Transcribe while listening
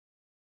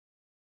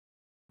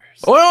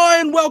Oh,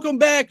 and welcome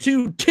back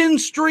to 10th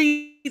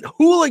Street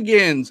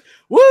Hooligans.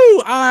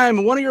 Woo!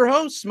 I'm one of your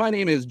hosts. My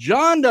name is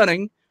John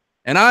Dunning,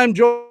 and I'm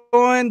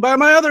joined by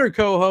my other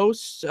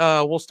co-hosts.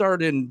 We'll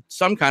start in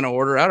some kind of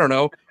order. I don't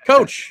know.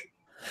 Coach,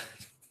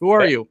 who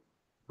are you?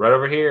 Right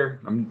over here.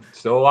 I'm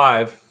still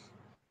alive.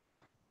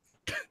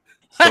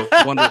 So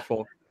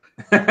wonderful.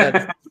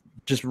 That's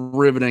just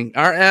riveting.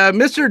 All right,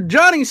 Mr.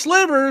 Johnny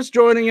Slivers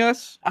joining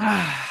us.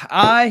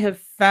 I have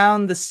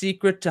found the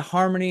secret to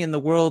harmony in the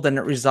world, and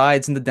it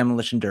resides in the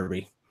Demolition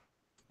Derby.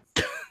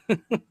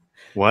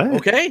 What?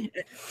 Okay.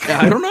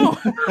 I don't know.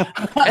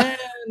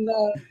 And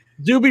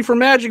Zuby from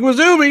Magic with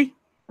Zuby.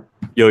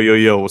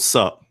 Yo, what's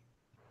up?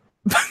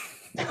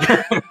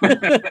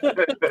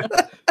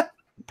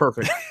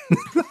 Perfect.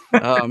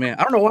 Oh man,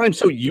 I don't know why I'm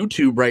so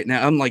YouTube right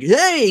now. I'm like,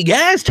 hey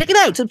guys, check it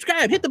out,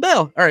 subscribe, hit the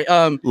bell. All right,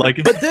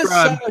 but this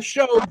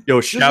show,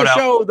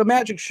 the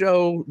Magic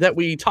show that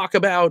we talk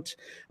about,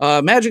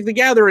 Magic the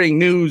Gathering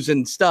news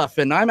and stuff.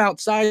 And I'm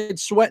outside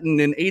sweating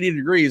in 80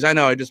 degrees. I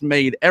know I just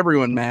made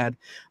everyone mad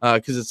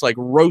because it's like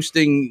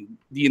roasting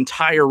the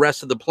entire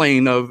rest of the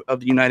plane of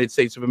the United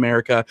States of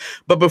America.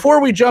 But before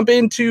we jump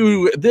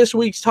into this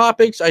week's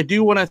topics, I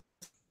do want to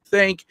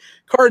thank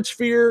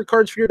Cardsphere,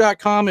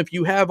 cardsphere.com. If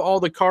you have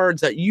all the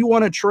cards that you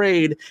want to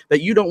trade,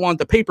 that you don't want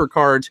the paper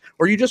cards,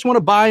 or you just want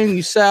to buy and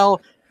you sell,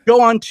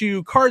 go on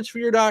to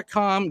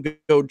cardsphere.com,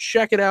 go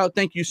check it out.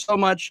 Thank you so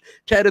much,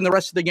 Ted and the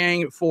rest of the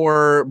gang,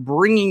 for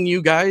bringing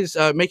you guys,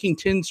 making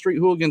 10th Street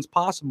Hooligans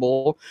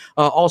possible,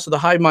 also the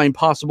Hive Mind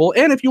possible.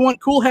 And if you want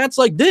cool hats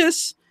like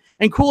this,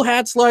 and cool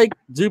hats like,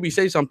 Zuby,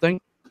 say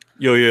something.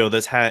 Yo,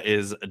 this hat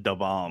is the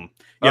bomb.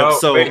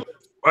 Wait.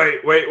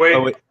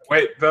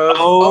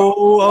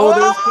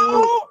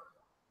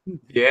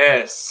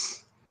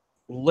 Yes.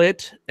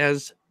 Lit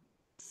as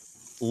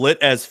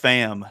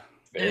fam.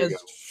 As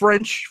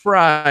French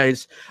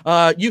fries.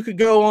 You could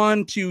go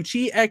on to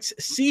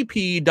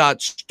txcp.store.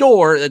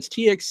 That's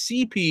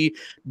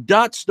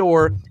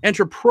txcp.store.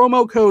 Enter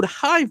promo code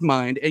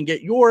HiveMind and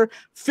get your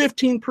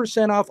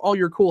 15% off all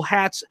your cool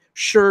hats,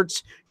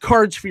 shirts,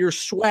 Cardsphere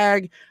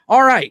swag.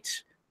 All right.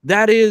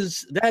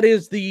 That's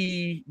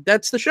the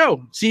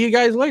show. See you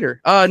guys later.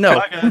 No.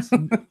 Bye, guys.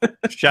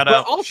 Shout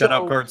out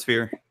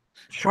Cardsphere.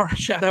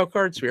 Shout out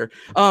Cardsphere.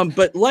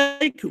 But what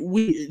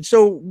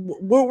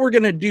we're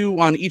gonna do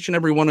on each and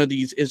every one of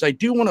these is I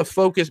do want to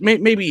focus,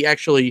 maybe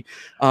actually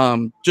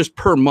just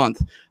per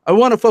month. I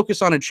want to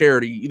focus on a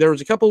charity. There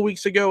was a couple of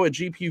weeks ago at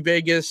GP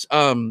Vegas,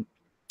 and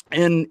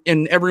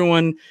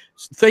everyone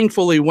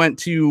thankfully went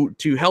to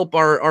help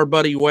our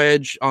buddy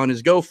Wedge on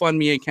his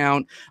GoFundMe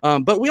account.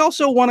 But we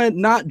also want to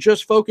not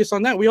just focus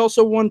on that. We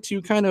also want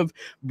to kind of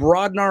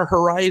broaden our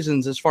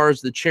horizons as far as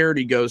the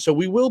charity goes. So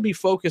we will be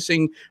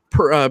focusing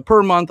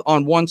per month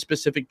on one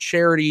specific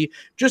charity,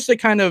 just to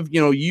kind of,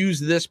 use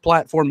this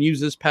platform, use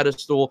this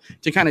pedestal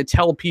to kind of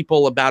tell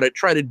people about it,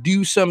 try to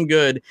do some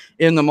good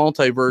in the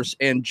multiverse.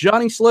 And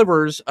Johnny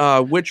Slivers,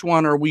 which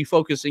one are we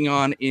focusing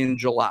on in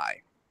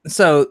July?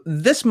 So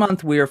this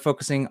month we are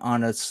focusing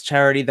on a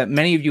charity that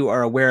many of you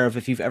are aware of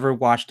if you've ever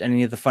watched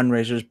any of the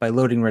fundraisers by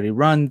Loading Ready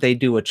Run. They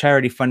do a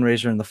charity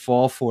fundraiser in the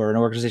fall for an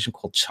organization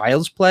called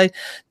Child's Play.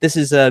 This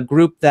is a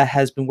group that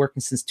has been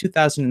working since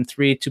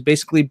 2003 to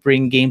basically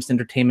bring games and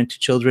entertainment to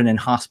children in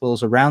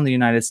hospitals around the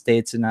United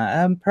States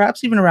and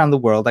perhaps even around the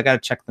world. I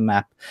got to check the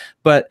map.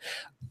 But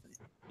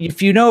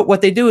if you know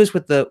what they do is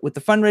with the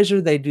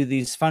fundraiser, they do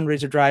these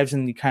fundraiser drives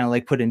and you kind of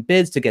like put in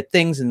bids to get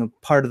things, and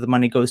part of the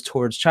money goes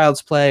towards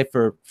Child's Play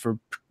for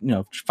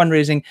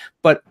fundraising.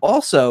 But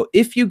also,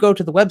 if you go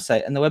to the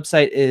website, and the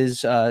website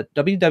is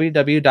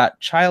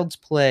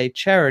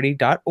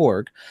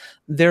www.childsplaycharity.org,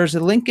 there's a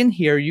link in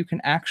here. You can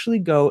actually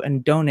go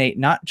and donate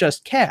not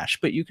just cash,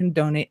 but you can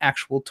donate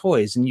actual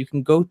toys. And you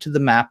can go to the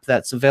map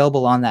that's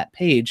available on that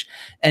page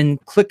and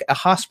click a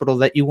hospital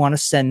that you want to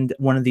send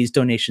one of these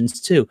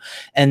donations to.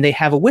 And they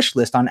have a wish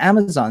list on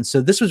Amazon.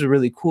 So this was a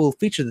really cool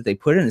feature that they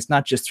put in. It's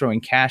not just throwing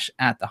cash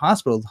at the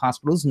hospital. The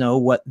hospitals know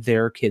what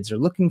their kids are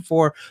looking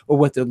for or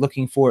what they're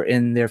looking for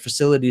in their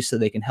facilities so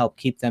they can help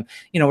keep them.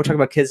 We're talking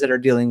about kids that are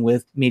dealing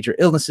with major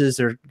illnesses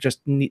or just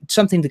need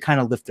something to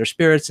kind of lift their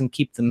spirits and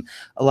keep them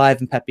alive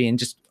and peppy, and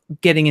just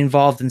getting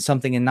involved in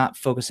something and not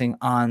focusing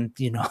on,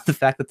 the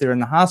fact that they're in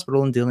the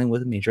hospital and dealing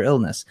with a major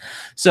illness.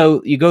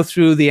 So you go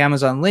through the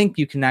Amazon link,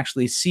 you can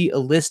actually see a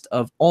list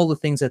of all the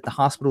things that the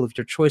hospital of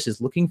your choice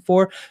is looking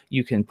for.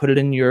 You can put it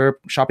in your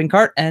shopping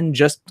cart and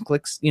just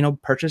click,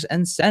 purchase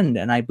and send.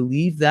 And I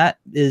believe that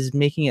is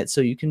making it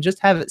so you can just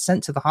have it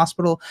sent to the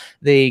hospital.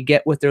 They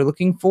get what they're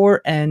looking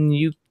for, and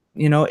you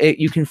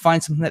can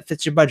find something that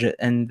fits your budget.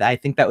 And I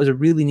think that was a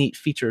really neat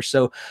feature.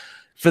 So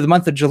for the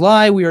month of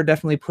July, we are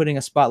definitely putting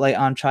a spotlight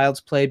on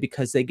Child's Play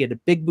because they get a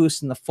big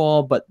boost in the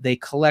fall, but they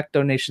collect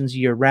donations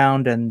year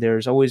round, and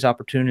there's always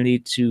opportunity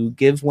to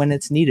give when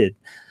it's needed.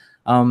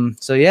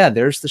 So yeah,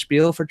 there's the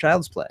spiel for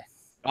Child's Play.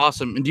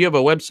 Awesome. And do you have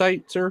a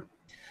website, sir?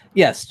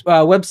 Yes,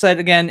 website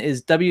again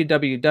is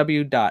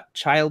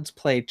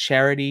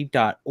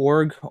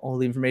www.childsplaycharity.org. All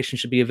the information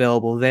should be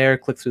available there.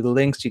 Click through the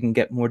links. You can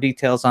get more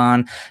details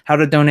on how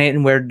to donate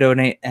and where to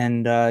donate.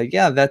 And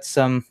that's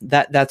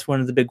that's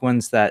one of the big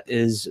ones that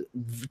is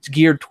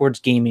geared towards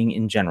gaming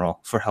in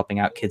general for helping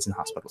out kids in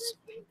hospitals.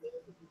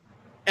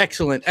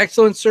 Excellent,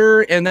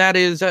 sir. And that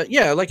is,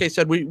 like I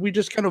said, we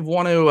just kind of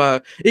want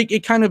to.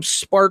 It kind of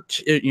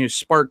sparked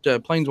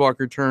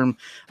Planeswalker term.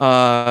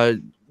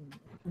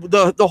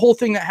 The whole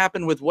thing that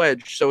happened with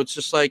Wedge. So it's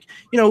just like,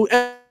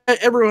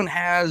 everyone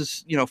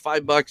has,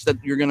 $5 that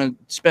you're going to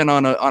spend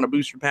on a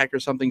booster pack or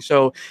something.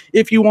 So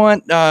if you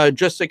want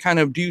just to kind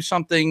of do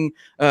something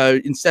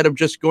instead of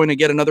just going to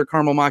get another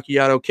caramel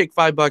macchiato, kick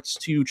 $5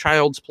 to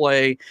Child's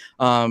Play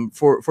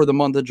for the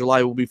month of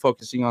July. We'll be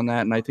focusing on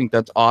that. And I think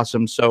that's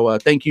awesome. So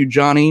thank you,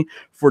 Johnny,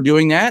 for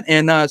doing that.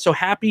 And so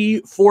happy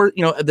for,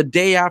 the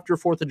day after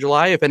 4th of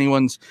July. If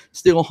anyone's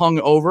still hung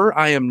over,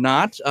 I am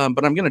not,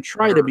 but I'm going to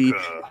try to be.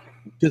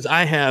 Because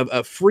I have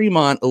a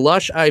Fremont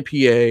Lush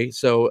IPA,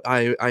 so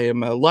I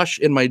am lush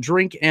in my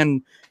drink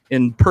and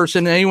in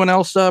person. Anyone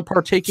else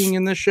partaking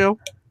in this show?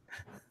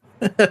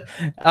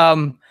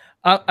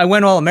 I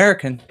went all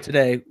American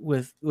today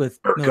with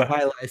Miller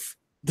High Life,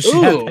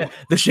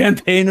 the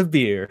champagne of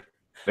beer.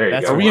 There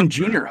you go. Are we in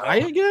junior high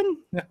again?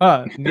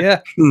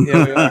 Yeah, we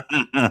are.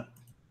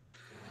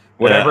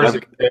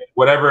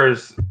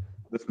 Whatever's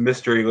this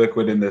mystery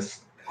liquid in this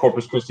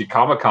Corpus Christi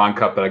Comic-Con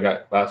cup that I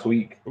got last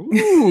week.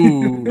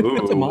 Ooh,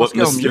 what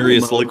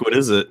mysterious liquid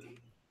is it?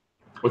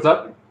 What's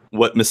up?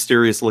 What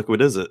mysterious liquid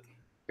is it?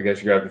 I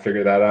guess you're going to have to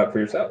figure that out for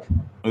yourself.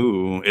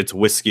 Ooh, it's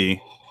whiskey.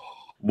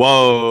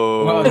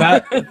 Whoa.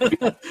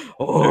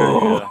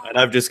 And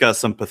I've just got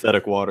some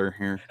pathetic water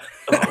here.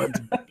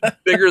 It's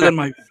bigger than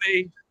my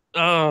face.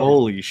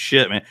 Holy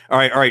shit, man. All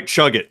right,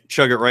 chug it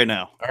right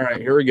now. All right,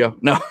 here we go.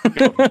 No.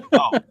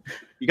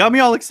 You got me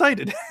all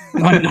excited.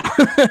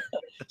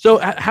 So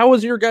how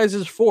was your guys'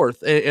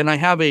 4th? And I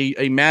have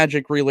a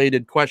magic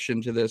related question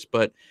to this,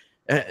 but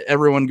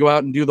everyone go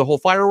out and do the whole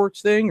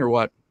fireworks thing or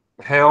what?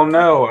 Hell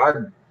no.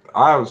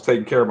 I was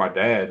taking care of my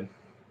dad.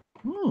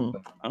 I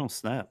don't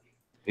snap.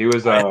 He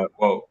was I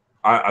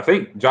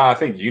think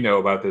John, you know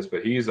about this,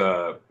 but he's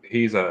has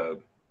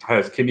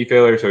kidney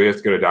failure, so he has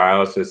to go to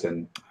dialysis,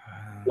 and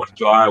 4th of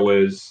July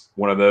was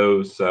one of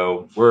those.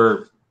 So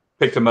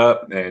picked him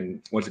up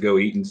and went to go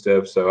eat and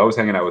stuff. So I was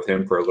hanging out with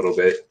him for a little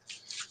bit.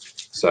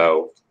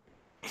 So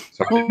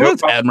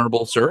that's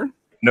admirable, sir.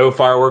 No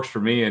fireworks for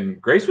me,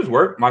 and Grace was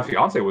my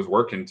fiance was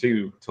working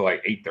too till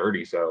like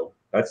 8:30, so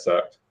that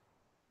sucked.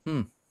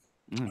 All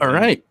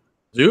right,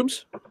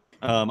 Zoobs.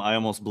 I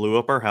almost blew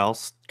up our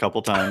house a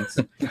couple times.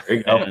 There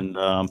you go.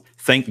 And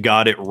thank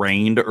God it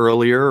rained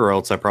earlier, or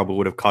else I probably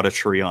would have caught a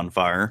tree on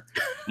fire.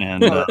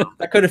 And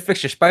that could have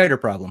fixed your spider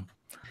problem.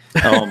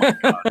 Oh my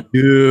God,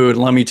 dude,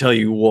 let me tell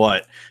you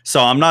what.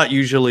 So I'm not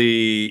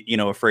usually,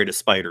 afraid of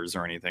spiders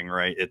or anything,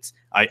 right?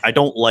 I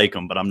don't like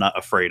them, but I'm not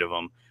afraid of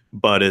them.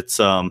 But it's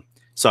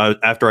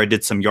after I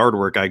did some yard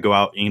work, I go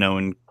out,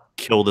 and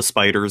kill the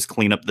spiders,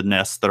 clean up the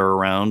nests that are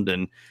around,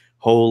 and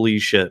holy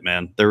shit,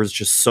 man, there was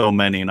just so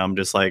many, and I'm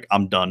just like,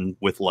 I'm done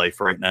with life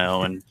right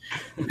now. And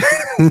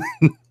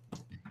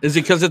is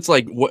it because it's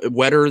like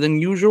wetter than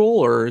usual,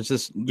 or is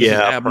this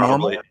abnormal?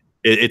 Probably.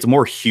 It's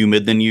more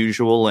humid than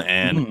usual,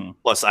 and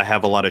plus I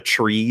have a lot of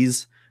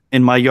trees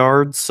in my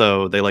yard,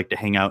 so they like to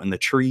hang out in the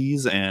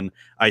trees, and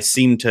I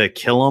seem to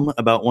kill them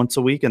about once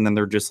a week, and then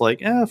they're just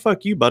like,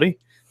 fuck you, buddy,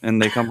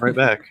 and they come right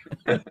back.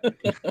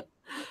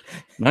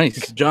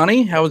 Nice.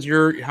 Johnny, how was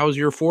your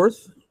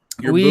 4th?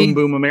 Your Boom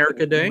Boom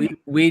America Day?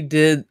 We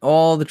did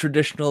all the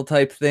traditional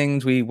type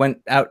things. We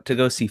went out to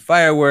go see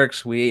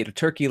fireworks. We ate a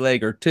turkey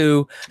leg or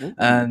two,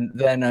 and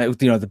then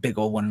the big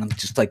old one,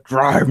 just like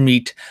raw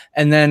meat,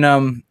 and then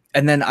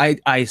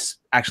I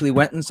actually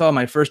went and saw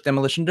my first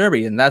Demolition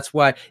Derby, and that's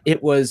why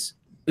it was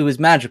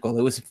magical.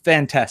 It was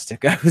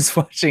fantastic. I was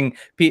watching.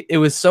 It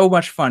was so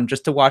much fun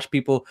just to watch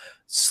people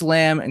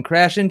slam and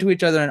crash into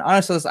each other. And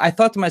honestly, I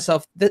thought to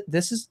myself,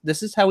 this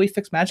is how we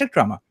fix magic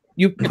drama.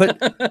 We put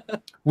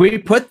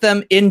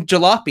them in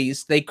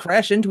jalopies. They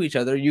crash into each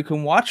other. You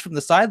can watch from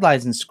the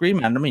sidelines and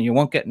scream at them, and you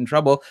won't get in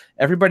trouble.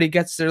 Everybody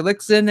gets their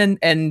licks in,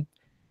 and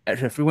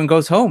everyone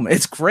goes home.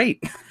 It's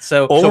great.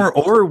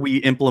 Or we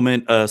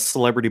implement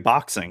celebrity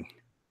boxing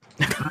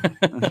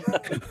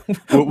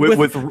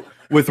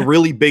with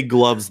really big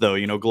gloves,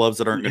 though. Gloves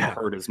that aren't going to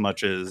hurt as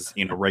much as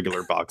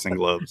regular boxing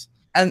gloves.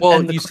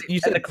 You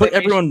said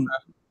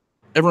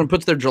everyone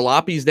puts their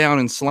jalopies down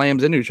and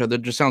slams into each other.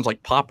 It just sounds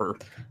like Popper.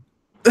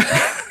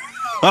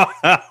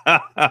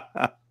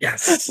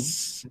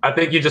 Yes. I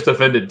think you just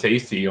offended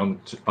Tasty on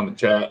the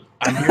chat.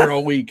 I'm here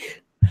all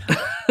week.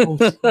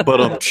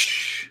 But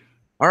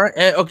all right.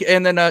 Okay.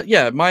 And then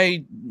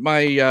my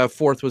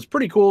 4th was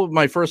pretty cool.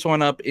 My first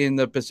one up in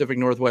the Pacific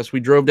Northwest. We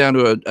drove down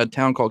to a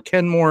town called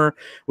Kenmore.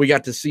 We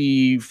got to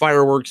see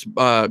fireworks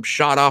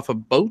shot off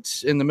of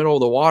boats in the middle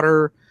of the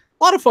water.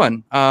 lot of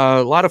fun.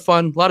 A lot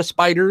of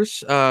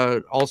spiders.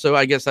 Also,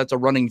 I guess that's a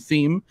running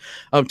theme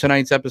of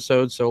tonight's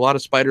episode. So a lot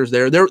of spiders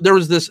there. There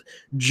was this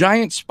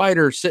giant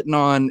spider sitting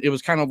on. It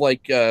was kind of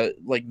like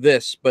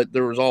this, but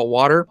there was all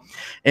water,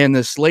 and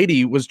this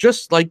lady was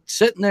just like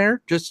sitting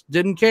there, just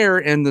didn't care,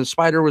 and the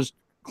spider was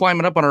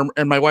climbing up on her.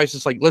 And my wife's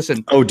just like,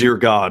 "Listen, oh dear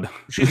God!"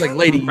 She's like,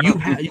 "Lady,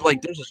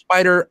 there's a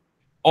spider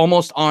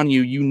almost on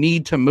you. You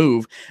need to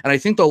move." And I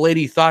think the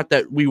lady thought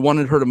that we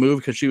wanted her to move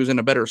because she was in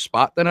a better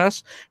spot than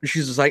us. And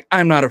she's just like,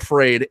 "I'm not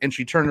afraid." And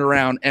she turned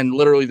around and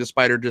literally the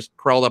spider just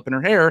crawled up in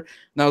her hair. And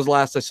that was the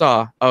last I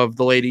saw of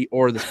the lady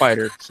or the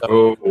spider.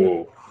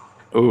 So,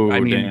 oh, I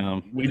mean,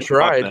 damn. we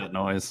tried. That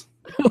noise.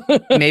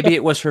 Maybe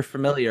it was her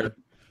familiar.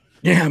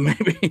 Yeah,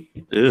 maybe.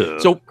 Ew,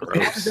 so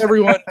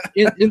everyone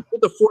in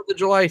the 4th of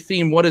July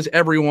theme, what is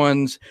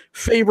everyone's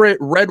favorite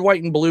red,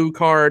 white, and blue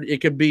card?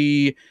 It could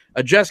be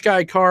a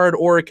Jeskai card,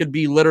 or it could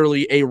be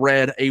literally a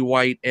red, a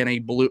white, and a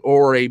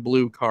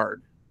blue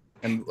card.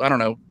 And I don't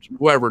know,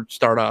 whoever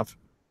start off.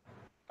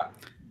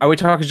 Are we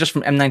talking just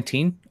from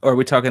M19, or are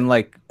we talking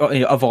like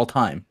of all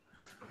time?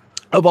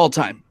 Of all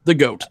time, the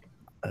GOAT.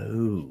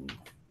 Oh.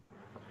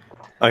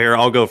 Oh, here,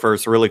 I'll go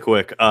first really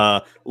quick.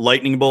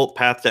 Lightning Bolt,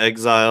 Path to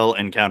Exile,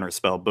 and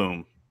Counterspell.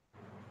 Boom.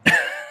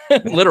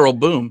 Literal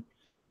boom.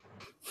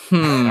 All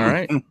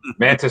right.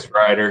 Mantis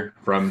Rider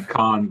from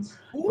Cons.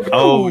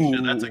 Oh,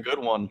 shit, that's a good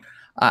one.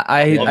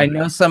 I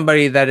know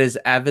somebody that is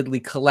avidly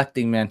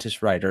collecting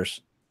Mantis Riders,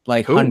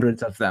 like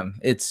hundreds of them.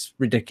 It's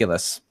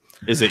ridiculous.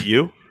 Is it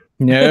you?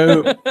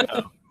 No.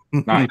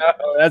 Nice.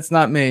 No, that's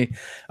not me.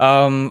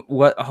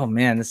 What? Oh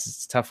man, this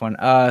is a tough one.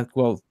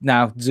 Well,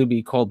 now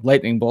Zuby called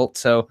Lightning Bolt,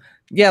 so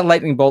yeah,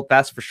 Lightning Bolt,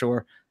 that's for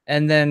sure.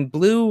 And then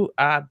blue,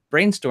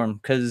 Brainstorm,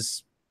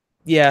 because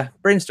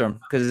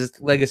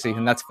it's Legacy,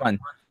 and that's fun.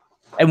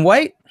 And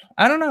white,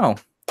 I don't know.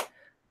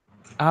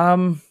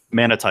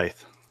 Manatithe.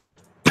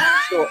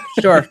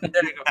 Sure.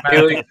 There you go.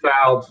 Healing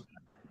Salve.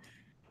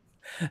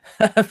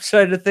 I'm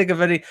trying to think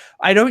of any.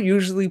 I don't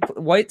usually.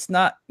 White's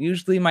not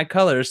usually my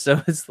color,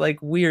 so it's like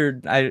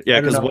weird.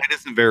 Because white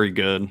isn't very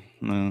good.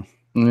 No.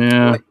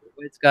 Yeah.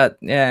 White's got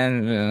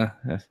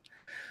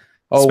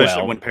Oh,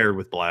 especially when paired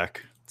with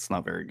black. It's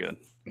not very good.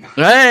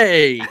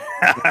 Hey.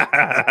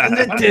 And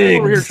then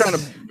over here trying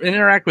to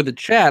interact with the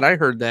chat. I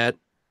heard that.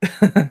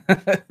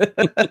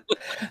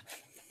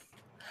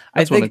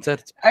 I think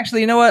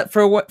actually, you know what?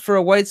 For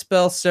a white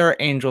spell, Sarah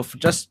Angel,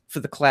 just for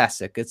the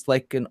classic, it's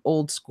like an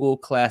old school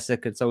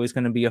classic. It's always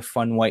going to be a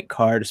fun white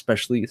card,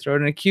 especially you throw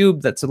it in a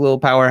cube. That's a little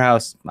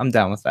powerhouse. I'm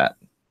down with that.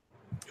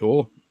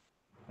 Cool.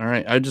 All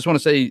right. I just want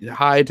to say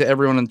hi to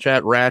everyone in the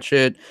chat.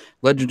 Ratchet,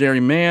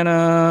 Legendary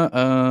Mana,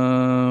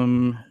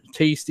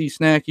 Tasty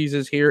Snackies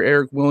is here.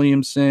 Eric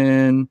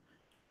Williamson.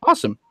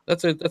 Awesome.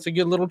 That's a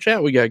good little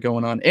chat we got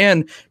going on.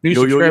 And new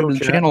subscriber to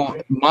the channel,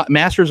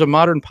 Masters of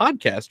Modern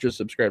Podcast just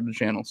subscribed to the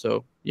channel.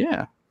 So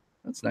yeah,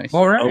 that's nice.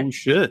 All right. Oh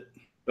shit.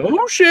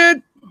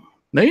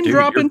 Name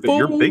dropping.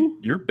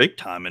 You're big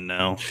timing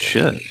now.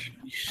 Shit.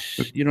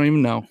 You don't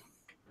even know.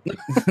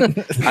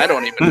 I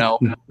don't even know.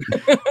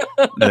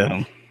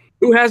 Yeah.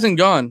 Who hasn't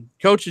gone?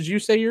 Coach, did you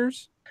say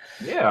yours?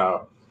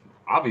 Yeah.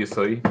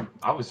 Obviously,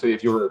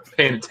 if you were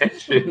paying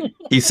attention.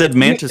 He said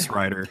Mantis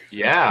Rider.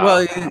 Yeah.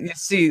 Well, you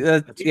see,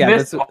 you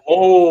missed the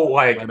whole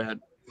like my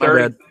bad.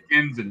 30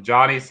 seconds, and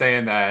Johnny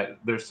saying that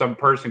there's some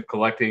person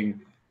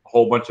collecting a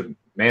whole bunch of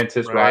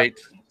Mantis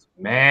Riders.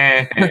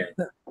 Man.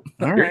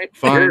 All right,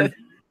 fine.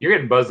 You're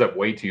getting buzzed up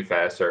way too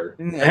fast, sir.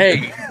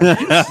 Hey,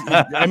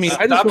 I mean,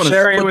 I just want to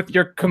share it with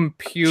your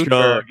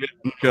computer.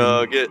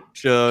 Chug it.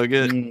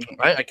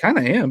 I kind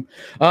of am.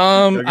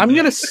 I'm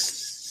gonna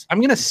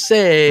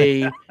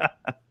say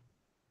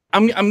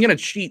I'm gonna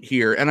cheat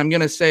here, and I'm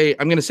gonna say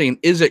an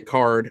Is It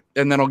card,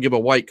 and then I'll give a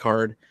white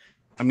card.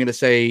 I'm gonna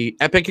say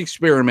Epic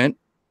Experiment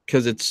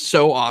because it's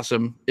so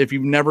awesome. If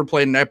you've never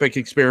played an Epic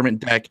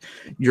Experiment deck,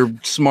 you're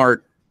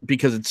smart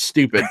because it's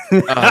stupid.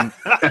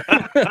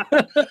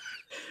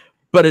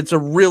 But it's a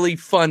really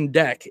fun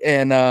deck,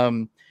 and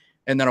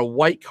then a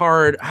white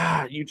card.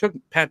 You took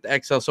Path to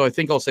Exile, so I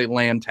think I'll say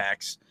Land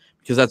Tax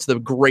because that's the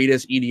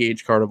greatest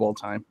EDH card of all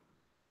time.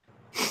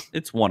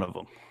 It's one of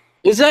them.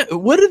 Is that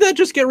what did that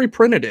just get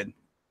reprinted in?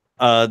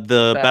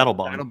 The Battle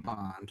Bond. Battle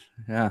Bond.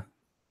 Yeah.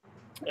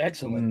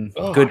 Excellent.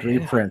 Good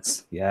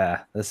reprints.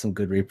 Yeah, there's some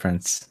good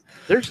reprints.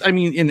 I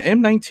mean, in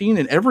M19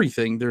 and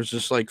everything, there's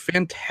just like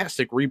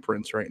fantastic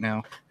reprints right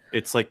now.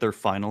 It's like they're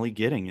finally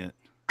getting it.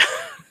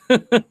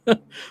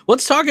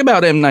 Let's talk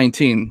about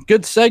M19.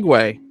 Good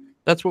segue.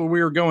 That's where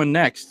we were going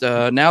next.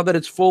 Now that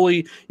it's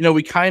fully,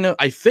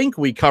 I think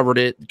we covered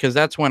it because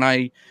that's when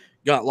I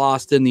got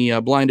lost in the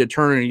Blind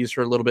Eternities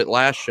for a little bit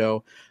last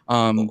show.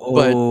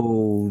 We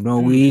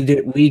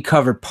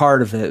covered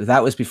part of it.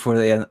 That was before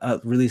they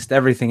released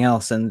everything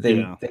else, and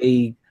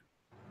they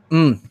did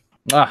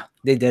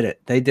it.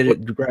 They did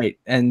it right.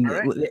 And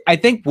I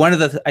think one of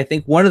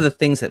the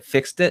things that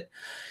fixed it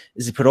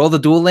is they put all the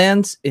dual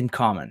lands in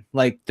common.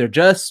 Like they're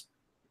just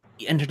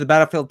enter the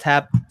battlefield,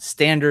 tap,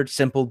 standard,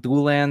 simple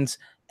dual lands,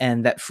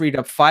 and that freed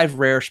up 5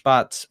 rare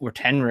spots or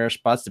 10 rare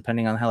spots,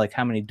 depending on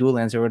how many dual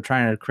lands they were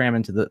trying to cram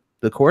into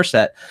the core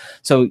set.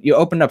 So you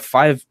opened up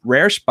 5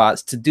 rare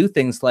spots to do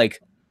things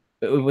like,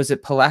 was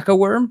it Pelakka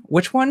Worm?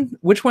 Which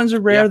one's a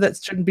rare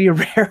that shouldn't be a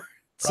rare?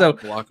 So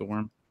Pelakka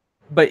Worm.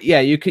 But yeah,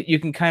 you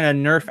can kind of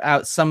nerf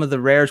out some of the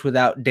rares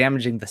without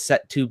damaging the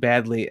set too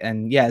badly.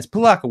 And yeah, it's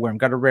Pelakka Worm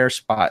got a rare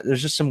spot.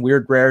 There's just some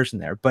weird rares in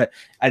there, but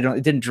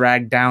it didn't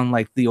drag down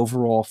like the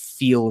overall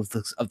feel of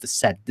the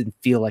set. It didn't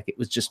feel like it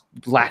was just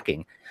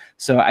lacking.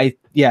 So I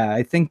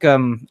think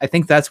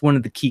that's one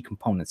of the key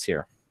components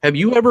here. Have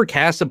you ever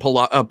cast a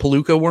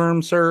Pelakka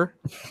Worm, sir?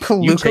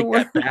 You take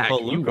Worm? that back.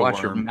 You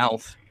watch your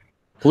mouth.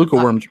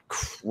 Pelakka Worm's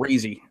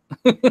crazy.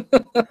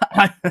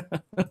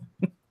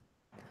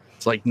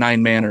 It's like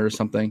 9 mana or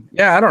something.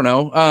 Yeah, I don't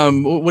know.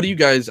 What do you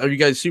guys? Are you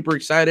guys super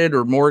excited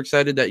or more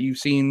excited that you've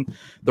seen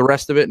the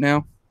rest of it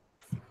now?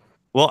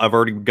 Well, I've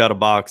already got a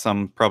box.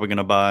 I'm probably going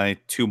to buy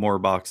 2 more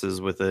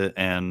boxes with it,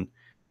 and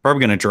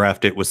probably going to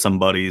draft it with some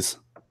buddies.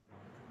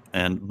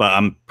 But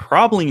I'm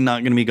probably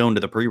not going to be going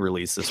to the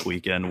pre-release this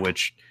weekend,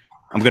 which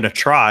I'm going to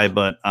try,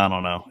 but I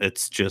don't know.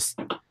 It's just,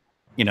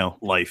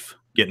 life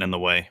getting in the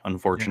way,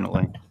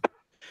 unfortunately.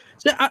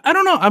 So I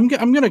don't know. I'm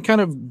going to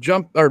kind of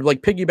jump or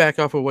like piggyback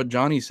off of what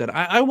Johnny said.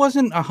 I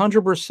wasn't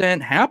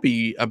 100%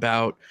 happy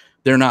about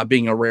there not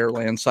being a rare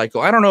land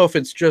cycle. I don't know if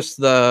it's just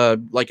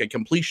like a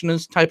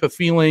completionist type of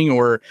feeling,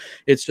 or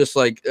it's just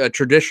like a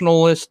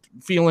traditionalist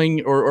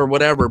feeling or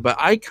whatever. But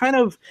I kind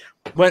of,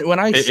 when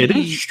I see, it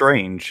is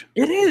strange.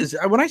 It is.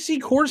 When I see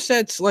core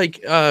sets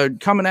like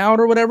coming out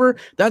or whatever,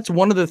 that's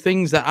one of the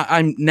things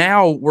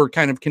that we're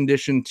kind of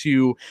conditioned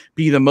to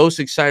be the most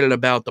excited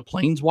about, the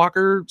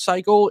Planeswalker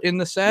cycle in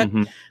the set.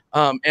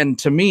 Mm-hmm. And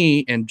to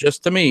me,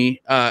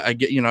 I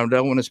get,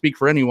 don't want to speak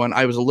for anyone.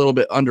 I was a little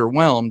bit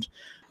underwhelmed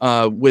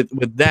with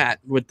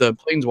the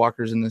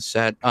Planeswalkers in this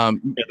set.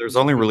 There's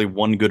only really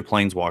one good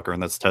Planeswalker,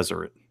 and that's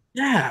Tezzeret.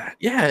 Yeah.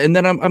 And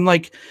then I'm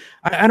like,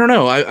 I don't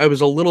know. I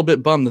was a little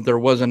bit bummed that there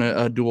wasn't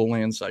a dual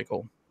land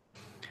cycle.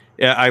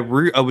 Yeah, I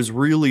was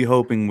really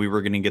hoping we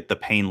were going to get the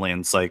Pain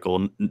land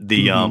cycle.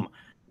 The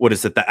what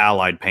is it? The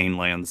allied Pain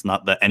lands,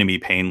 not the enemy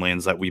Pain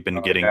lands that we've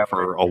been getting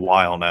for a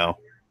while now.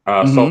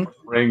 Sulphur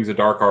Springs, a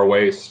Darkar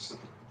Waste.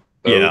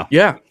 So,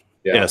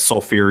 yeah.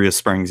 Sulphurious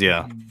Springs.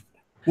 Yeah.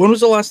 When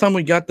was the last time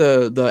we got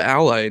the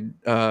allied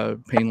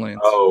Pain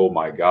lands? Oh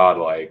my God!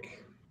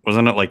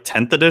 Wasn't it like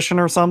 10th edition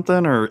or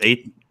something, or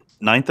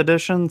 9th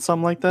edition,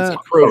 something like that?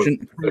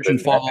 Corrosion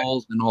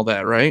Falls and all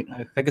that, right?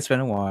 I think it's been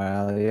a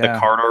while. Yeah, the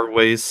Cardar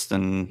Waste,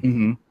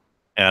 and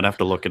yeah, I'd have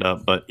to look it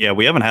up. But yeah,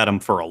 we haven't had them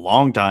for a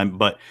long time.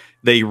 But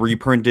they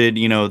reprinted,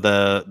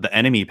 the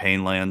enemy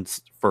Pain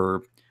lands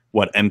for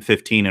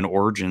M15 and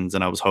Origins,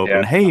 and I was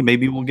hoping, hey,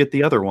 maybe we'll get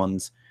the other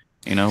ones,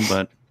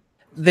 but.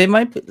 They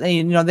might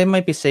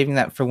be saving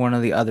that for one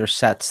of the other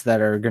sets that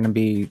are going to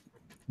be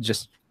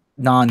just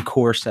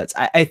non-core sets.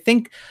 I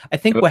think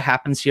what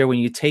happens here when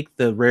you take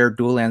the rare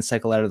dual land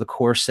cycle out of the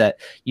core set,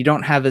 you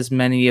don't have as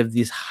many of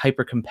these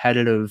hyper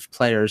competitive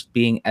players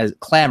being as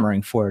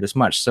clamoring for it as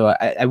much. So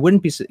I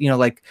wouldn't be,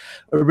 like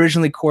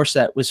originally core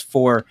set was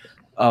for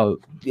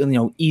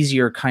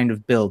easier kind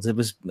of builds. It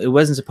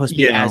wasn't supposed to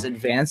be as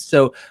advanced.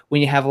 So when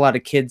you have a lot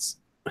of kids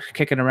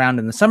kicking around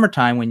in the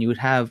summertime, when you would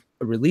have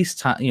a release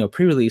time,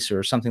 pre-release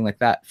or something like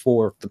that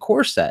for the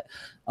core set,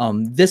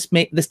 this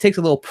takes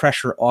a little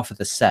pressure off of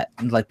the set,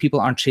 and like people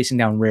aren't chasing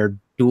down rare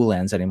dual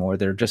lands anymore.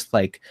 They're just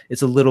like,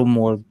 it's a little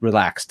more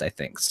relaxed, I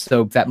think.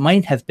 So that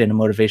might have been a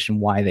motivation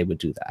why they would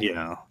do that.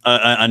 Yeah.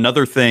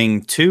 Another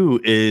thing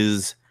too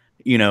is,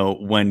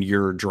 when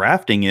you're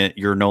drafting it,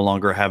 you're no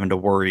longer having to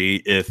worry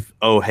if,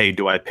 hey,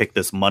 do I pick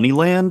this money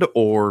land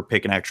or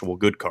pick an actual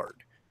good card?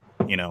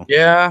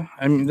 Yeah,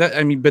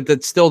 but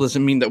that still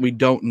doesn't mean that we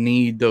don't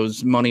need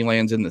those money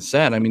lands in the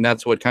set. I mean,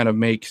 that's what kind of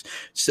makes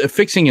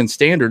fixing in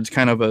standards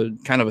kind of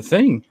a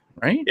thing,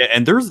 right? Yeah,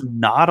 and there's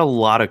not a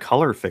lot of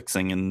color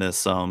fixing in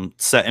this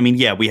set. I mean,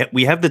 yeah,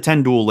 we have the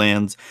 10 dual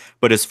lands,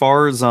 but as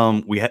far as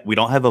we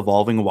don't have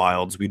Evolving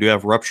Wilds. We do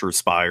have Rupture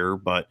Spire,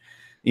 but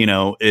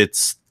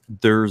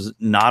there's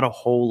not a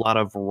whole lot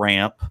of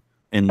ramp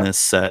in this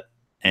set,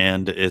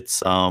 and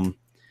it's going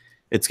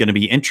to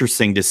be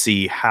interesting to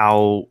see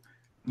how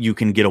you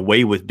can get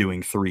away with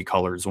doing 3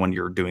 colors when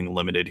you're doing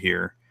limited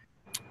here.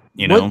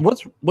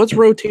 What's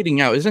rotating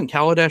out? Isn't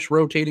Kaladesh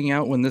rotating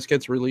out when this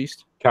gets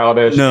released?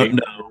 Kaladesh? No,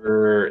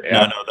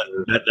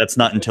 that's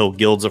not until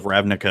Guilds of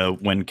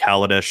Ravnica, when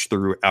Kaladesh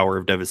through Hour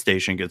of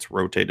Devastation gets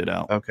rotated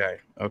out.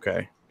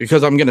 Okay.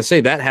 Because I'm gonna say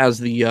that has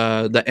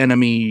the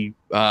enemy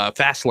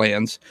fast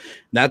lands.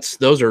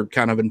 Those are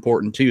kind of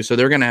important too. So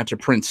they're gonna have to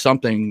print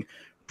something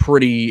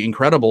pretty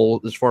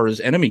incredible as far as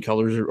enemy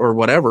colors or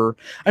whatever.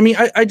 I mean,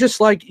 I just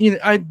like,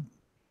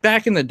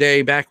 back in the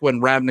day, back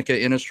when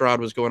Ravnica Innistrad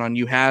was going on,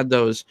 you had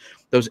those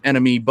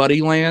enemy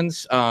buddy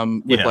lands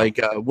with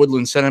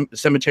Woodland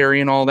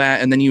Cemetery and all that,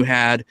 and then you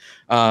had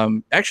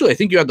actually I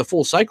think you had the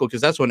full cycle,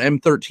 because that's when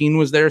M13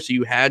 was there. So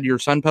you had your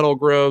Sun Petal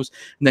Groves,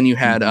 and then you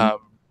had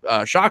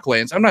shock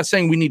lands. I'm not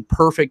saying we need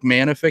perfect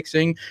mana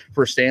fixing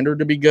for standard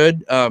to be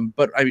good,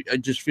 but I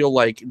just feel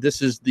like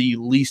this is the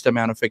least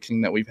amount of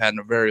fixing that we've had in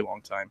a very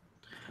long time.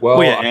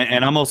 Well, yeah,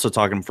 and I'm also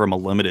talking from a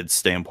limited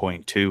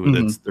standpoint too.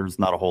 Mm-hmm. There's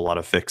not a whole lot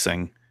of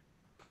fixing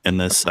in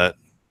this set.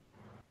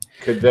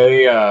 Could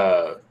they?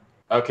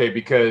 Okay,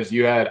 because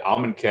you had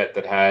Amonkhet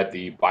that had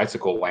the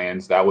bicycle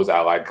lands. That was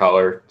allied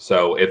color.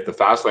 So if the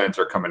fast lands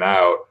are coming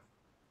out,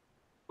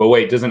 but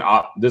wait, doesn't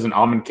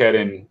Amonkhet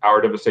and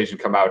Hour Devastation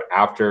come out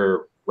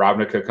after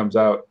Ravnica comes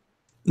out?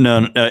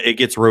 No, it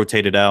gets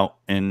rotated out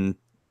in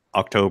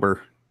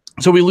October.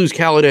 So we lose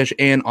Kaladesh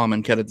and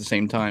Amonkhet at the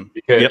same time.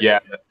 Because, yeah,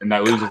 and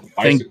that loses.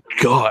 Thank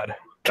God.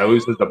 That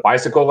loses the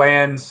bicycle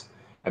lands,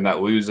 and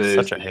that loses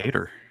such a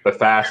hater. The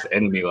fast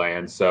enemy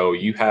lands. So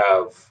you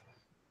have.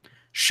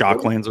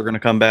 Shock lands are going to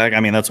come back. I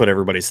mean, that's what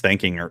everybody's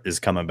thinking is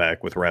coming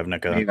back with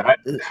Ravnica. I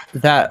mean,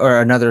 that or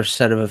another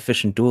set of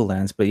efficient dual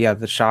lands. But yeah,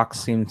 the shocks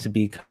seem to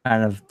be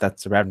kind of,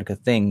 that's the Ravnica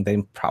thing.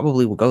 They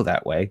probably will go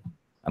that way,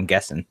 I'm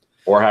guessing.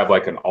 Or have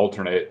like an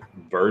alternate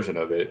version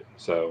of it.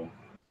 So,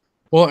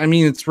 well, I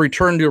mean, it's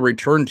return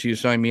to.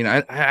 So, I mean,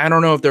 I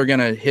don't know if they're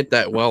going to hit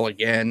that well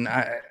again.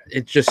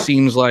 It just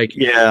seems like.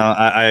 Yeah,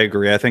 I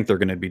agree. I think they're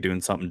going to be doing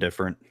something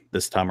different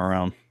this time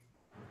around.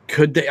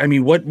 Could they? I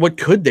mean, what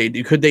could they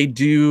do? Could they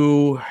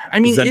do?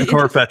 I mean,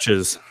 Zendikar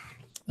fetches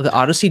the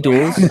Odyssey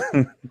duels.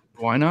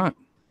 Why not?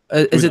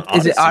 Is it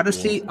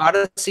Odyssey?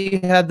 Odyssey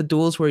had the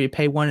duels where you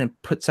pay one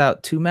and puts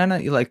out 2 mana.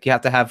 You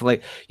have to have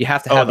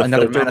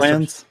another mana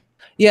lands.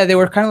 Yeah, they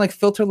were kind of like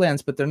filter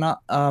lands, but they're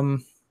not.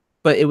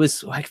 But it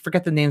was, I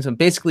forget the names of them.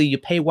 Basically, you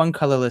pay 1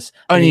 colorless,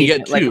 and you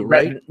get 2,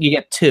 right? You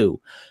get 2,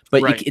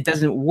 but it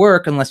doesn't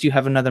work unless you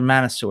have another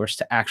mana source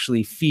to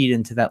actually feed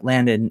into that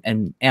land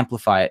and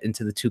amplify it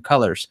into the 2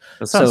 colors.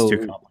 That sounds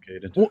too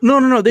complicated. Well,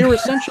 no. They were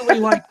essentially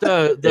like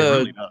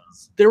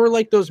they were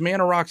like those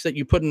mana rocks that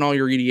you put in all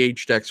your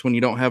EDH decks when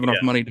you don't have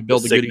enough money to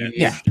build a good EDH.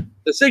 Yeah.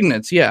 The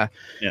signets, yeah.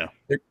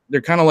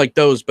 They're kind of like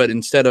those, but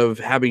instead of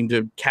having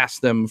to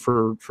cast them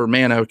for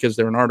mana because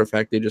they're an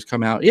artifact, they just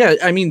come out. Yeah,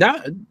 I mean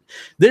that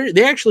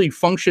they actually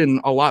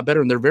function a lot better,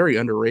 and they're very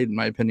underrated in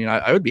my opinion.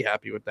 I would be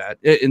happy with that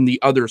in the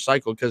other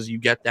cycle because you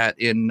get that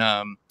in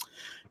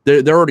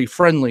they're already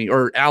friendly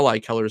or ally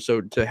colors, so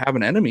to have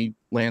an enemy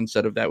land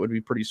set of that would be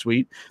pretty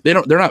sweet.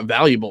 They're not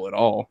valuable at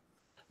all.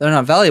 They're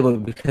not valuable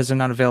because they're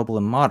not available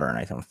in Modern,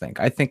 I don't think.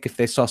 I think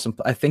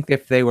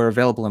if they were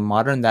available in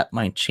Modern, that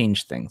might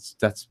change things.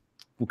 That's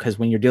because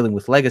when you're dealing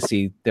with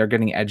Legacy, they're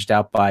getting edged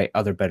out by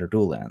other better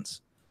dual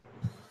lands.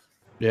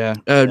 Yeah.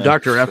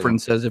 Dr. Efren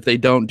says if they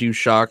don't do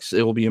shocks,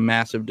 it will be a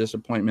massive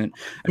disappointment.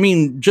 I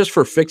mean, just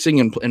for fixing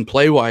and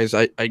play-wise,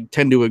 I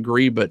tend to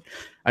agree, but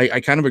I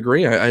kind of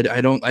agree.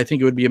 I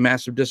think it would be a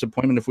massive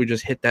disappointment if we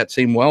just hit that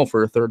same well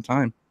for a third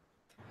time.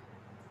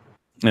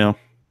 Yeah,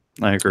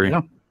 I agree.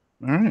 Yeah.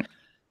 All right.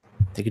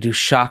 They could do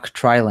shock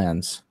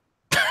tri-lands.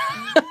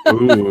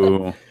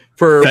 Ooh.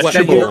 For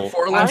fetchable.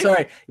 What? I'm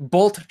sorry,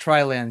 bolt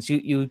tri-lands.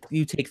 You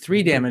take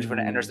 3 damage when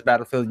it enters the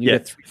battlefield. You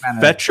get 3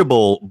 mana.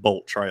 Fetchable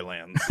bolt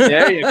tri-lands.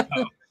 There you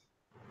go.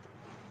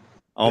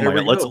 Oh my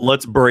god,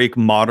 let's break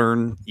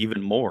Modern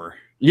even more.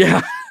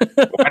 Yeah.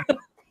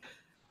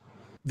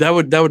 that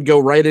would go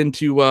right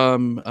into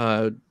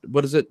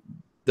what is it?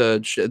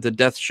 The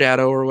Death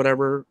Shadow or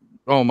whatever.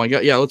 Oh my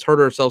god, yeah, let's hurt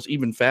ourselves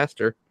even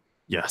faster.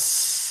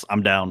 Yes,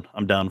 I'm down.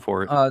 I'm down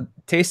for it.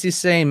 Tasty's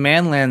saying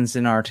manlands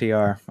in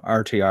RTR.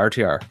 Let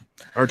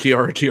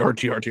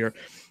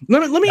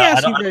me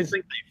ask you guys. I don't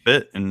think they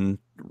fit in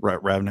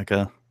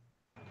Ravnica.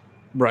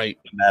 Right.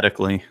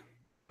 Thematically.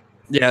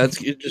 Yeah,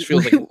 it just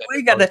feels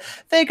like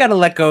they gotta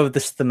let go of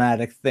this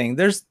thematic thing.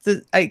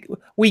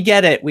 We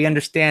get it, we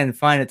understand.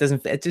 Fine, it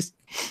doesn't fit. Just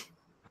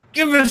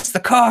give us the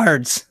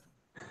cards.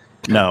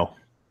 No,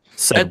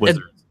 said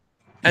Wizards.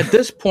 At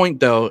this point,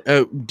 though,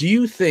 do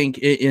you think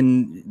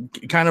in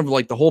kind of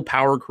like the whole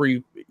power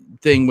creep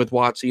thing with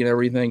WotC and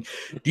everything,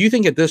 do you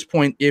think at this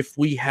point, if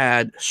we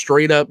had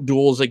straight up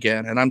duels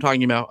again, and I'm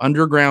talking about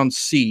Underground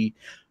Sea,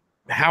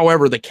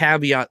 however, the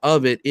caveat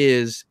of it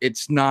is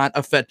it's not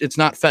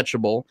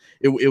fetchable.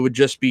 It would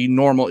just be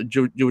normal.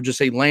 You would just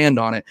say land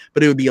on it,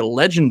 but it would be a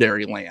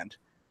legendary land.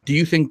 Do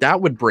you think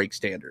that would break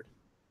standard?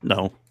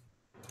 No.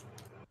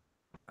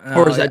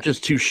 Or is that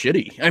just too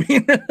shitty? I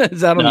mean,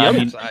 is that on the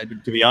other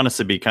side? To be honest,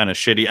 it'd be kind of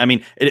shitty. I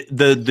mean,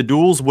 the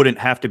duels wouldn't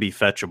have to be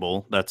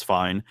fetchable. That's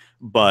fine.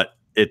 But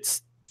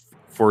it's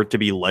for it to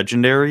be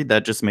legendary,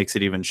 that just makes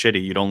it even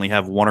shitty. You'd only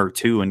have 1 or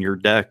 2 in your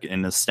deck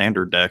in a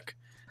standard deck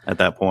at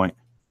that point.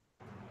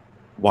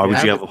 Why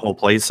would you have a whole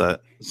play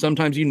set?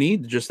 Sometimes you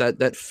need just that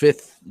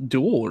 5th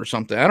duel or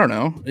something. I don't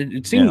know.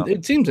 It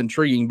seems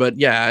intriguing, but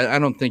yeah, I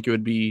don't think it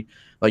would be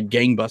like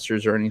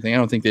gangbusters or anything. I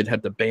don't think they'd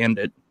have to ban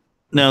it.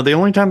 No, the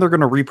only time they're going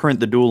to reprint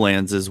the dual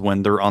lands is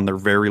when they're on their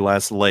very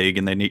last leg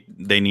and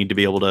they need to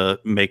be able to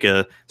make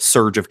a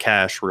surge of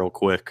cash real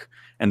quick,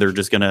 and they're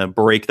just going to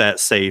break that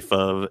safe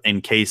of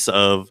in case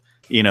of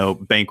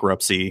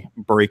bankruptcy,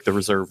 break the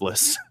reserve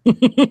list.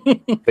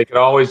 They could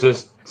always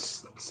just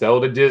sell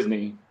to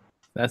Disney.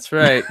 That's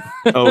right.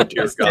 Oh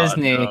dear God,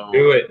 Disney. No.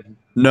 Do it.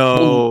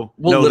 No,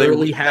 we'll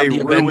literally have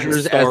the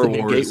Avengers as the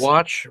new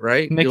Gatewatch,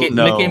 right?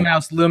 Mickey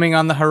Mouse looming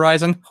on the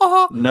horizon.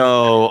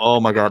 No, oh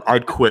my god,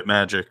 I'd quit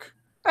Magic.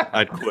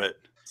 I'd quit.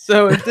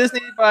 So if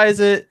Disney buys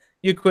it,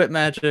 you quit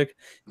Magic.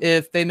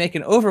 If they make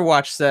an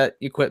Overwatch set,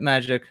 you quit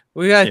Magic.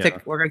 We're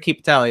gonna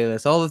keep tally of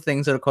this. All the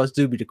things that'll cause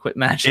Doobie to quit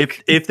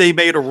Magic. If they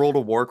made a World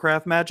of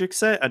Warcraft Magic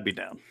set, I'd be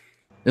down.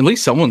 At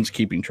least someone's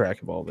keeping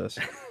track of all this.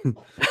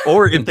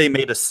 Or if they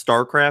made a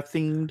StarCraft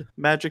themed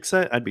Magic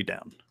set, I'd be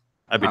down.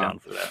 I'd be down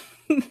for that.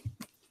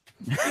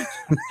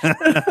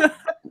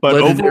 But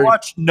Legendary.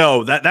 Overwatch,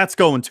 no, that's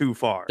going too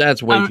far.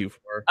 That's way too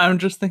far. I'm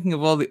just thinking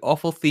of all the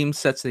awful theme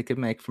sets they could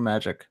make for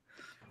Magic.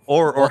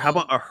 Or how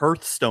about a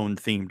Hearthstone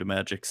themed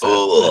Magic set?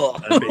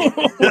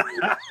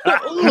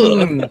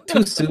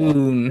 Too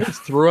soon. I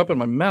just threw up in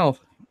my mouth.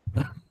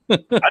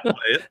 I'd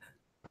play it.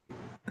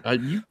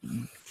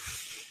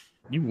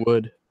 You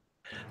would.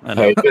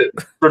 Hey,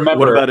 remember,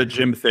 what about a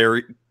Jim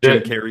Carrey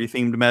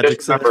themed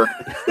Magic set?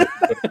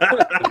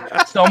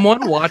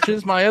 Someone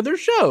watches my other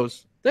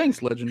shows.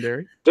 Thanks,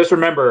 Legendary. Just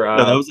remember,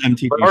 that was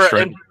MTV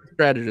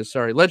Strategist.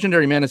 Sorry,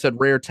 Legendary Mana said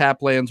rare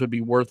tap lands would be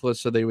worthless,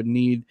 so they would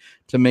need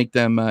to make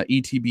them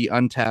ETB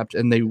untapped,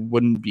 and they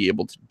wouldn't be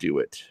able to do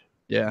it.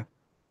 Yeah.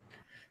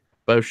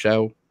 Both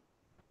show.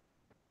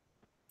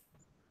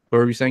 What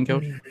were you saying,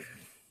 Coach?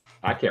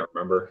 I can't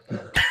remember.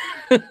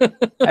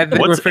 I think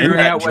we're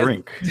figuring out what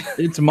drink.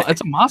 It's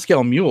a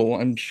Moscow Mule,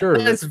 I'm sure.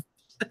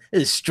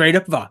 It's straight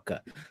up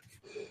vodka.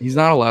 He's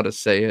not allowed to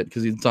say it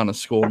because it's on a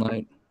school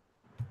night.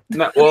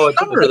 No, well,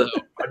 though.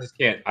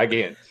 I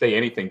can't say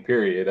anything.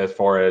 Period. As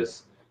far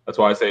as that's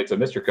why I say it's a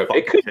Mr. Cup.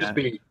 It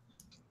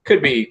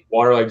could be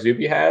water like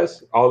Zuby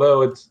has,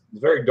 although it's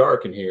very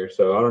dark in here,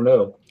 so I don't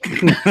know.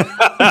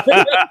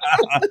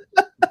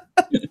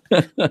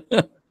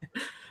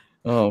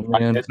 Oh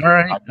man! All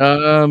right.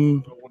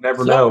 We'll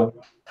never know.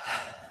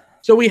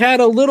 So we had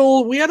a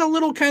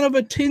little kind of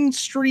a Tin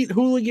Street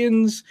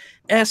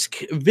Hooligans-esque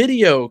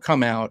video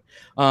come out.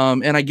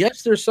 And I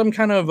guess there's some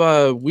kind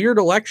of weird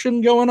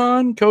election going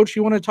on. Coach,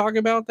 you want to talk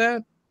about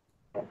that?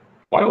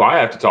 Why do I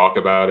have to talk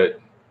about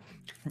it?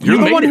 You're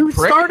the one who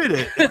started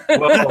it.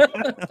 Well,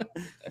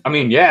 I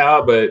mean,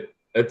 yeah, but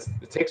it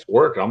takes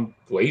work. I'm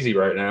lazy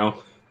right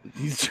now.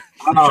 He's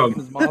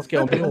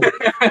Moscow Mule.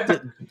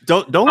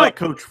 Don't let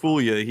Coach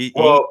fool you.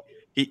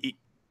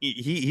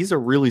 He's a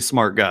really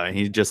smart guy.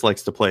 He just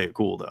likes to play it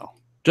cool, though.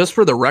 Just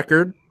for the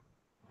record.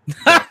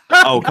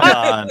 Oh, come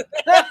on.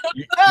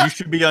 You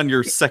should be on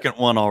your second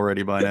one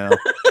already by now.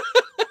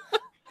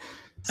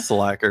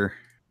 Slacker.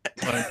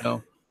 I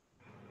know.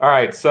 All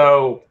right.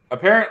 So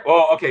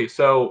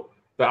so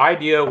the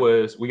idea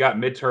was we got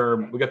the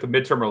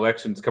midterm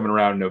elections coming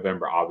around in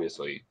November,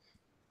 obviously,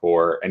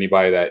 for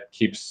anybody that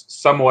keeps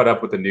somewhat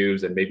up with the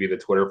news and maybe the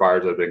Twitter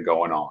fires that have been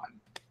going on.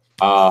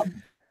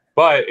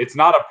 But it's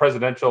not a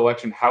presidential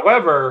election.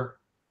 However,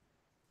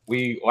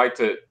 a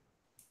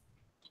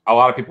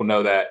lot of people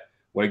know that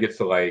when it gets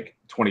to like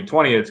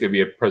 2020, it's going to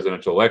be a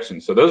presidential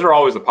election. So those are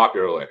always the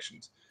popular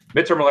elections.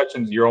 Midterm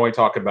elections, you're only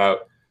talking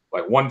about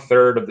like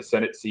 1/3 of the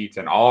Senate seats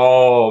and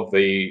all of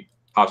the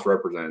House of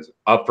Representatives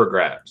up for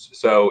grabs.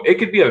 So it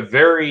could be a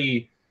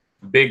very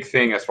big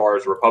thing as far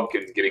as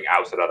Republicans getting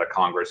ousted out of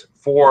Congress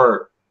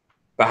for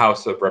the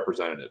House of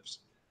Representatives.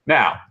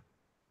 Now,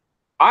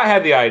 I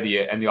had the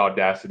idea and the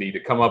audacity to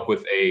come up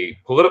with a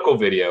political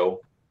video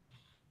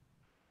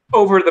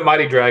over the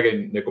mighty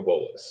dragon Nicol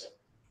Bolas.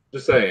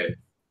 Just saying.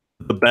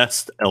 The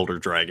best Elder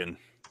Dragon.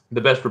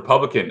 The best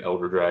Republican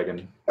Elder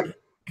Dragon.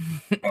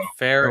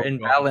 Fair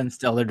and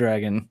balanced Elder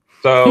Dragon.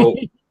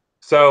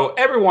 So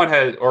everyone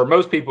has, or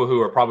most people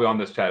who are probably on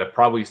this chat have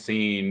probably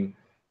seen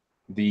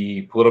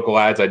the political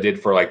ads I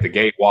did for like the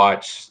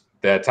Gatewatch,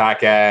 the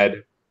Attack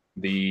ad,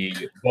 the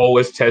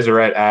Bolas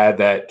Tezzeret ad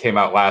that came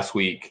out last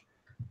week.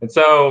 And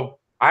so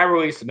I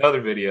released another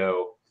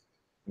video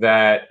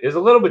that is a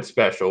little bit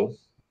special.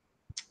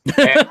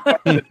 And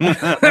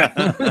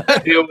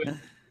I deal with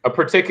a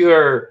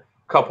particular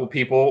couple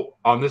people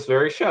on this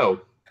very show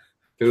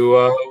who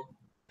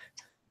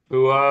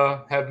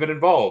have been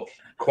involved,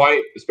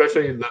 quite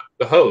especially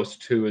the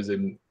host, who was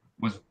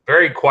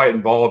very quite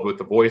involved with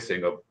the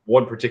voicing of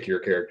one particular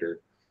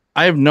character.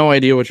 I have no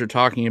idea what you're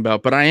talking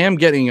about, but I am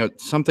getting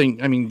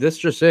something. I mean, this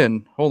just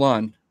in. Hold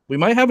on, we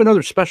might have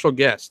another special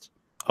guest.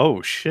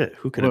 Oh shit!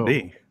 Who could it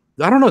be?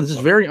 I don't know. This is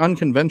very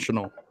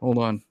unconventional. Hold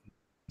on.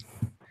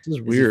 This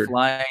is weird. He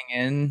flying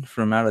in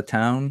from out of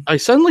town. I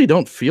suddenly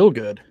don't feel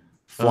good.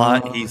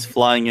 He's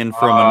flying in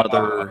from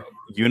another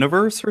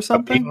universe or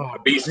something. A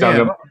beast on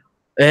him.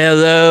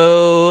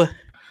 Hello.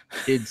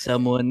 Did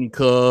someone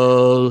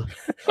call?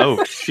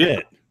 Oh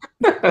shit!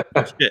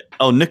 Shit.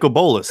 Oh, Nicol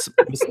Bolas.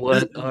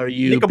 What are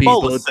you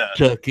people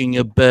talking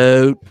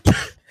about?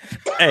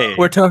 Hey,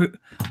 we're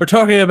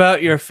talking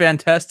about your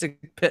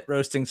fantastic pit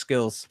roasting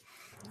skills.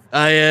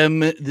 I am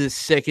the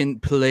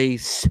second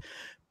place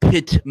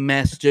pit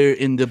master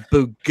in the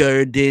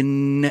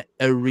Bogarden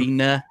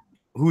arena.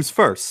 Who's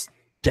first?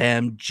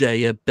 Damn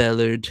Jaya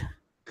Bellard.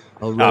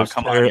 I'll roast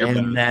her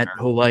and that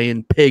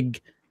Hawaiian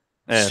pig.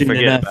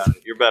 Forget about it.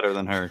 You're better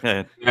than her.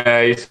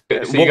 Hey.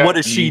 Yeah, what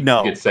does she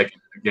know? Get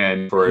second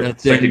again for a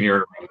second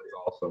year. That's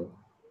awesome.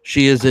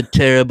 She is a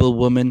terrible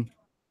woman.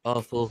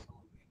 Awful.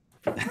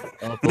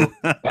 Awful.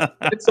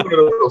 It's a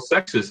little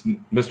sexist,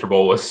 Mr.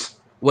 Bolus.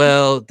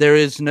 Well, there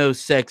is no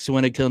sex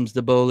when it comes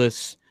to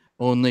Bolus.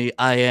 Only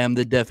I am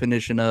the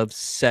definition of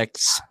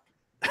sex.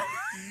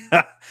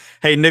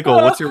 Hey, Nickel,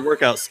 what's your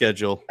workout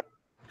schedule?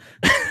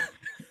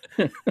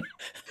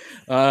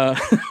 MTG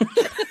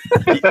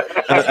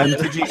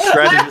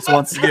strategist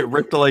wants to get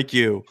ripped like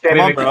you. Come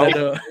on,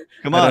 bro.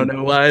 Come on. I don't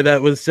know why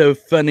that was so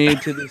funny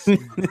to this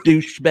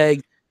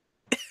douchebag,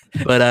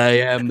 but I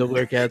am the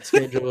workout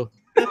schedule.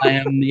 I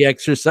am the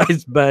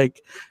exercise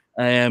bike.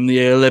 I am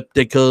the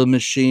elliptical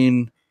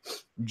machine.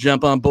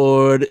 Jump on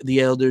board the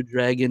Elder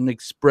Dragon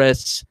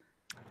Express,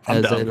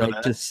 as I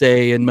like to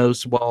say in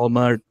most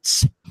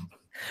Walmarts.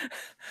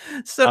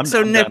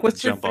 So Nick,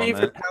 what's your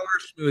favorite power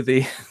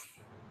smoothie?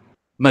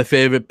 My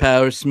favorite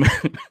power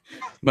smoothie.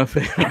 My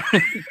favorite.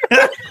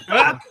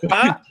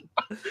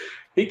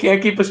 He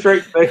can't keep a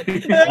straight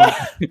face.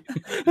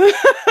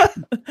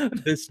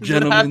 This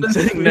gentleman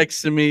sitting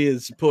next to me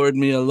has poured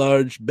me a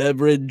large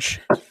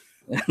beverage,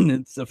 and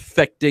it's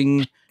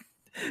affecting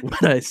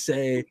what I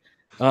say.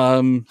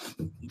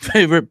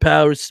 Favorite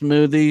power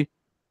smoothie.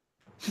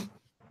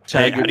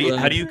 Hey,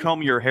 how do you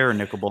comb your hair,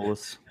 Nicol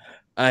Bolas?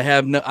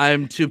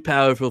 I'm too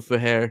powerful for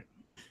hair,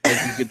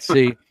 as you can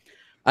see.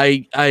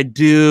 I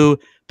do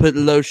put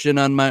lotion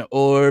on my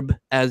orb.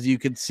 As you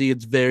can see,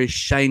 it's very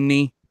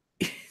shiny.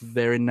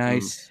 Very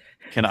nice.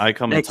 Can I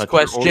come Next and touch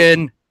question.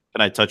 your orb?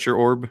 Can I touch your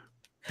orb?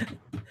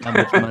 How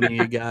much money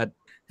you got?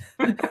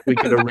 We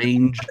could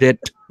arrange it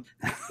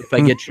if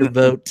I get your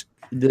vote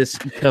this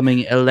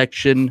coming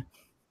election.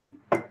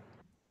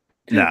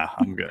 Nah,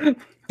 I'm good.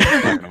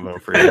 I'm not gonna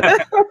vote for you.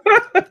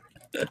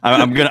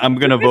 I'm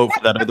gonna vote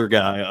for that other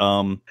guy.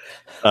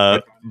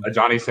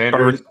 Johnny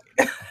Sanders.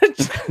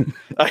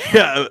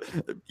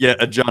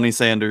 Yeah, Johnny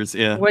Sanders.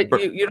 Yeah. Wait,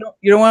 you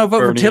don't want to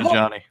vote Bernie for Tybalt?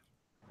 Johnny.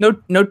 No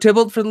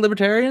Tybalt for the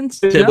Libertarians?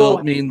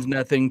 Tybalt means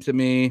nothing to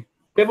me.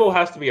 Tybalt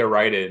has to be a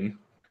write-in.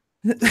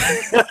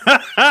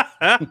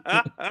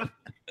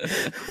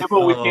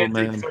 Tybalt, we can't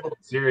take Tybalt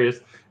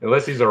serious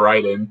unless he's a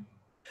write-in.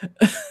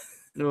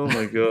 Oh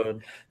my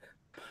god.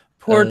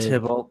 Poor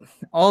Tybalt.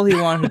 All he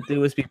wanted to do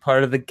was be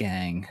part of the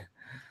gang.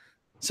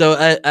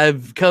 So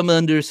I've come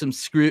under some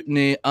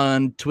scrutiny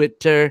on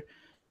Twitter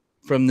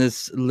from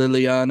this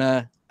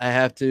Liliana. I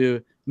have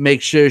to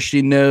make sure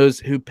she knows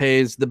who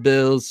pays the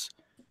bills,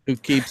 who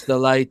keeps the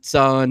lights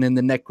on in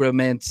the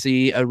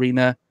necromancy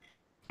arena.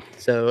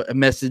 So a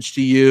message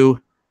to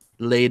you,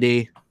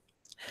 lady,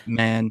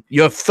 man,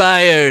 you're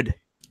fired.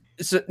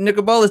 So,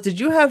 Nicol Bolas, did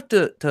you have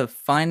to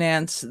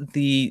finance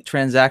the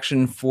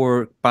transaction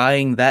for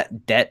buying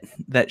that debt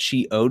that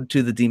she owed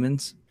to the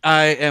demons?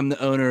 I am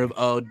the owner of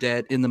all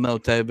debt in the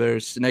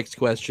multiverse. Next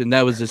question.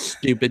 That was a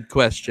stupid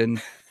question.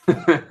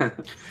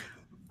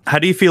 How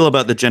do you feel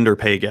about the gender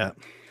pay gap?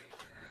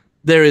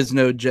 There is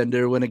no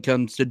gender when it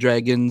comes to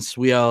dragons.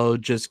 We all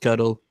just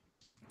cuddle.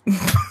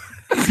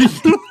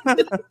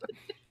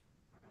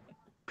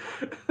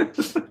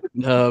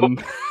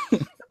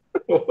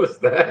 What was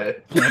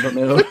that? I don't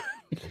know.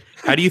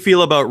 How do you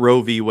feel about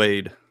Roe v.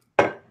 Wade?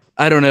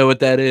 I don't know what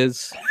that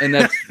is, and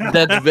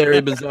that's very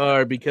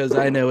bizarre because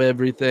I know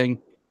everything.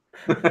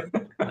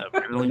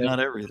 Really not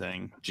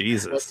everything.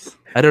 Jesus.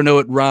 I don't know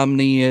what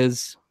Romney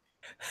is.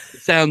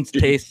 It sounds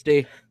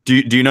tasty. Do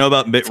you know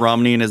about Mitt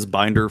Romney and his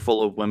binder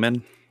full of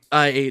women?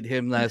 I ate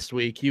him last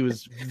week. He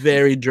was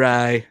very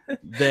dry.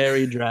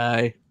 Very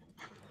dry.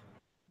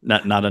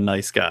 Not a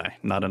nice guy.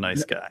 Not a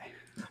nice guy.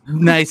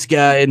 Nice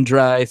guy and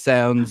dry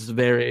sounds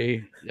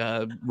very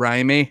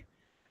rhymey.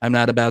 I'm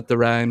not about the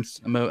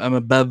rhymes. I'm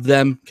above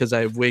them because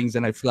I have wings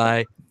and I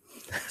fly.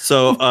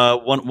 So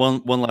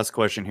one last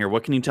question here.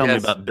 What can you tell me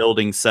about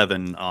Building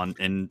 7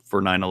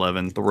 for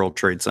 9/11, the World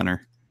Trade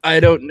Center? I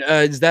don't.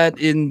 Is that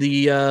in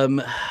the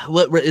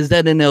what is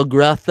that in El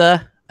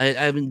Grotha? I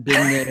haven't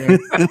been there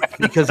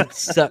because it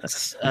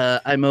sucks.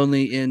 I'm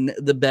only in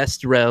the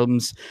best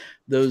realms.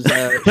 Those.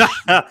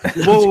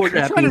 Whoa!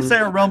 You're trying to say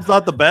our realm's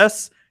not the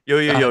best?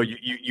 Yo!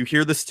 You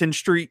hear this, Tin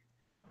Street?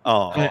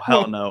 Oh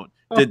hell no!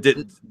 Did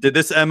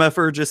this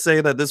MFer just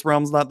say that this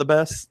realm's not the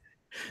best?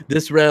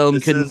 This realm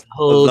can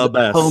hold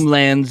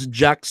Homeland's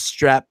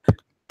jockstrap.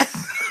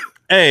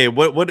 Hey,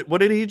 what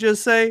did he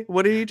just say?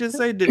 What did he just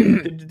say?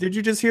 Did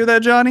you just hear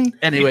that, Johnny?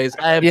 Anyways,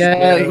 I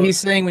have he's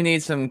saying we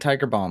need some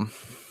Tiger Balm.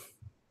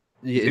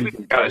 Yeah,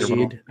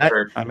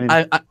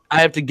 I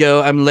have to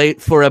go. I'm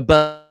late for a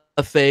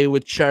buffet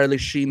with Charlie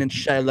Sheen and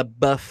Shia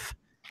LaBeouf.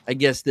 I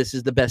guess this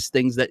is the best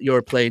things that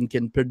your plane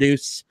can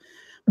produce.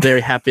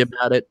 Very happy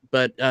about it.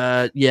 But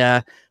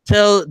yeah,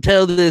 tell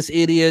this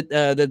idiot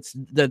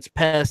that's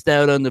passed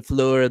out on the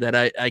floor that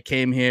I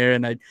came here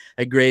and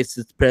I graced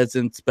his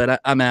presence. But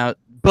I'm out.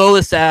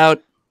 Bolus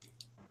out.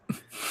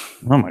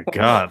 Oh my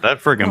god, that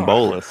friggin'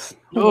 Bolus.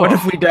 What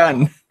have we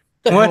done?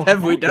 What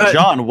have we done?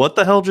 John, what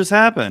the hell just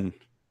happened?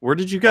 Where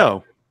did you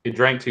go? He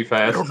drank too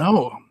fast. I don't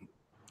know.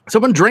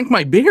 Someone drank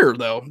my beer,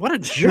 though. What a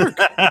jerk!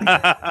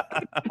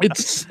 It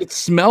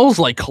smells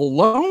like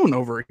cologne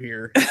over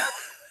here.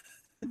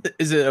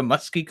 Is it a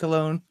musky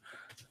cologne?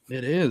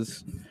 It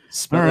is.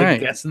 Smell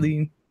like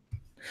gasoline.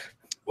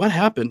 What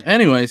happened?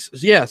 Anyways,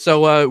 yeah.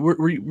 So,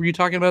 were you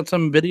talking about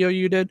some video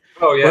you did?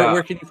 Oh yeah.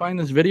 Where can you find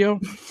this video?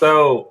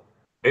 So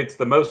it's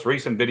the most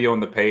recent video on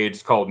the page.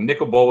 It's called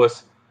Nicol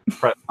Bolas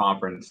press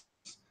conference.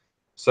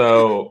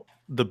 So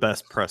the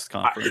best press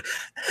conference.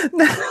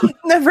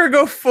 Never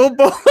go full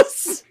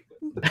Bolas.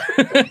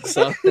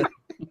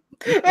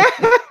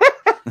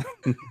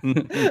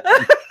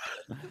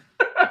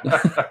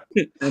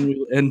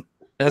 and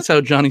that's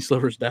how Johnny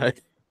Slivers died.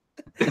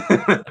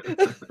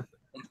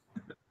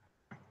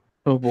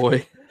 Oh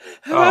boy.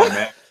 Oh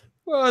man.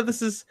 Oh,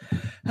 this is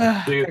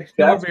dude,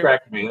 that's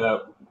cracking me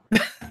up.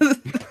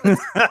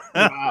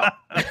 Wow.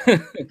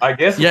 I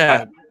guess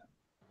yeah.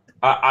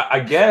 I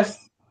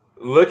guess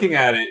looking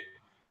at it,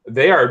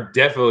 they are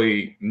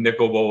definitely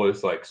Nicol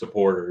Bolas like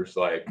supporters.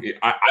 Like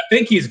I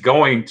think he's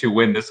going to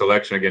win this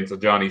election against a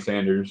Johnny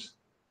Sanders.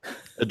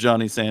 A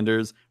Johnny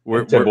Sanders?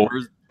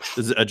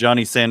 Is it a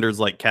Johnny Sanders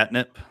like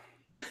catnip?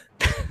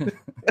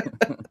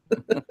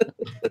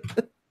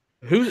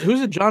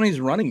 Who's a Johnny's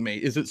running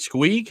mate? Is it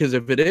Squee? Because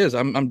if it is,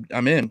 I'm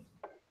in.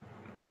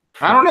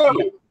 I don't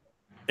know.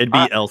 It'd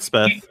be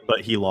Elspeth,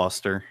 but he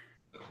lost her.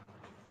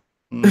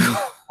 I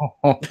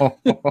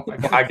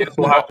guess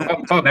we'll have to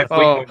until next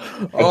week.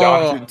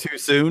 Too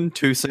soon.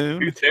 Too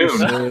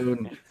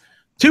soon.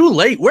 Too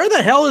late. Where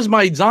the hell is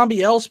my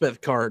zombie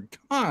Elspeth card?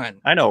 Come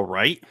on. I know,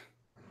 right?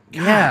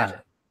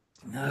 God.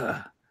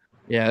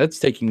 Yeah, that's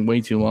taking way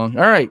too long.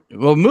 All right.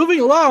 Well, moving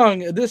along,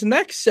 this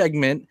next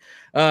segment,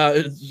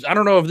 I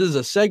don't know if this is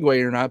a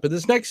segue or not, but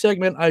this next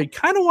segment, I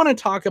kind of want to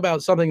talk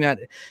about something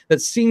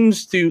that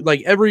seems to,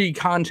 like, every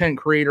content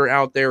creator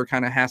out there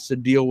kind of has to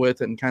deal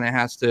with and kind of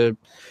has to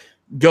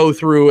go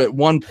through at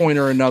one point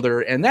or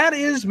another, and that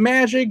is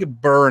Magic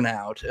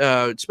burnout,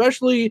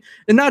 especially,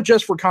 and not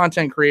just for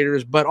content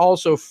creators, but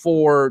also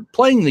for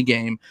playing the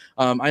game.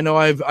 I know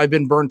I've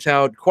been burnt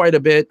out quite a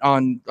bit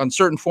on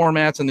certain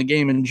formats in the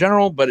game in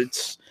general, but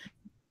it's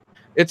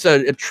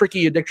a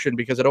tricky addiction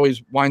because it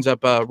always winds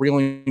up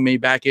reeling me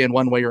back in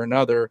one way or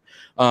another.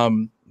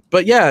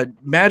 But yeah,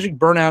 Magic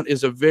burnout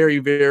is a very,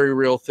 very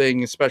real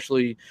thing,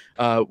 especially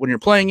when you're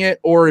playing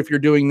it, or if you're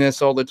doing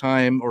this all the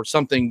time, or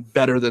something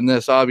better than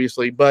this,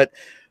 obviously. But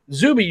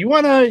Zuby, you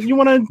wanna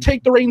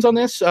take the reins on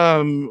this?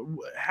 How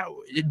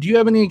do you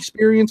have any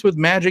experience with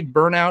Magic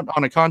burnout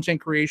on a content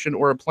creation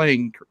or a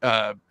playing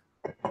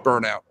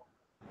burnout?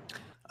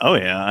 Oh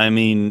yeah, I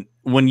mean,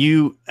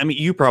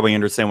 you probably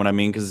understand what I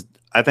mean, because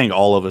I think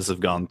all of us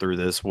have gone through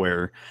this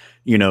where,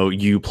 you know,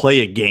 you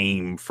play a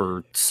game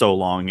for so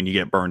long and you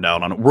get burned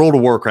out on it. World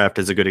of Warcraft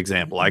is a good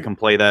example. I can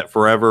play that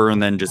forever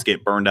and then just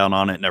get burned out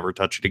on it, never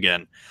touch it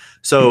again.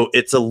 So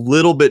it's a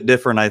little bit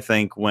different, I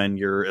think, when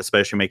you're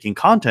especially making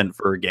content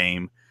for a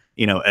game,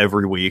 you know,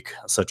 every week,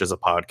 such as a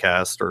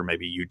podcast or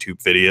maybe YouTube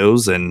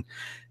videos. And,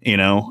 you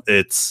know,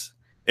 it's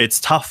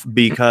tough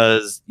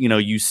because, you know,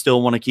 you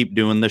still want to keep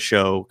doing the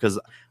show, because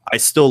I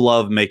still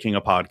love making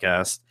a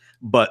podcast,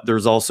 but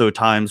there's also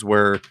times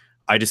where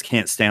I just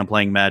can't stand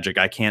playing Magic.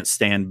 I can't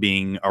stand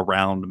being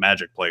around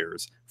Magic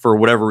players for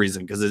whatever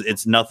reason, because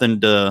it's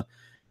nothing to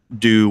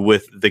do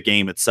with the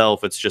game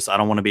itself. It's just I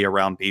don't want to be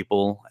around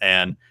people.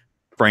 And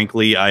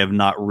frankly, I have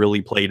not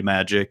really played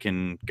Magic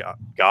in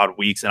God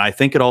weeks. And I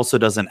think it also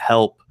doesn't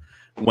help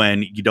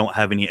when you don't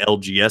have any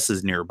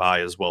LGSs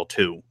nearby as well,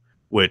 too,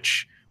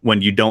 which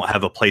when you don't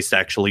have a place to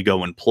actually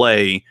go and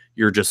play,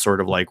 you're just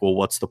sort of like, well,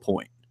 what's the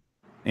point?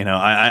 You know,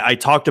 I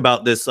talked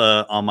about this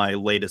on my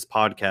latest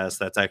podcast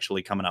that's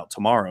actually coming out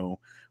tomorrow,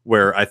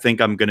 where I think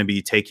I'm going to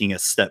be taking a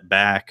step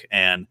back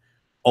and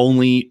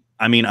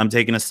I'm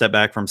taking a step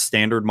back from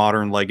standard,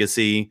 modern,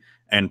 legacy,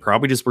 and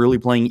probably just really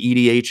playing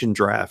EDH and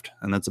draft.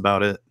 And that's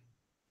about it.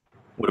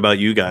 What about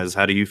you guys?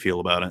 How do you feel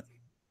about it?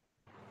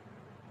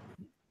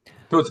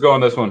 Let's go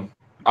on this one.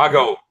 I'll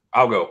go.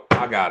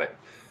 I got it.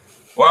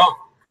 Well,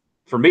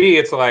 for me,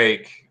 it's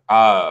like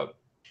I've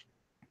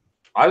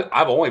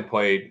only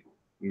played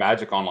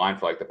Magic Online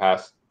for like the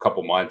past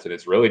couple months, and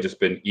it's really just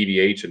been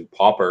EDH and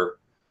Pauper.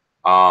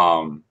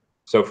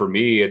 So for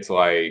me, it's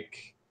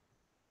like,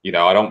 you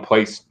know, I don't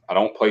play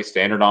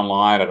standard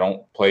online. I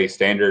don't play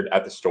standard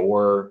at the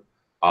store.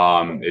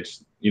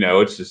 It's, you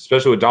know, it's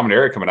especially with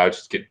Dominaria coming out, it's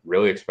just get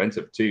really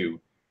expensive too.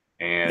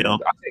 And I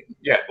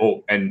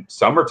think, and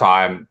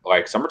summertime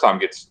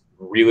gets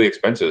really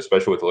expensive,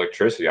 especially with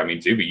electricity. I mean,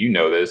 Zuby, you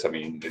know this. I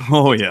mean,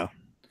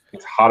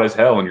 it's hot as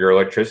hell, and your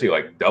electricity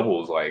like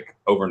doubles like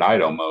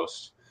overnight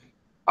almost.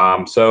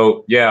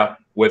 So yeah,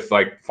 with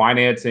like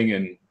financing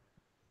and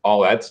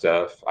all that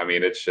stuff, I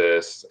mean, it's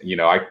just, you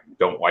know, I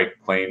don't like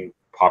playing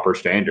Pauper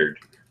standard,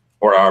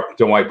 or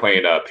don't like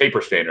playing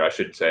paper standard, I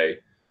should say.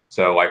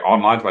 So like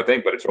online's my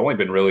thing, but it's only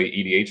been really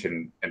EDH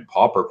and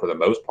Pauper for the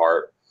most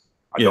part.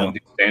 I don't do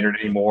standard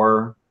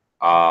anymore.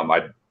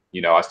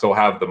 I still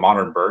have the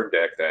modern bird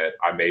deck that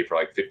I made for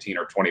like $15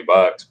 or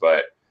 $20,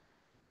 but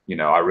you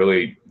know, I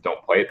really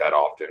don't play it that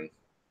often.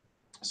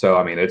 So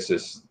I mean, it's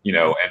just, you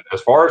know, and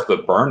as far as the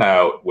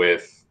burnout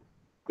with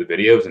the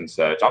videos and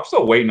such, I'm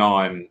still waiting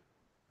on.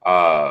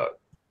 I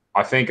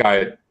think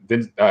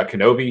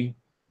Kenobi.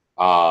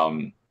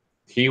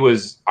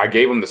 I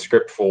gave him the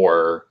script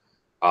for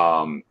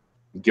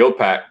Guild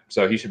Pack,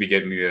 so he should be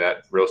getting me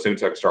that real soon,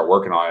 so I can start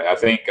working on it. I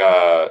think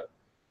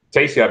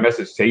Tasty. I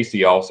messaged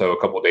Tasty also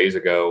a couple of days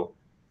ago,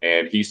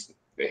 and he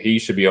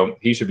should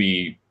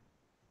be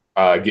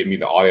getting me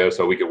the audio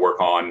so we could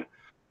work on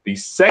the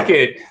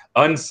second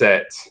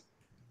unset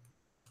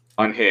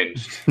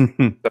Unhinged.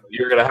 So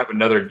you're gonna have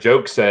another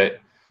joke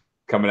set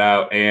coming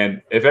out,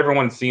 and if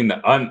everyone's seen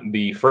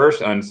the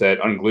first unset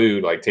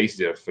Unglued, like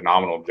Tasty did a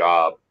phenomenal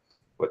job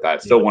with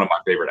that. Still one of my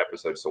favorite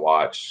episodes to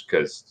watch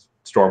because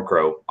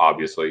Stormcrow,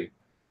 obviously.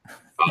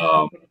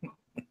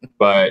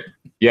 But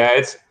yeah,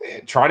 it's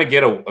trying to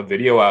get a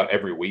video out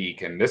every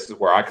week, and this is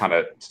where I kind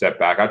of step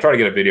back. I try to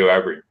get a video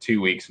every 2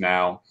 weeks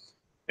now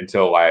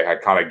until I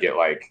kind of get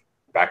like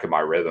back in my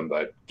rhythm.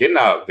 But getting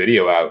a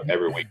video out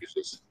every week is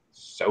just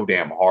so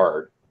damn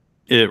hard.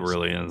 It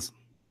really is.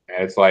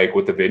 And it's like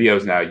with the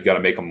videos now, you got to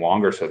make them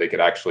longer so they could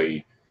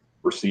actually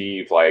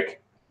receive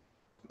like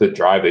the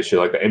drive they should.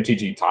 Like the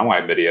MTG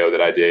timeline video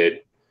that I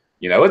did,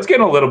 you know, it's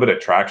getting a little bit of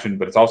traction,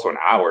 but it's also an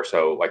hour.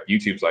 So like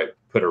YouTube's like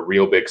put a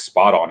real big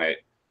spot on it.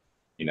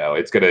 You know,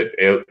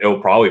 it'll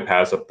probably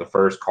pass up the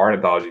first card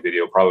anthology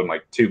video probably in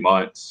like 2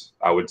 months,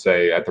 I would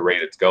say, at the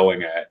rate it's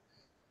going at.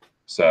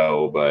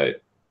 So,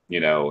 but you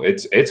know,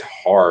 it's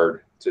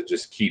hard to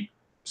just keep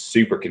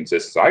super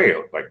consistent. I get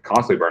like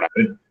constantly burn out.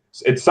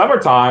 It's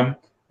summertime,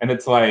 and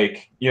it's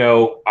like, you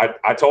know,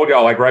 I told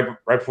y'all like right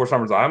before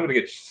summer's like, I'm gonna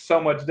get so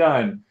much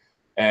done,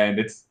 and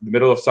it's the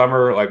middle of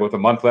summer, like with a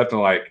month left, and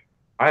like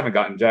I haven't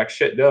gotten jack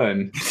shit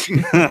done.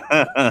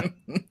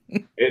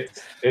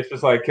 It's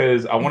just like,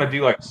 because I want to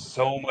do like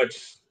so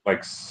much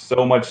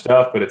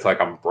stuff, but it's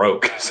like I'm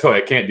broke, so I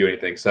can't do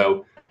anything.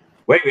 So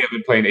lately I've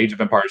been playing Age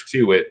of Empires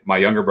 2 with my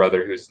younger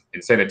brother who's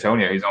in San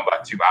Antonio. He's on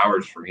about 2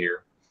 hours from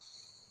here.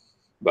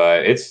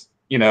 But it's,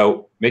 you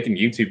know, making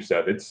YouTube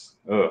stuff, it's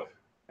and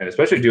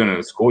especially doing it in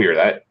the school year,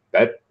 that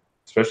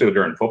especially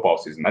during football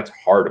season, that's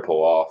hard to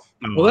pull off.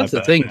 Well, that's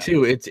the thing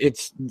too. It's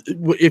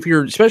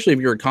especially if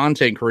you're a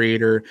content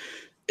creator,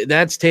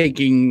 that's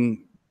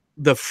taking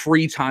the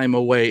free time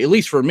away. At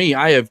least for me,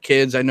 I have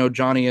kids. I know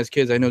Johnny has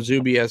kids. I know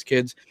Zuby has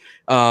kids.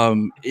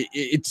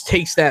 It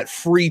takes that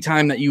free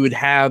time that you would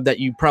have that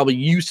you probably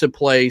used to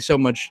play so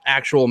much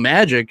actual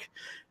Magic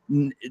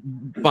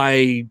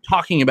by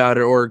talking about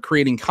it or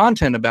creating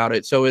content about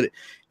it. So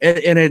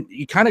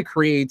it kind of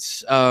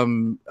creates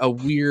a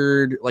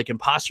weird like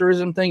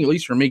imposterism thing, at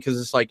least for me,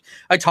 because it's like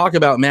I talk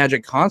about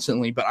Magic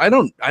constantly, but I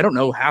don't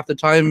know half the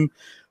time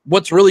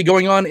what's really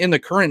going on in the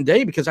current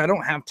day because I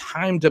don't have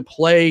time to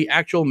play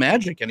actual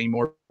Magic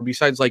anymore.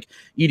 Besides like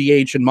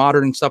EDH and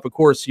Modern and stuff, of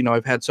course, you know,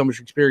 I've had so much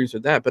experience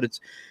with that, but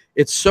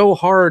it's so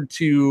hard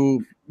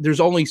to. There's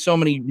only so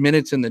many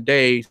minutes in the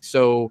day,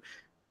 so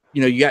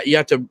you know you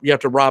have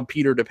to rob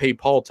Peter to pay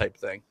Paul type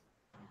thing.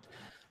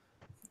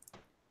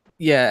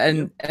 Yeah,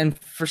 and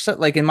for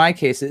like in my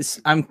case, it's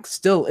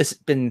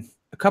been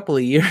a couple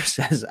of years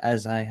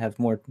as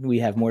we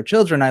have more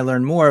children. I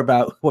learn more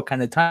about what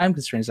kind of time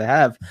constraints I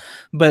have,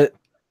 but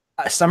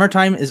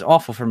summertime is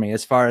awful for me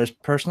as far as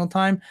personal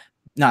time,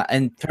 not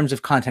in terms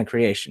of content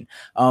creation.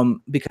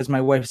 Because my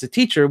wife is a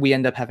teacher, we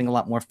end up having a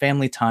lot more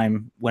family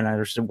time when I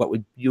understood what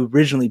would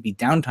originally be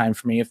downtime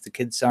for me if the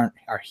kids are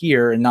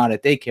here and not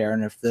at daycare,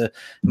 and if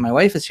my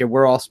wife is here,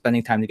 we're all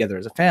spending time together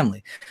as a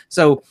family.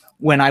 So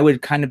when I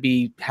would kind of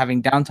be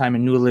having downtime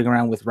and noodling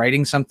around with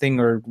writing something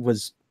or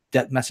was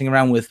messing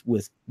around with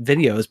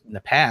videos in the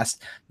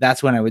past,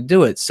 that's when I would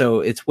do it. So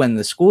it's when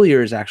the school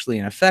year is actually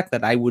in effect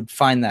that I would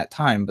find that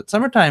time. But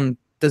summertime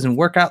doesn't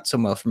work out so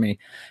well for me.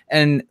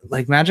 And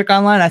like Magic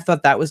Online, I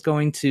thought that was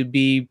going to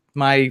be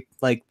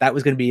that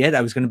was going to be it.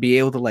 I was going to be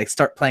able to like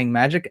start playing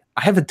Magic.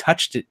 I haven't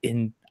touched it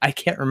in, I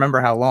can't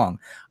remember how long.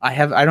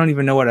 I don't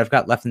even know what I've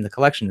got left in the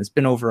collection. It's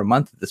been over a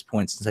month at this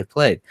point since I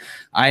played.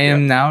 I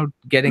am now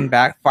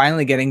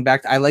finally getting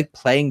back. I like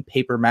playing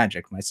paper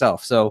Magic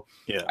myself. So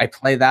I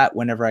play that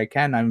whenever I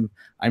can.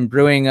 I'm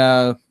brewing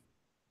a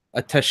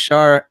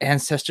Teshar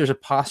Ancestors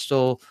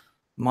Apostle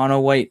mono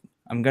white.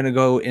 I'm going to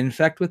go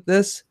infect with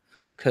this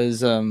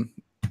because I'm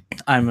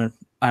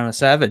a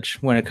savage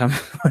when it comes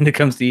to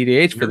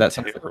EDH for that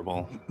something.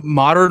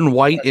 Modern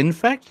white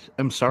infect?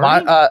 I'm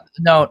sorry.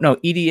 No,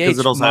 EDH because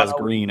it also has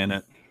green in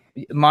it.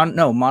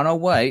 Mono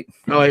white.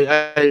 No, EDH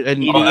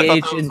I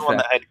thought that was the one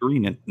that had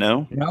green in it.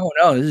 No,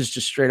 this is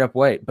just straight up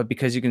white. But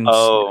because you can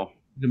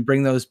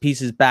bring those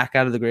pieces back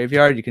out of the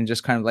graveyard, you can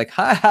just kind of like,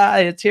 ha,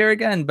 it's here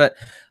again. But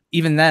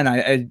even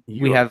then,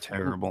 we have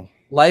terrible.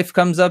 Life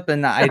comes up,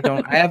 and I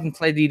haven't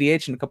played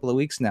EDH in a couple of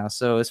weeks now.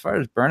 So as far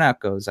as burnout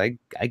goes, I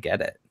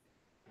get it.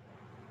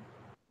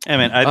 Yeah,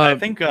 man, I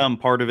think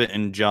part of it,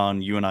 and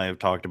John, you and I have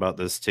talked about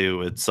this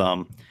too. It's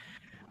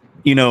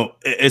you know,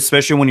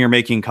 especially when you're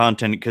making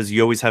content, because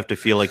you always have to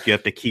feel like you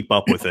have to keep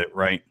up with it,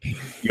 right?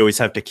 You always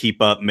have to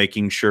keep up,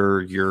 making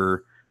sure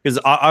you're because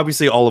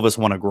obviously all of us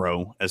want to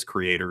grow as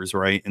creators,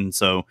 right? And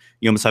so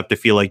you almost have to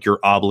feel like you're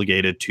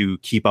obligated to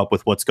keep up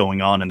with what's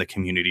going on in the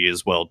community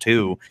as well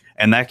too,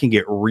 and that can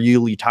get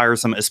really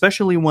tiresome,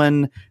 especially when,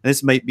 and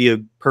this might be a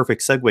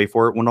perfect segue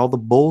for it, when all the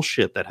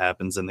bullshit that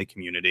happens in the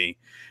community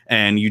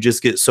and you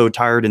just get so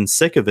tired and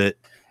sick of it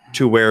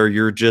to where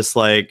you're just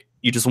like,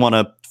 you just want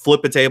to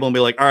flip a table and be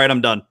like, all right,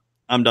 I'm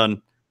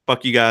done,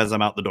 fuck you guys,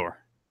 I'm out the door.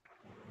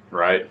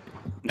 Right.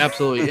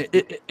 Absolutely.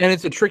 And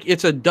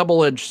it's a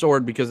double-edged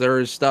sword, because there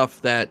is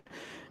stuff that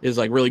is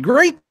like really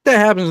great that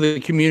happens in the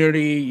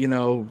community, you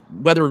know,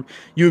 whether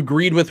you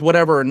agreed with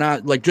whatever or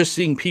not, like just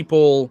seeing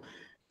people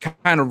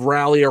kind of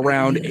rally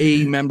around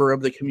a member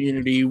of the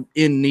community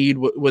in need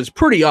was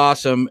pretty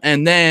awesome.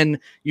 And then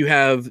you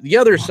have the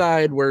other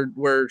side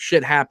where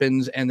shit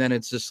happens, and then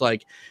it's just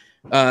like,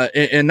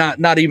 and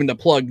not even to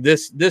plug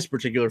this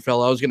particular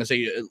fellow, I was going to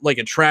say like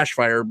a trash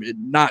fire,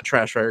 not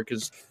trash fire,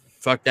 because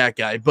fuck that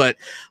guy, but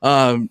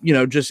you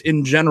know, just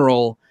in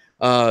general,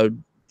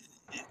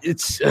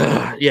 it's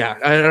yeah,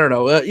 I don't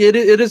know, it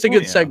is a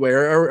good segue.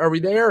 Are we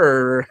there,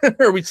 or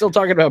are we still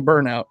talking about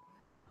burnout?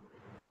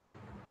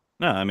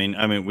 No, I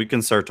mean we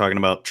can start talking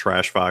about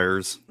trash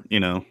fires, you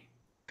know.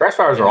 Trash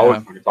fires are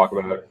always fun to talk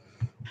about.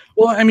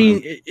 Well, I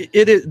mean,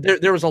 it is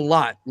there was a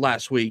lot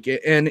last week,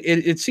 and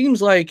it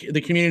seems like the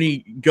community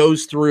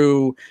goes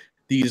through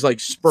these like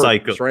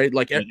spurts, right?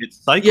 Like it's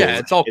cycles.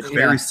 Yeah, it's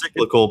very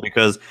cyclical,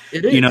 because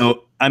you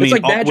know, I mean,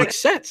 it's like magic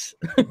sets.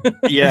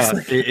 Yeah,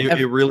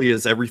 it really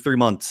is every 3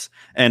 months.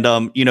 And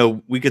you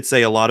know, we could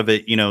say a lot of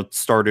it, you know,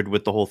 started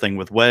with the whole thing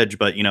with Wedge,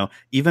 but you know,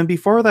 even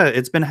before that,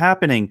 it's been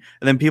happening.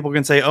 And then people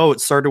can say, oh, it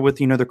started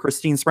with, you know, the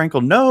Christine Sprinkle.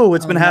 No,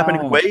 it's been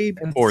happening way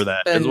before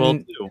that as well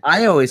too.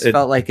 I always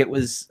felt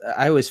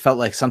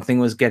like something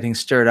was getting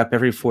stirred up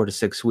every 4 to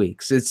 6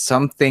 weeks. It's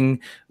something,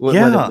 whether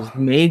it was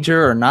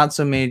major or not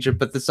so major,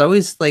 but it's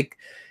always like,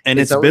 and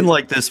it's been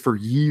like this for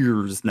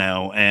years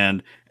now.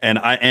 And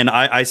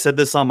I said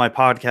this on my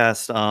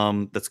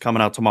podcast that's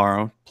coming out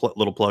tomorrow.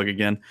 Little plug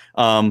again.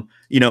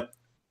 You know,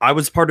 I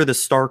was part of the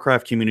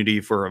StarCraft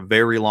community for a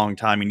very long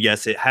time, and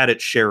yes, it had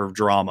its share of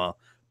drama,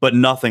 but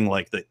nothing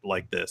like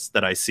this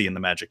that I see in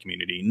the Magic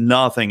community.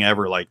 Nothing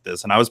ever like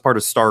this. And I was part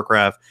of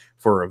StarCraft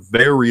for a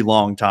very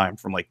long time,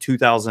 from like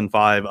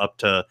 2005 up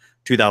to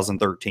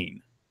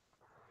 2013.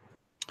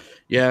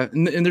 Yeah,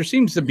 and there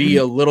seems to be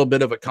a little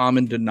bit of a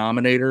common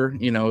denominator.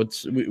 You know,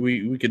 it's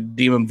we could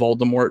deem him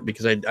Voldemort,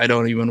 because I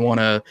don't even want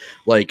to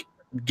like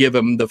give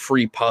him the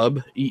free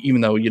pub,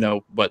 even though, you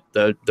know, but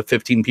the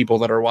 15 people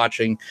that are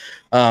watching,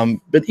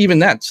 but even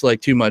that's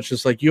like too much.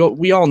 It's like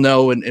we all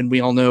know, and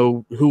we all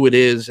know who it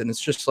is, and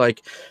it's just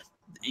like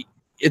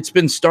it's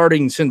been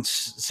starting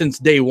since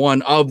day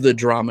one of the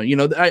drama. You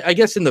know, I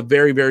guess in the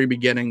very, very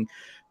beginning,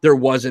 there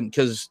wasn't,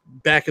 because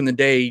back in the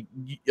day,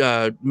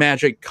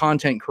 Magic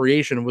content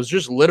creation was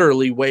just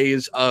literally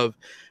ways of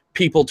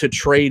people to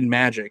trade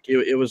Magic.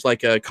 It was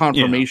like a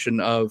confirmation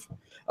of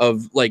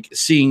like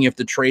seeing if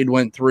the trade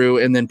went through,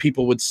 and then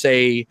people would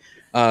say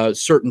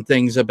certain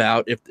things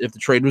about if the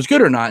trade was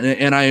good or not.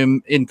 And I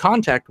am in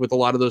contact with a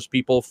lot of those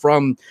people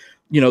from,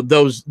 you know,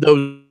 those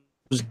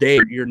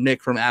days. Your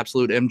Nick from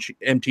Absolute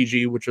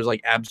MTG, which was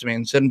like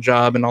Absman Send a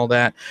Job and all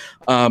that.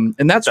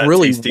 And that's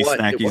really what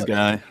Snackies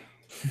guy.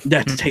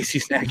 That's Tasty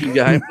Snacky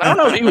guy. I don't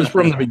know if he was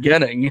from the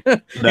beginning. He was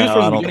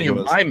from the beginning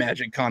of my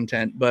Magic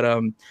content, but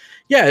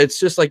yeah, it's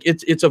just like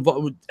it's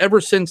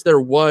ever since there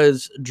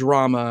was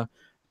drama,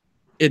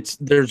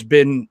 there's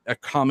been a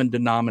common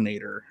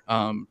denominator.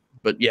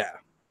 But yeah,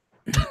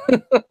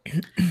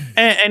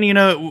 and you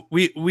know,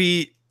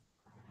 we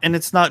and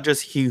it's not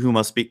just he who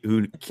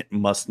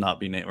must not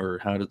be named, or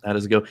how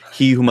does it go?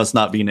 He who must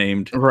not be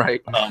named,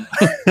 right?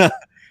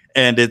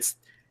 And it's,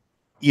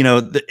 you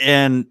know,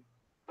 and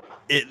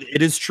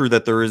it is true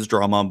that there is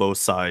drama on both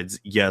sides.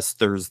 Yes,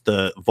 there's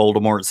the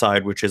Voldemort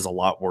side, which is a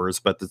lot worse,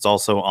 but it's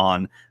also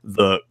on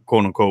the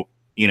quote unquote,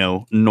 you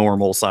know,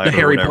 normal side, the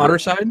Harry Potter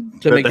side,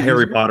 the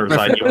Harry Potter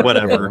side,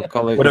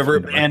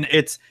 whatever. And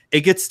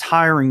it gets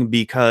tiring,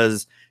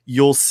 because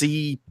you'll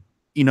see,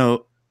 you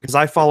know, because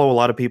I follow a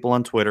lot of people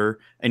on Twitter,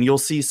 and you'll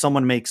see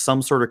someone make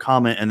some sort of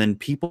comment, and then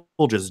people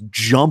just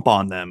jump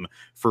on them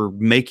for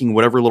making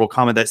whatever little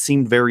comment that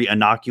seemed very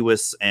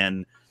innocuous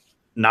and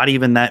not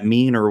even that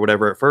mean or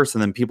whatever at first,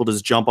 and then people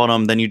just jump on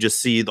them. Then you just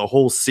see the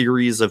whole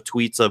series of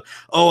tweets of,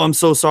 oh, I'm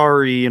so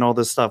sorry, and all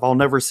this stuff, I'll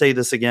never say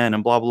this again,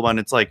 and blah blah blah. And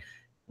it's like,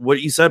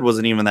 what you said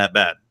wasn't even that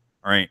bad,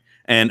 right?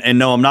 And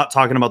no, I'm not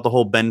talking about the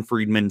whole Ben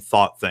Friedman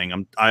thought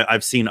thing.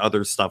 I've seen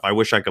other stuff. I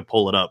wish I could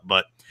pull it up,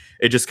 but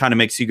it just kind of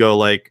makes you go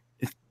like,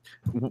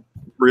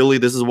 really,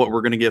 this is what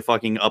we're gonna get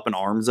fucking up in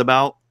arms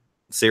about?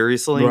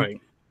 Seriously?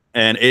 Right.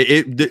 And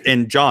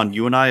and John,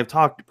 you and I have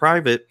talked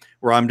private,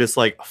 where I'm just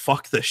like,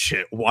 fuck this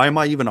shit. Why am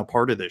I even a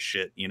part of this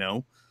shit? You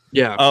know?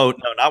 Yeah. Oh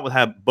no, not with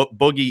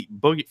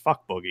Boogie.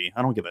 Fuck Boogie.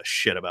 I don't give a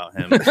shit about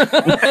him.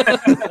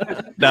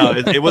 No,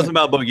 it wasn't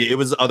about Boogie. It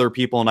was other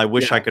people, and I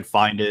wish I could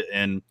find it.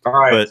 And all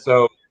right.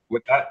 So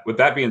with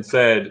that being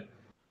said,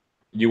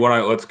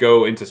 let's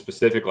go into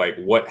specific, like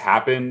what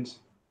happened.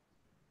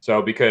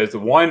 So because the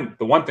one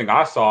thing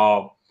I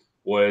saw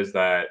was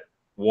that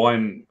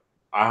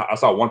I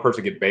saw one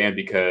person get banned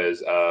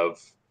because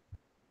of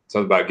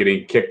something about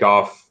getting kicked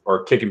off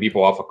or kicking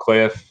people off a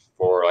cliff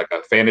for like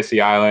a fantasy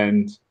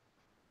island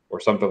or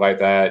something like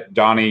that.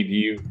 Johnny,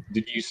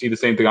 did you see the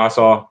same thing I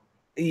saw?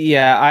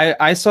 Yeah,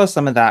 I saw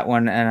some of that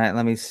one, and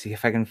let me see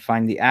if I can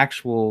find the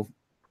actual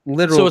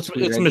literal. So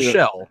it's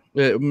Michelle.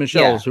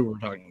 Michelle's who we're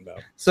talking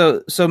about.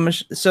 So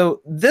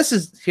this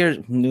is, here's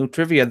new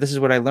trivia. This is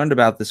what I learned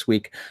about this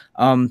week.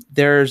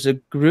 There's a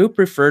group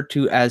referred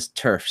to as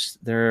TERFs.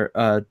 They're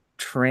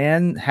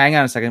hang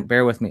on a second,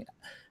 bear with me.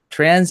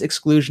 Trans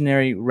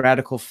exclusionary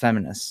radical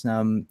feminists.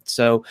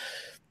 So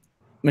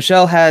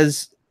Michelle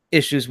has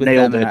issues with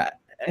Nailed them,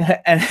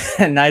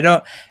 and I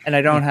don't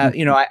have,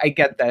 I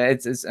get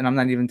that it's and I'm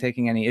not even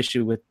taking any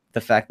issue with the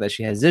fact that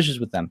she has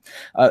issues with them.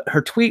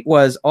 Her tweet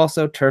was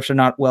also, TERFs are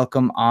not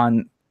welcome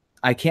on,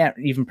 I can't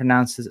even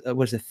pronounce this,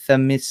 was it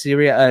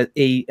Themyscira,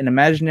 an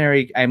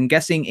imaginary, I'm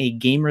guessing a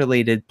game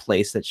related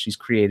place that she's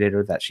created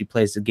or that she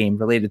plays a game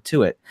related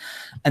to it.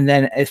 And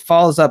then it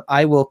follows up,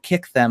 I will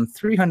kick them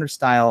 300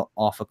 style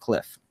off a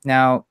cliff.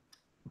 Now,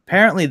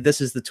 apparently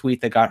this is the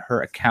tweet that got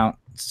her account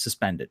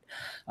suspended.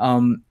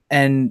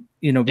 And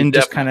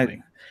just kind of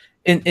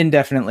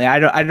indefinitely.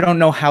 I don't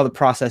know how the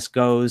process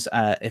goes.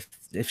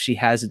 If she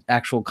has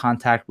actual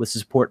contact with the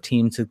support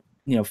team to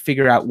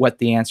figure out what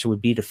the answer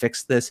would be to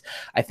fix this.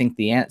 I think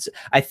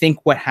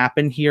what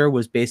happened here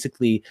was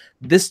basically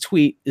this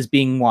tweet is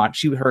being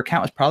watched. Her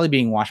account was probably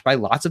being watched by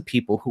lots of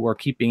people who are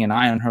keeping an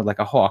eye on her like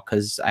a hawk,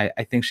 because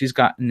I think she's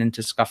gotten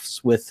into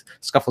scuffles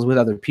with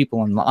other people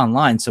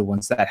online. So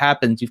once that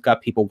happens, you've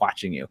got people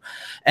watching you,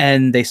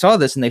 and they saw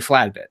this and they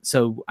flagged it.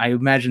 So I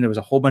imagine there was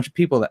a whole bunch of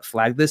people that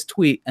flagged this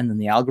tweet, and then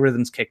the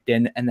algorithms kicked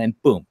in, and then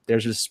boom,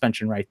 there's a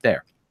suspension right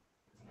there.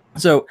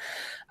 So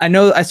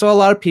I saw a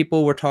lot of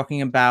people were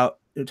talking about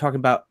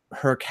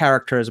her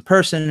character as a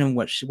person and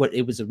what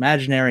it was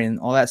imaginary and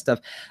all that stuff.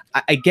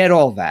 I get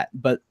all that,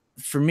 but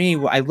for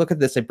me, I look at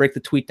this, I break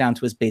the tweet down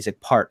to its basic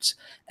parts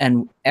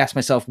and ask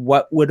myself,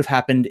 what would have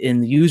happened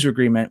in the user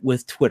agreement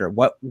with Twitter?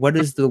 What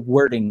is the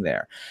wording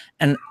there?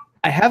 And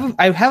I have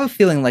a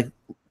feeling like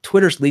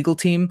Twitter's legal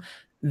team,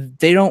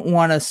 they don't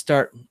want to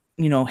start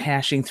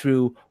hashing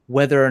through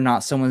whether or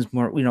not someone's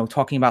more,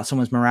 talking about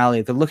someone's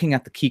morality. They're looking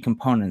at the key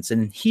components.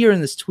 And here in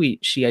this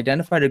tweet, she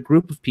identified a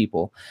group of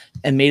people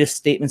and made a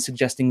statement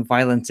suggesting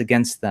violence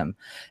against them.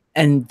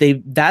 And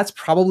that's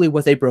probably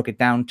what they broke it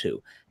down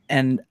to.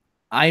 And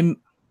as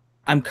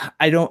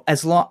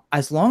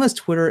long as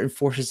Twitter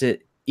enforces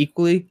it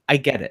equally, I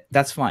get it.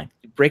 That's fine.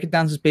 Break it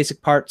down to its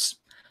basic parts.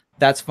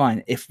 That's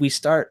fine. If we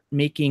start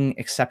making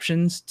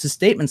exceptions to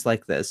statements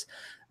like this,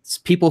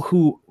 people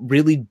who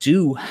really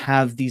do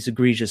have these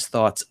egregious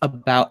thoughts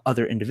about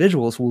other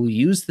individuals will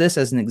use this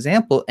as an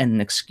example and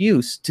an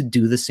excuse to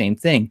do the same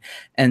thing,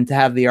 and to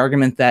have the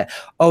argument that,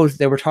 oh,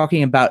 they were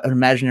talking about an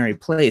imaginary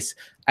place.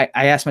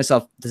 I ask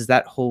myself, does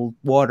that hold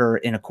water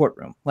in a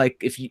courtroom? Like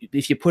if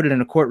you put it in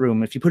a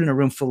courtroom, if you put in a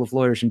room full of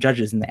lawyers and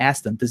judges and they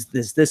ask them, does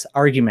this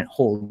argument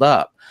hold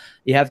up?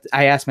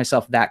 I ask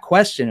myself that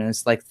question, and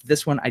it's like,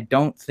 this one, I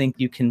don't think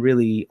you can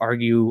really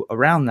argue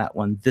around that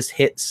one. This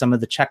hits some of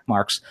the check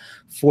marks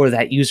for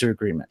that user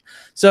agreement.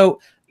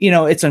 So,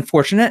 it's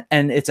unfortunate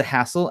and it's a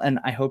hassle, and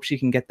I hope she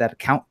can get that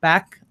account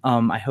back.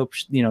 I hope,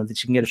 that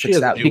she can get it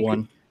fixed out.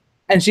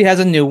 And she has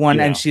a new one,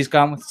 and she's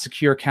gone with a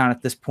secure account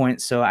at this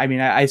point. So, I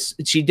mean,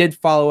 she did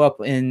follow up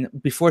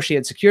before she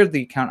had secured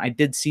the account. I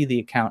did see the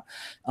account.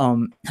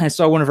 I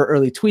saw one of her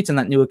early tweets on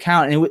that new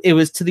account, and it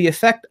was to the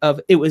effect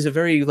of, it was a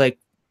very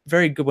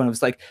good one. It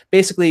was like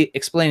basically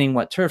explaining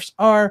what TERFs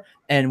are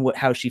and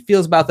how she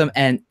feels about them,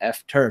 and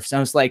F TERFs. And I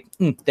was like,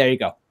 there you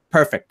go.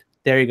 Perfect.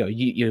 There you go.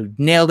 You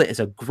nailed it. It's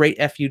a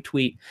great FU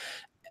tweet.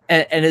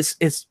 And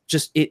it's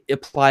just, it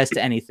applies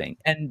to anything.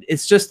 And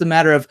it's just a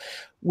matter of,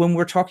 when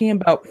we're talking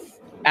about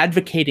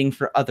advocating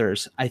for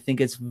others, I think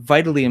it's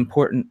vitally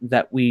important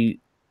that we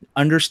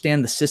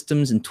understand the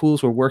systems and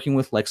tools we're working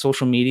with, like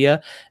social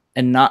media,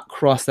 and not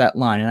cross that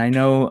line. And I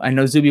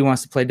know Zuby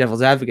wants to play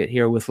devil's advocate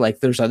here with, like,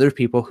 there's other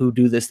people who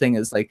do this thing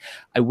as like,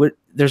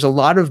 there's a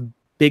lot of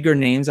bigger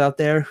names out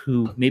there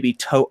who maybe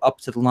toe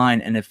up to the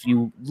line. And if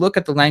you look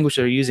at the language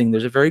they're using,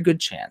 there's a very good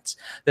chance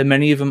that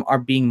many of them are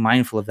being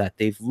mindful of that.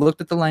 They've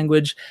looked at the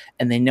language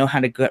and they know how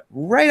to get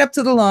right up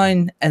to the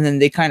line. And then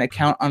they kind of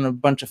count on a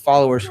bunch of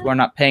followers who are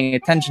not paying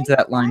attention to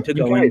that line to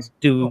go and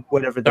do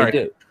whatever they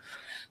do.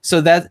 So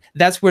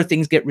that's where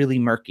things get really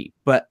murky.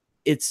 But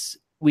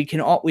we can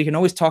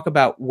always talk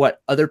about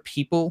what other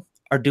people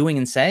are doing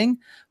and saying,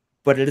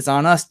 but it is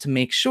on us to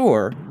make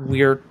sure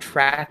we're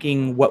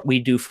tracking what we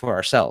do for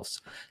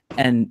ourselves,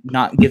 and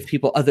not give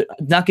people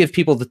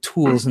the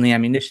tools and the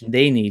ammunition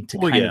they need to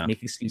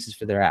make excuses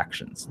for their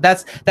actions.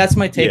 That's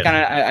my take on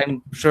it.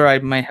 I'm sure I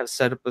might have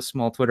set up a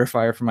small Twitter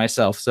fire for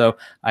myself, so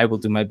I will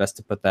do my best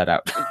to put that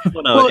out.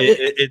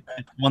 It's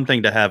one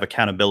thing to have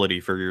accountability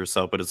for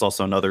yourself, but it's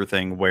also another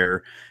thing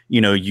where,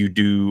 you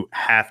do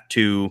have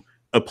to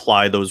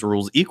apply those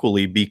rules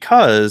equally,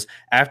 because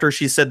after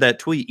she said that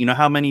tweet,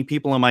 how many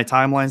people in my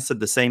timeline said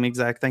the same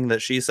exact thing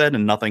that she said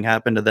and nothing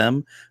happened to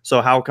them?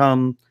 So how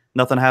come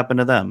nothing happened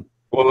to them.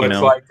 Well,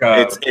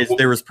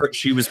 it's like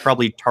she was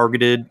probably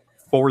targeted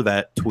for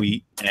that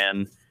tweet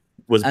and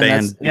was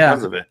banned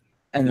because of it.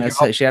 And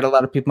that's she had a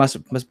lot of people must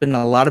have been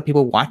a lot of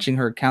people watching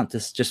her account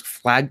to just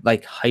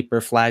hyper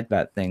flag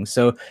that thing.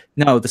 So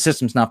no, the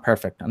system's not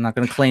perfect. I'm not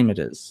going to claim it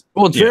is.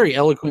 Well, it's very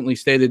eloquently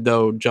stated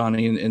though,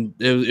 Johnny, and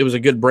it was a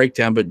good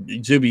breakdown. But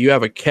Zuby, you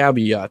have a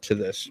caveat to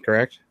this,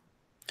 correct?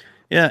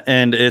 Yeah,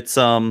 and it's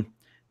and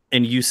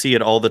you see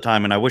it all the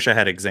time. And I wish I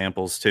had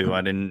examples too.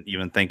 I didn't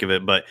even think of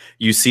it, but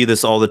you see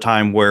this all the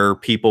time where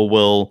people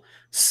will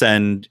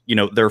send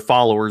their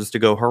followers to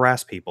go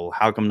harass people.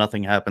 How come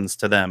nothing happens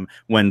to them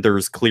when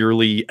there's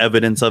clearly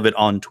evidence of it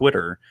on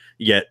Twitter?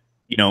 Yet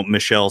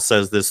Michelle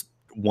says this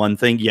one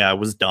thing, it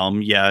was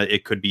dumb,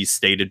 it could be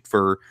stated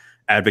for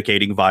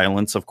advocating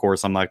violence, of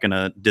course I'm not going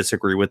to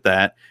disagree with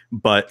that,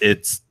 but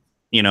it's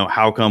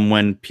how come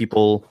when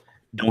people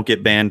don't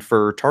get banned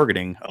for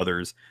targeting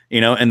others,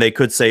 and they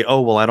could say, oh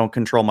well, I don't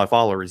control my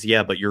followers.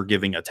 But you're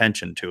giving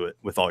attention to it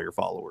with all your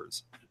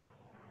followers.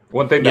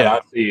 One thing that I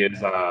see is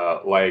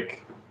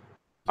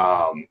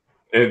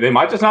they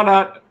might just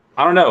not.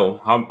 I don't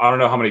know. I don't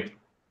know how many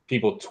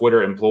people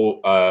Twitter are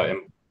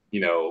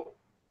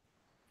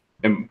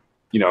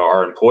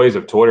employees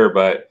of Twitter,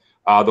 but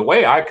the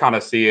way I kind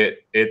of see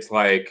it, it's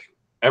like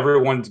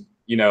everyone's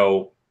in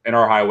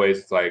our highways.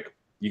 It's like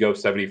you go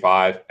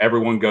 75,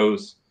 everyone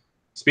goes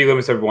speed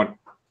limits.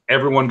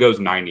 Everyone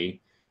goes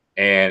 90,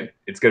 and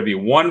it's going to be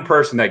one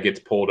person that gets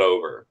pulled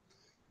over.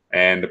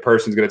 And the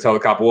person's going to tell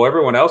the cop, well,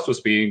 everyone else was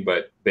speeding,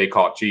 but they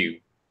caught you.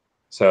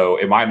 So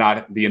it might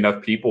not be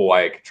enough people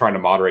trying to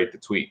moderate the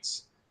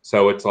tweets.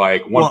 So it's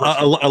like a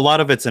lot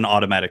of it's an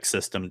automatic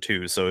system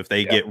too. So if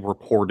they get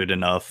reported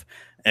enough,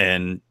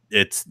 and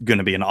it's going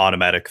to be an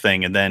automatic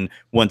thing, and then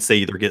once they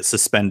either get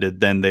suspended,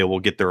 then they will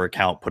get their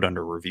account put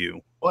under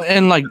review. Well,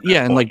 and like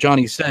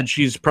Johnny said,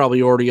 she's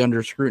probably already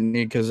under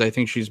scrutiny because I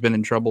think she's been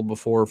in trouble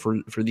before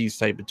for these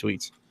type of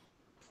tweets.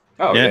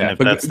 Oh yeah, and if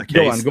that's the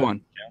case, go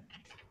on.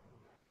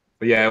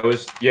 But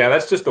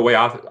that's just the way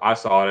I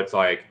saw it. It's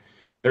like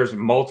there's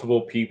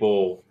multiple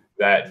people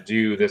that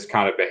do this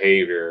kind of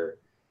behavior,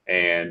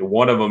 and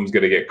one of them's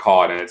going to get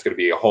caught, and it's going to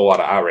be a whole lot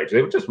of outrage.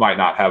 They just might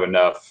not have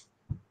enough,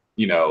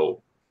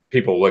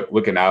 people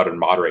looking out and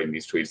moderating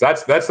these tweets.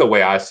 That's the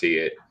way I see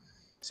it.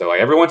 So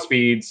everyone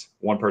speeds,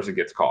 one person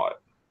gets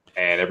caught,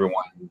 and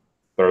everyone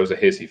throws a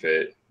hissy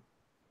fit.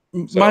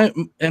 So.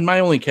 My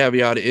only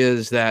caveat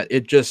is that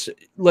it just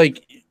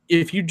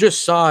if you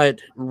just saw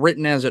it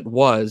written as it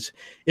was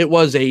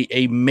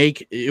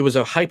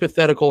a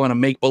hypothetical and a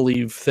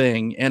make-believe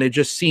thing. And it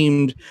just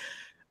seemed,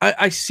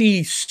 I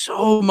see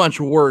so much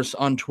worse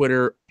on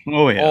Twitter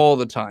all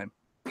the time.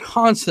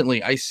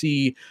 Constantly, I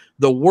see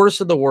the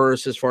worst of the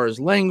worst as far as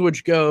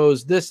language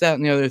goes, this, that,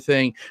 and the other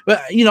thing.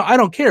 But, I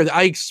don't care.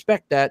 I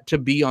expect that to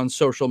be on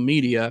social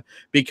media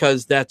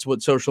because that's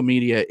what social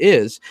media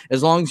is.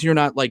 As long as you're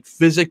not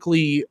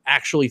physically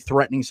actually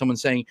threatening someone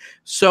saying,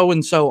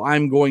 so-and-so,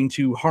 I'm going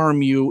to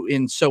harm you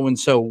in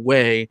so-and-so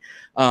way.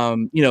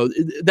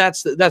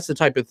 That's the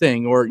type of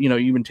thing. Or,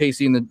 even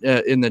Tasty in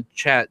the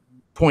chat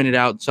pointed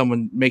out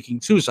someone making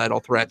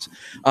suicidal threats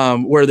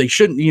where they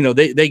shouldn't,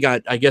 they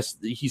got, I guess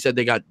he said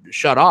they got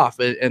shut off,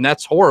 and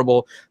that's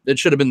horrible. It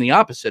should have been the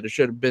opposite. It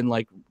should have been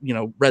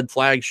red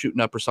flags shooting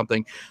up or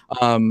something.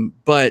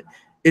 But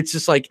it's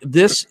just like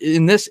this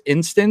in this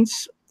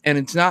instance,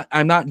 and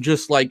I'm not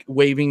just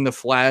waving the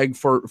flag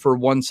for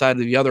one side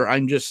or the other.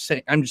 I'm just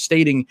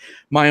stating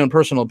my own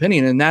personal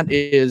opinion, and that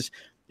is,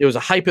 it was a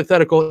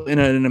hypothetical in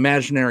an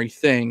imaginary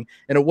thing,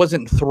 and it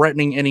wasn't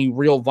threatening any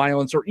real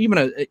violence or even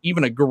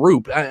a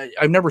group.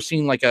 I've never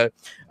seen a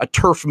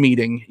turf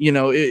meeting.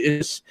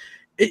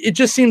 It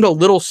just seemed a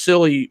little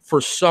silly for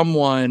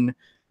someone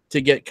to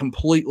get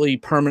completely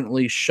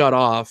permanently shut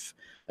off.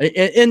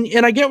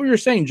 And I get what you're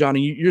saying,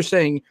 Johnny. You're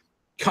saying,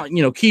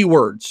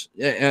 keywords,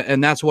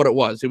 and that's what it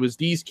was. It was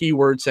these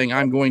keywords saying,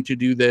 I'm going to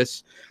do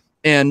this.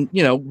 And,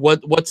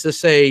 what's to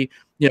say,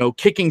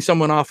 kicking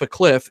someone off a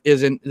cliff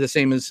isn't the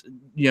same as,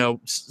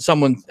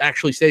 someone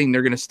actually saying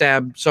they're going to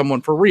stab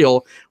someone for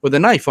real with a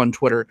knife on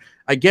Twitter.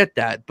 I get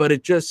that, but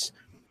it just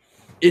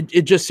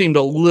seemed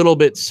a little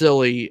bit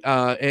silly.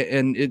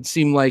 And it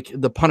seemed like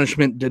the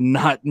punishment did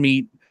not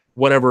meet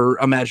whatever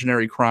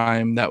imaginary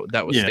crime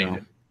that was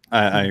stated.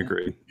 I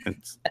agree.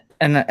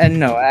 And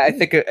no, I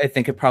think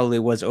it probably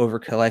was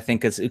overkill. I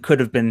think it could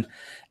have been.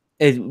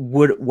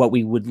 What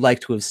we would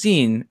like to have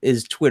seen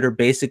is Twitter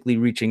basically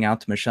reaching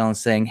out to Michelle and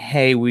saying,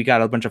 "Hey, we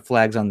got a bunch of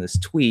flags on this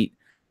tweet,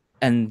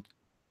 and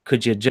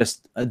could you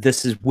just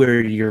this is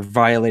where you're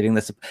violating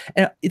this."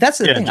 And that's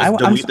the thing.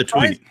 Delete the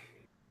tweet.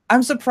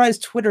 I'm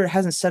surprised Twitter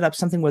hasn't set up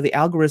something where the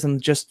algorithm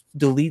just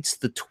deletes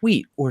the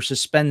tweet or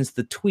suspends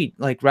the tweet.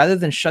 Rather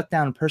than shut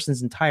down a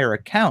person's entire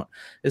account,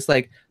 it's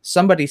like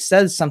somebody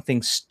says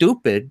something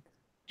stupid,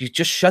 you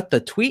just shut the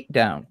tweet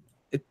down.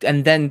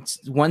 And then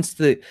once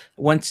if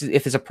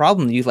there's a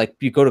problem, you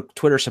go to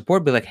Twitter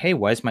support, be like, hey,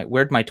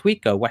 where'd my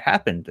tweet go? What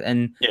happened?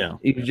 And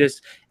you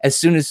just, as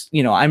soon as,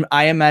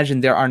 I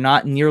imagine there are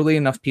not nearly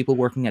enough people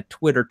working at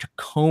Twitter to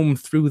comb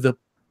through the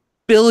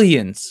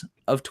billions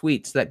of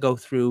tweets that go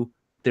through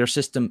their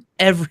system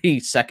every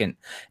second,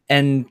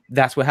 and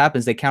that's what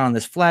happens. They count on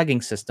this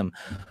flagging system,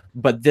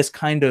 but this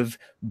kind of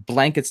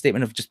blanket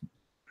statement of just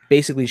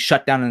basically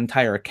shut down an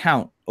entire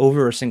account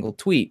over a single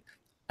tweet.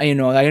 I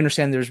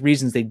understand there's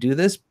reasons they do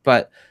this,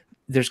 but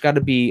there's got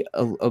to be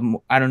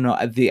I don't know,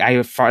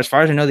 as far as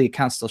I know, the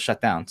account's still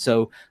shut down.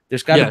 So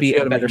there's got to be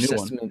a better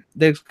system.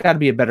 There's got to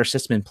be a better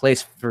system in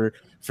place for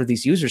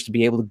these users to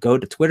be able to go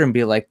to Twitter and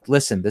be like,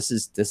 listen, this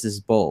is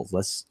bull.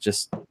 Let's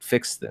just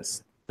fix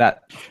this.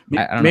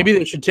 Maybe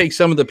they should take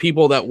some of the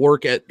people that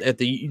work at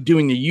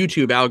doing the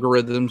YouTube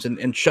algorithms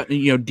and shut,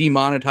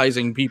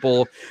 demonetizing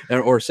people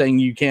or saying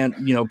you can't,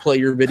 play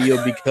your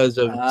video because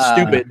of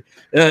stupid,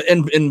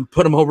 and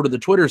put them over to the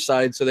Twitter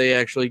side so they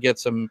actually get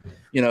some,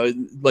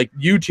 like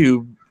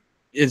YouTube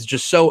is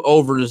just so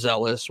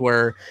overzealous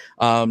where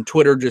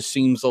Twitter just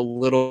seems a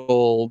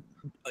little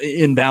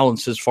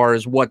imbalance as far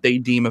as what they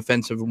deem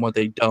offensive and what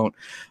they don't.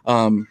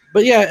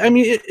 But yeah, I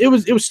mean, it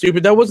was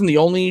stupid. That wasn't the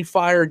only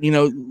fire,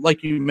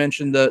 like you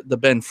mentioned, the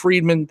Ben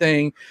Friedman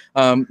thing.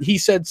 He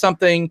said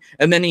something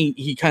and then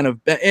he kind of,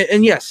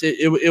 and yes,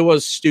 it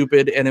was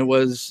stupid and it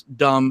was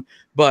dumb.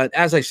 But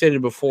as I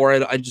stated before,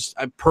 it's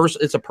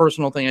a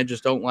personal thing. I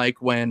just don't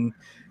like when,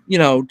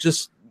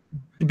 just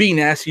be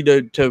nasty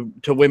to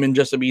women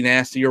just to be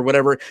nasty or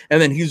whatever,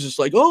 and then he's just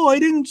like, oh, I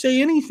didn't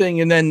say anything,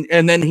 and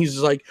then he's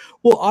just like,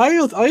 well,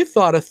 I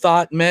thought a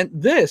thought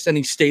meant this, and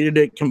he stated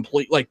it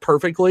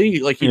perfectly,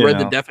 like he read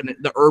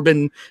the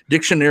Urban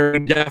Dictionary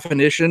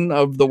definition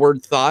of the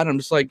word thought. I'm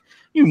just like,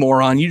 you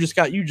moron, you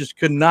just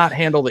could not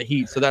handle the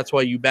heat, so that's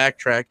why you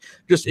backtrack.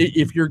 Just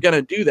if you're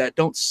gonna do that,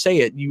 don't say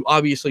it. You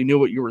obviously knew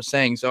what you were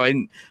saying, so I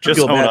just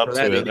own up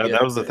to it.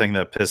 That was the thing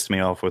that pissed me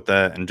off with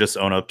that, and just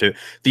own up to it.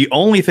 The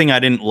only thing I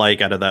didn't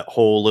like out of that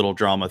whole little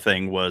drama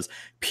thing was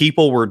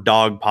people were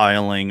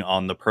dogpiling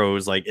on the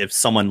pros, like if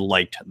someone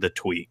liked the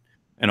tweet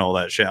and all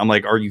that shit. I'm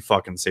like, are you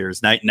fucking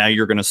serious? Now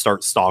you're gonna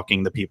start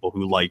stalking the people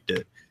who liked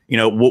it.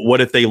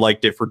 What if they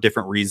liked it for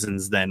different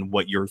reasons than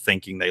what you're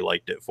thinking they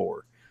liked it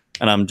for?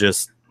 And I'm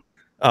just,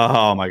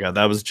 oh my God,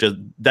 that was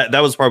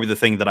probably the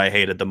thing that I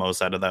hated the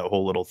most out of that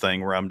whole little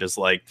thing, where I'm just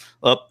like,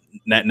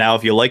 now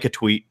if you like a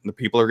tweet, the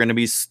people are going to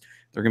be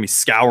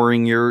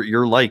scouring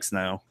your likes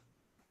now.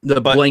 The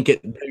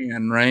blanket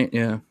ban, right?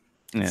 Yeah.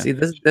 See,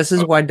 this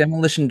is why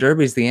Demolition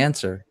Derby is the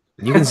answer.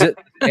 You can sit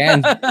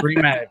and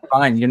scream at it,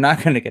 fine. You're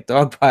not going to get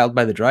dogpiled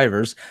by the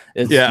drivers.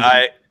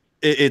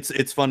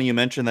 It's funny you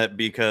mentioned that,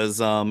 because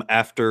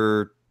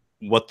after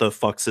what the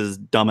fuck's his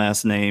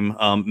dumbass name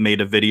made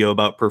a video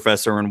about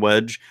Professor and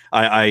Wedge,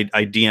 I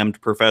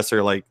DM'd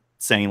Professor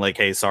saying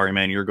hey, sorry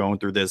man, you're going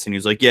through this, and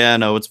he's like, yeah,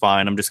 no, it's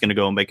fine, I'm just gonna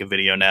go and make a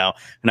video now.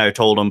 And I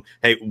told him,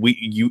 hey,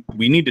 we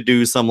need to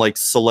do some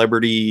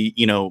celebrity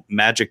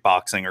magic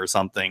boxing or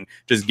something,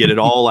 just get it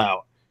all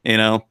out.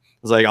 I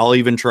was like, I'll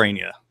even train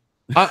you.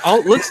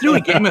 Let's do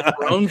a Game of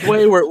Thrones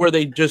way where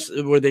they just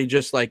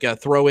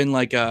throw in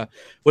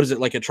what is it,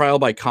 like a trial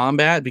by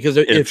combat, because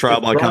if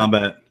trial by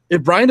combat.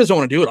 If Brian doesn't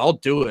want to do it, I'll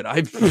do it.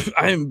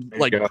 I'm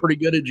pretty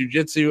good at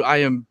jiu-jitsu. I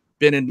am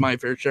been in my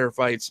fair share of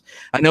fights.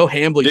 I know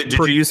Hambly. Did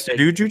you used to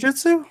do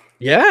jiu-jitsu?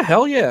 Yeah,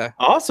 hell yeah.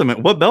 Awesome.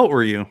 What belt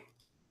were you?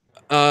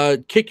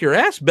 Kick your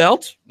ass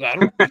belt. I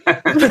don't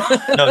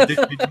no, did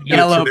you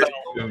yellow belt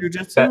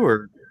jiu-jitsu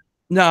or?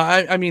 No,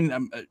 I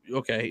mean,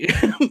 okay.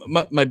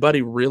 my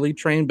buddy really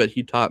trained, but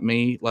he taught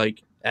me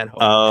at home.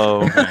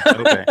 Oh,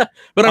 okay.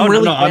 But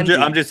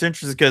I'm just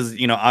interested because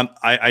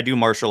I do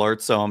martial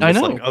arts, so I'm just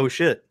like, oh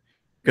shit.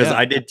 Because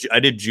I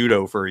did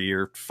judo for a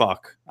year.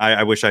 Fuck.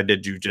 I wish I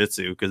did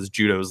jujitsu, because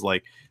judo is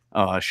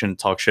I shouldn't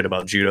talk shit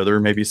about judo. There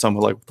may be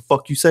someone like, what the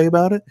fuck you say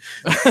about it?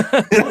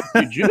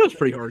 Dude, judo's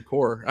pretty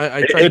hardcore.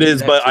 It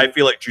is, but I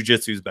feel like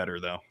jujitsu is better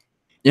though.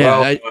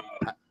 Yeah.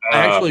 I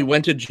actually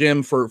went to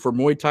gym for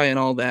Muay Thai and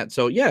all that.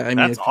 So yeah, I mean,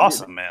 that's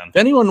awesome, man. If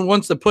anyone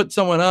wants to put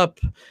someone up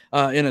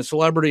in a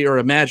celebrity or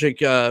a magic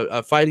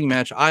fighting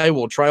match, I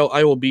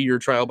will be your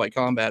trial by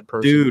combat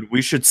person. Dude,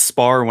 we should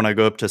spar when I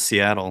go up to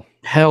Seattle.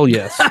 Hell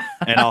yes.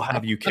 And I'll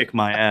have you kick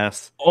my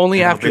ass.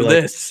 Only after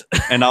this.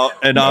 And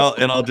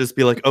I'll just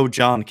be like, oh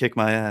John, kick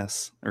my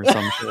ass or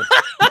some shit.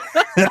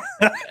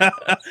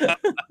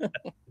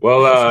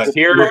 Well,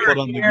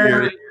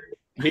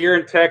 here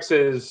in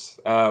Texas,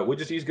 we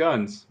just use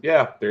guns.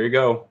 Yeah, there you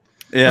go.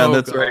 Yeah,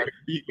 that's right.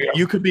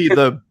 You could be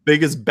the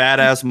biggest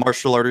badass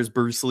martial artist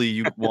Bruce Lee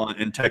you want,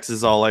 in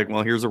Texas all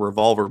well, here's a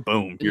revolver,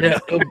 boom. Yeah,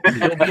 it'll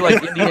be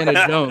like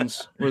Indiana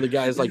Jones, where the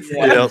guy's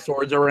flying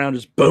swords around,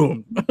 just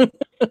boom.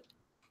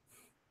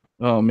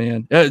 Oh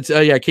man,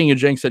 King of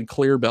Jank said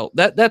clear belt.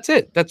 That's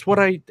it. That's what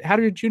how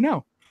did you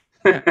know?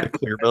 Yeah.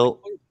 Clear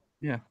belt.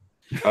 Yeah.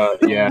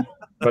 Yeah.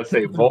 Let's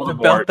say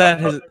Voldemort. Belt that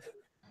has.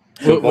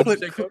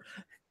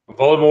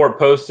 Voldemort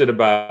posted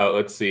about,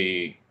 let's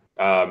see,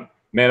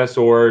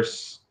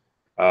 Manosaurus,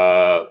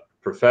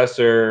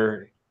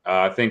 Professor,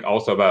 I think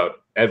also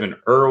about Evan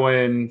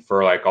Irwin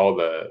for all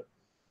the,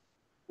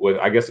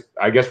 I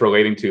guess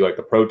relating to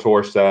the Pro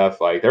Tour stuff.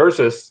 There was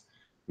just,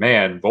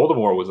 man,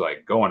 Voldemort was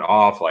going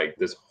off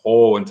this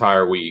whole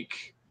entire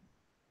week.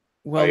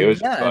 Well,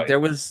 like, there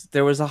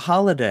was a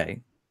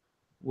holiday.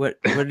 What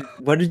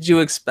did you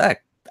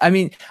expect? I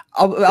mean,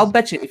 I'll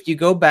bet you if you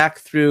go back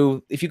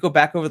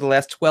over the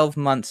last 12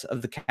 months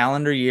of the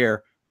calendar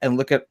year and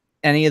look at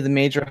any of the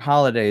major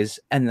holidays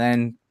and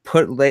then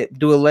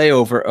do a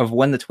layover of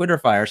when the Twitter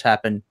fires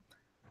happened,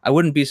 I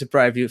wouldn't be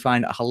surprised if you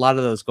find a lot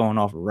of those going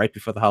off right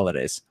before the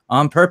holidays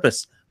on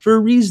purpose for a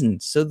reason,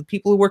 so the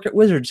people who work at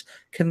Wizards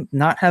can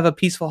not have a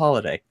peaceful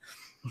holiday.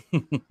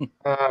 It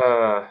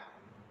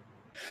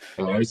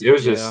was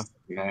just,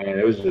 man,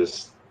 it was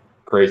just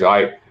crazy.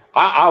 I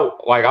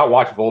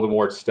watch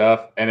Voldemort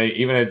stuff, and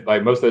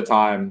like most of the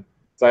time,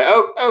 it's like,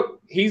 oh,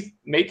 he's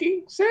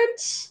making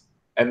sense,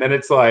 and then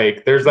it's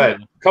like there's that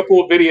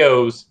couple of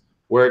videos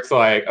where it's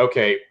like,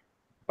 okay,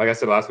 like I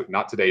said last week,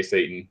 not today,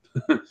 Satan.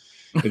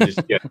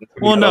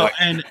 Well, no,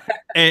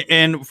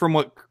 and from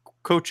what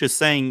Coach is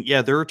saying,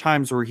 yeah, there are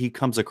times where he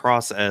comes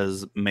across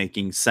as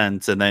making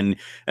sense, and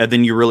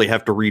then you really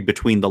have to read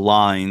between the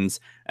lines,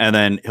 and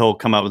then he'll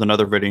come out with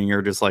another video, and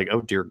you're just like,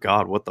 oh dear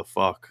God, what the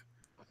fuck?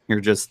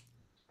 You're just,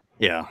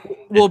 yeah.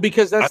 Well,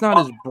 because that's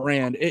not his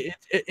brand,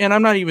 and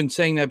I'm not even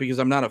saying that because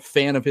I'm not a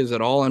fan of his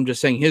at all. I'm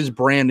just saying his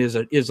brand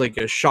is like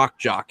a shock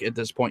jock at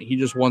this point. He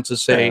just wants to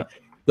say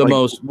the like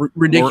most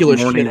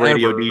ridiculous morning shit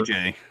radio ever.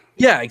 DJ.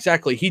 Yeah,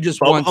 exactly. He just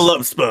Bubble wants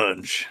Love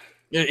Sponge.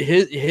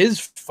 His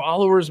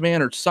followers,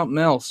 man, are something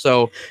else.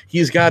 So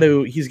he's got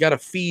to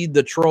feed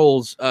the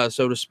trolls,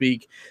 so to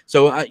speak.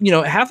 So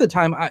half the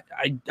time I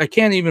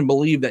can't even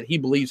believe that he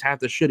believes half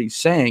the shit he's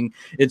saying.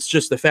 It's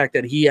just the fact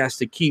that he has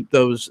to keep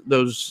those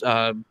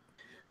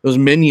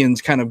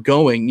minions kind of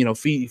going.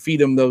 Feed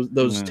them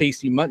those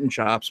tasty mutton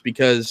chops,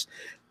 because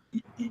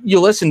you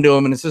listen to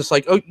him and it's just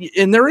like,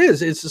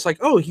 it's just like,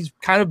 oh, he's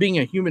kind of being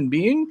a human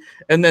being,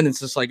 and then it's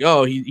just like,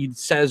 oh, he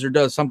says or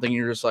does something, and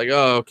you're just like,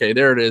 oh, okay,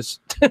 there it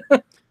is.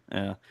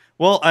 Yeah.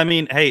 Well, I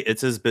mean, hey,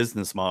 it's his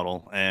business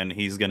model, and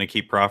he's gonna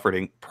keep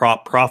profiting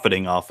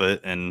off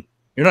it. And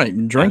you're not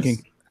even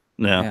drinking.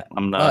 No,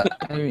 I'm not.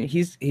 I mean,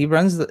 he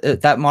runs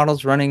that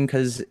model's running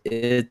because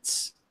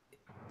it's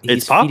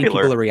popular.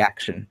 People a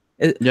reaction.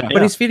 But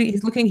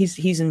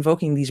he's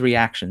invoking these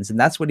reactions, and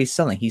that's what he's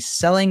selling. He's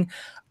selling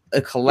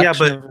a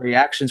collection of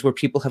reactions where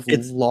people have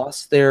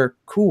lost their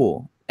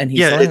cool, and he's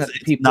selling that to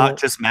people. It's not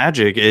just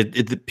Magic.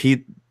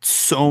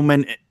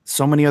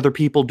 So many other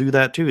people do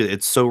that too.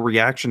 It's so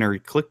reactionary,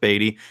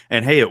 clickbaity,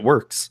 and hey, it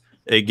works.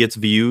 It gets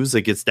views,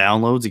 it gets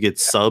downloads, it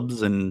gets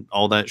subs, and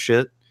all that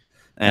shit.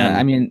 And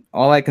I mean,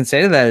 all I can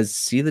say to that is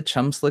see the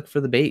chum slick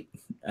for the bait.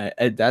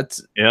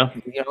 That's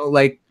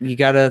like you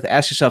gotta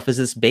ask yourself, is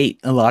this bait?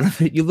 A lot of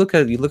it. You look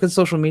at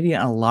social media,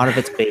 and a lot of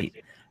it's bait.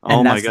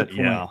 Oh my God,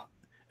 yeah,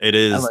 it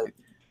is.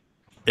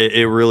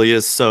 It really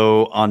is.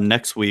 So on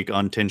next week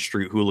on 10th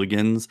Street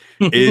Hooligans,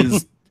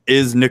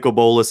 is Nicol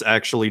Bolas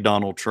actually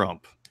Donald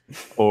Trump?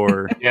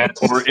 Or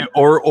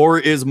or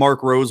is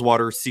Mark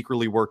Rosewater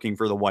secretly working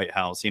for the White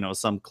House?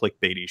 Some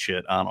clickbaity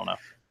shit. I don't know.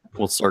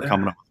 We'll start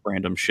coming up with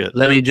random shit.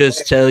 Let me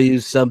just tell you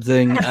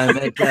something. I'm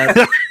a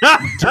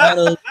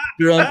Donald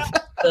Trump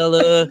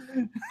fella,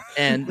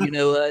 and you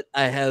know what?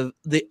 I have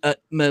the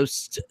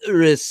utmost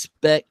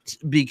respect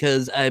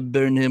because I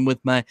burn him with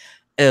my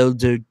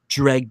Elder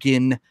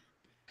Dragon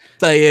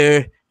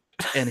fire,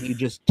 and he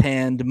just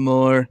tanned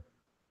more.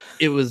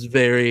 It was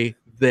very,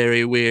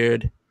 very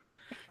weird.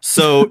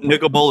 So,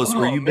 Nicol Bolas,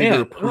 were you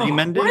bigger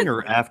pre-mending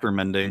or after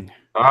mending? Dude,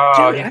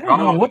 I don't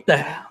know what the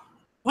hell.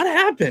 What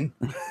happened?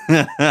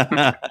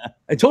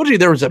 I told you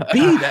there was a bee.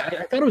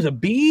 I thought it was a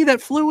bee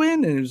that flew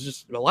in, and it was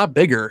just a lot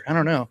bigger. I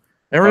don't know.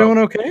 Everyone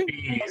okay?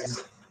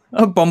 Bees.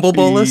 A Bumble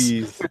Bolas?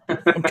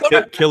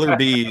 Killer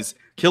Bees.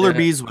 Killer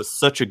Bees was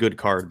such a good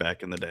card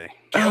back in the day.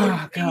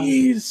 Killer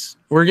Bees.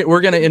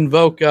 We're gonna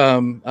invoke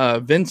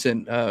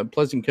Vincent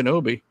Pleasant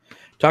Kenobi.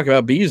 Talk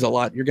about bees a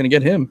lot. You're gonna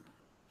get him.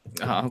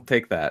 I'll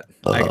take that.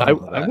 I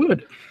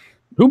would.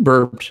 Who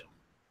burped?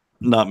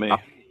 Not me.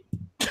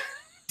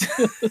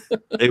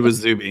 It was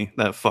Zuby,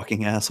 that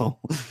fucking asshole.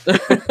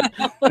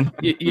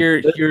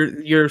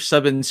 Your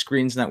sub and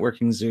screen's not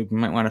working, Zub. You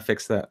might want to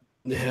fix that.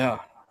 Yeah.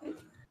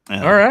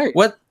 All right.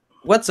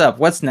 What's up?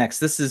 What's next?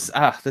 This is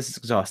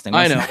exhausting.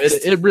 I know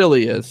it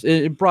really is.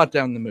 It brought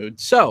down the mood.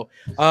 So,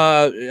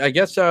 I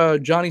guess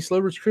Johnny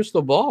Sliver's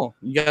crystal ball.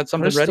 You got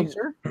something ready,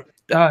 sir?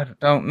 I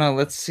don't know.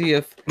 Let's see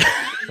if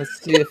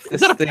this is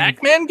that a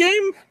Pac-Man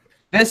game?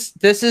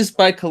 This is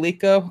by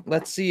Coleco.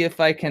 Let's see if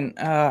I can.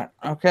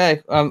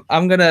 Okay.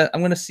 I'm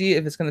gonna see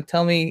if it's gonna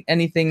tell me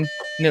anything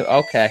new.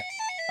 Okay.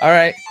 All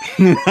right.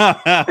 All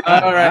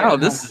right. Wow,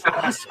 this is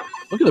awesome.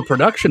 Look at the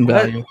production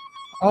value.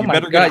 Oh you my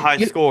better God. Get a high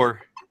score.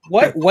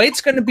 What?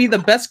 White's going to be the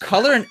best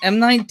color in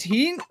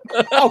M19?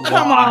 Oh,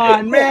 come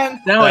on,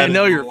 man. Now I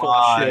know you're full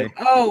of shit.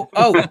 Oh,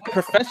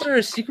 Professor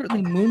is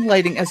secretly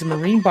moonlighting as a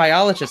marine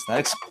biologist. That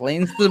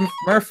explains the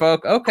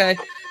merfolk. Okay.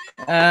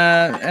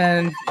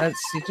 And let's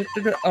see.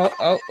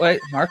 Oh, wait.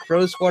 Mark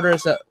Rosewater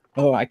is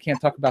I can't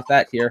talk about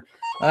that here.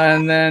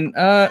 And then,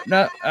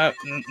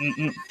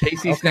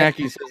 Tasty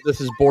Snacky says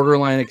this is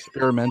borderline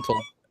experimental.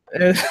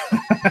 And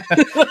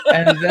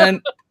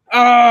then,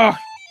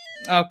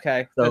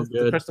 Okay. So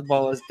The crystal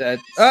ball is dead.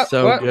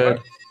 So good.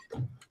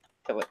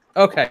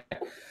 Okay.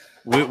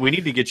 We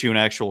need to get you an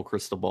actual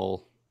crystal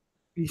ball.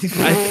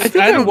 I think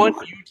I want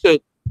you to.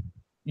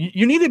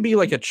 You need to be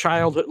like a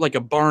child, like a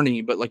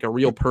Barney, but like a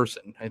real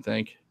person. I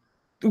think.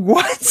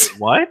 What?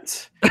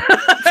 What?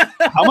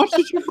 How much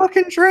did you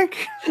fucking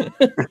drink?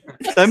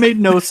 That made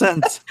no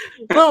sense.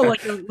 No,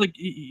 like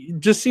it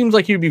just seems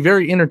like you'd be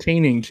very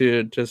entertaining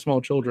to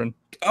small children.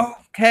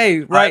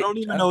 Okay, right. I don't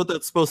even know what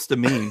that's supposed to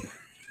mean.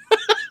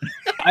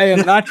 I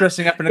am not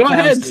dressing up in a Go clown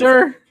ahead, suit.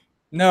 Sir.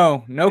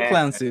 No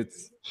clown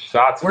suits.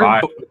 Shots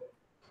fired.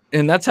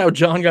 And that's how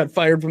John got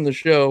fired from the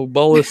show.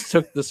 Bolus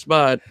took the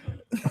spot.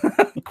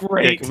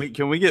 Great. Yeah,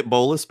 can we get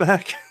Bolus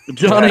back?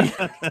 Johnny.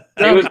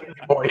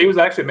 He was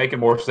actually making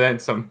more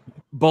sense.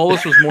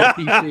 Bolus was more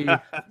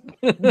PC.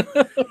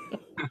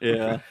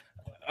 Yeah.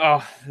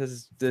 Oh,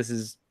 this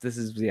is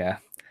yeah.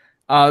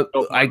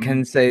 I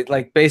can say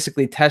like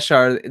basically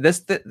Teshar.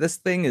 This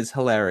thing is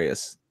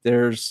hilarious.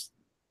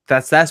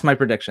 That's my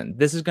prediction.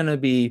 This is going to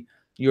be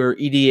your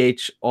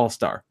EDH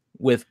All-Star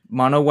with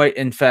Mono White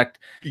Infect.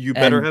 You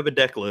better have a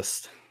deck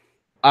list.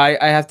 I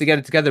have to get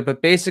it together,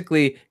 but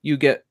basically you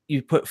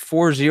put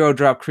 4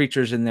 0-drop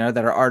creatures in there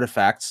that are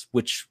artifacts,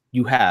 which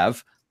you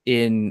have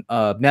in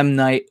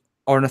Memnite,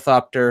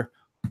 Ornithopter.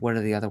 What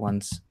are the other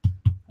ones?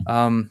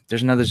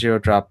 There's another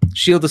 0-drop.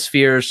 Shield of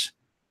Spheres.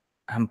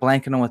 I'm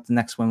blanking on what the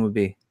next one would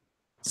be.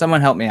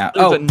 Someone help me out.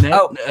 There's a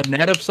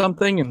net of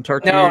something in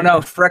Turkey. No,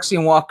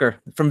 Phyrexian Walker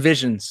from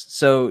Visions.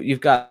 So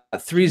you've got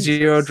 3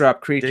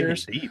 0-drop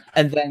creatures,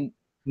 and then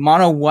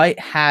Mono White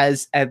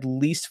has at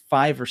least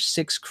 5 or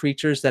 6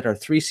 creatures that are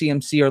 3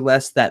 CMC or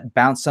less that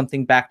bounce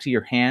something back to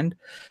your hand.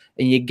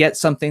 And you get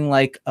something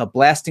like a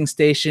Blasting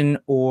Station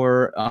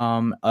or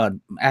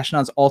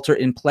Ashnod's Altar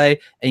in play,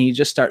 and you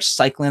just start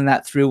cycling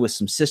that through with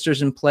some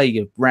Sisters in play.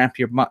 You ramp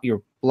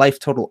your life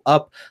total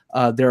up.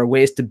 There are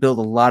ways to build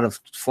a lot of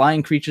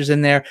flying creatures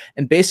in there,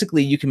 and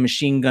basically you can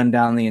machine gun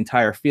down the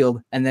entire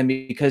field. And then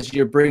because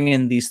you're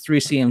bringing these 3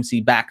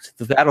 CMC back to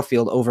the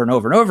battlefield over and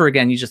over and over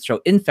again, you just throw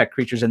infect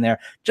creatures in there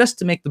just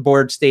to make the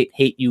board state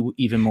hate you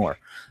even more.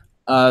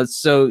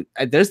 So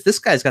this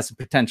guy's got some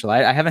potential.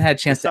 I haven't had a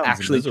chance to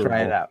actually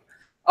try it out.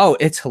 Oh,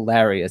 it's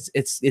hilarious.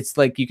 It's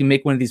like you can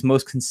make one of these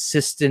most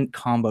consistent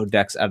combo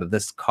decks out of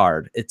this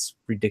card. It's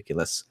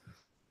ridiculous.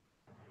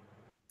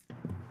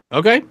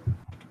 Okay.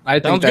 I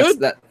think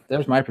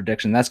there's my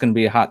prediction. That's going to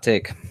be a hot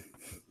take.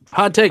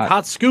 Hot take,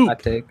 hot scoop. Hot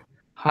take.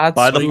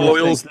 Buy the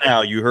foils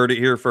now. You heard it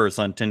here first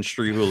on 10th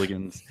Street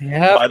Hooligans.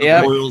 Yeah. Buy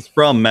the foils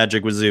from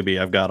Magic with Zuby.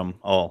 I've got them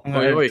all. I'm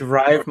going to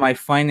drive my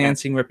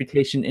financing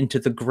reputation into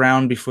the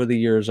ground before the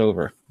year is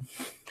over.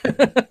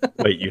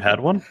 Wait, you had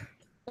one?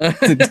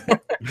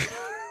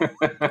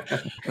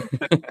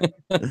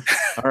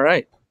 All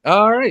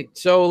right.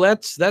 So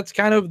that's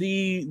kind of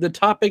the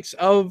topics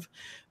of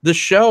the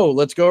show.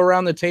 Let's go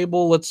around the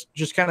table. Let's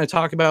just kind of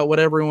talk about what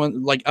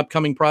everyone like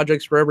upcoming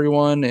projects for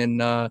everyone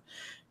and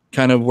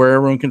kind of where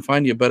everyone can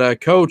find you.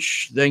 But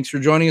Coach, thanks for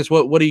joining us.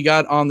 What do you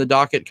got on the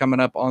docket coming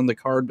up on the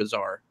Card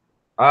Bazaar?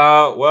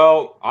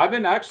 Well, I've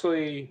been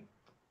actually,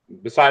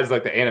 besides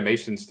like the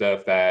animation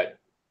stuff that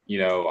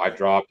I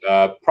dropped,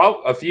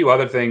 probably a few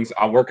other things.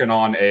 I'm working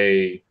on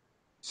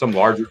some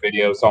larger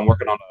videos. So I'm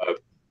working on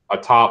a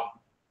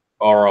top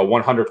or a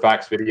 100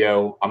 facts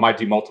video. I might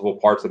do multiple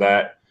parts of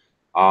that.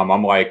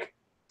 I'm like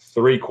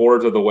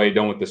 3/4 of the way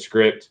done with the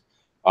script.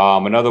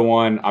 Another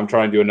one, I'm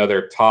trying to do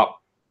another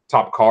top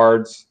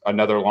cards,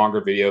 another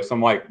longer video.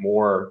 Some like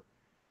more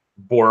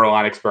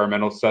borderline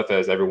experimental stuff,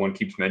 as everyone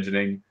keeps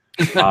mentioning.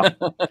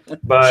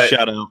 But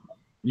shout out.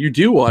 You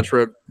do watch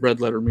Red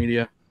Letter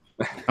Media.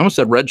 I almost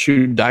said Red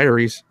Shoe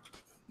Diaries.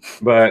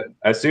 But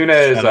as soon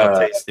as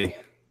Tasty.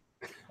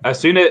 As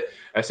soon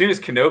as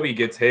Kenobi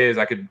gets his,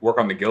 I could work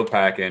on the guild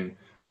pack, and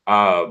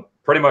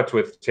pretty much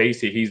with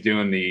Tasty, he's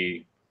doing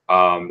the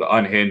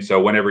Unhinged.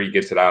 So whenever he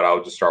gets it out,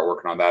 I'll just start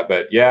working on that.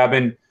 But yeah, I've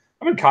been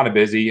kind of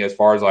busy as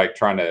far as like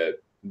trying to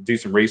do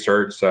some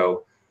research.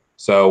 So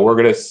we're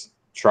gonna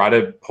try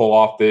to pull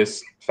off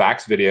this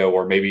facts video,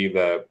 or maybe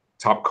the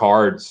top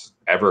cards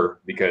ever,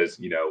 because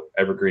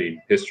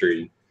evergreen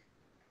history.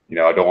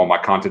 I don't want my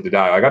content to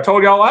die. Like I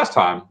told y'all last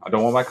time, I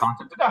don't want my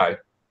content to die,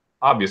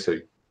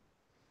 obviously.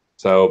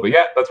 So, but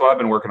yeah, that's what I've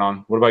been working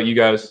on. What about you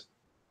guys?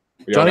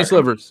 Johnny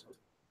Slivers.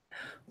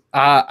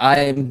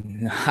 I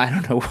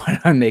don't know what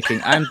I'm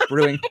making. I'm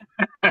brewing.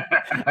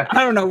 I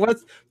don't know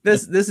what's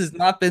this. This has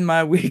not been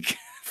my week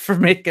for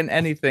making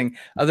anything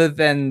other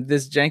than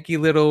this janky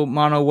little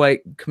mono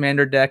white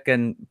commander deck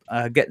and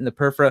getting the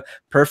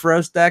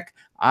Perforos deck.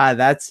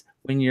 That's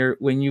when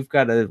you've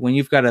got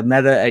a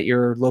meta at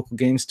your local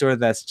game store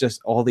that's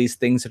just all these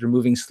things that are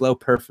moving slow.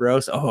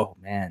 Perforos. Oh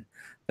man.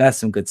 That's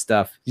some good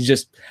stuff.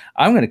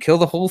 I'm going to kill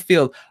the whole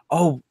field.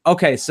 Oh,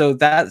 okay. So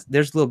there's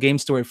a little game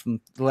story from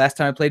the last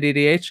time I played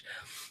EDH.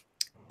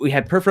 We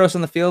had Perforos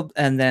on the field,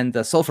 and then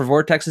the Sulfur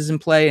Vortex is in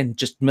play and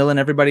just milling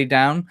everybody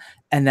down.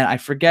 And then I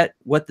forget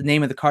what the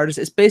name of the card is.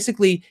 It's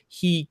basically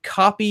he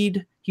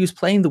was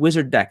playing the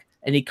wizard deck,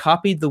 and he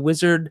copied the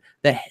wizard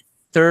that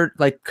third,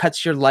 like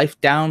cuts your life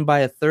down by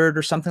a third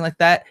or something like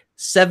that,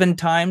 7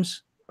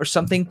 times or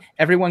something.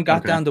 Everyone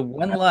got down to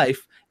 1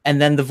 life,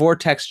 and then the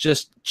vortex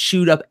just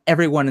chewed up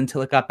everyone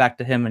until it got back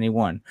to him and he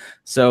won.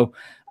 So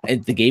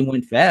the game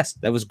went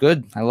fast. That was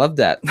good. I loved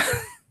that.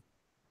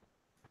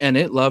 And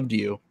it loved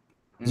you.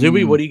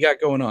 Zuby, what do you got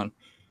going on?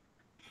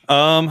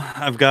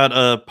 I've got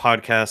a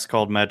podcast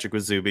called Magic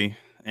with Zuby,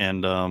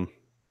 and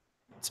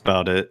that's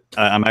about it.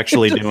 I'm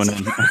actually doing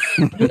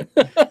it.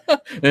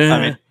 I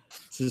mean,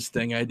 it's this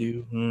thing I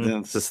do.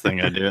 It's this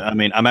thing I do. I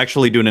mean, I'm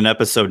actually doing an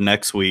episode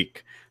next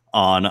week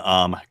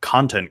on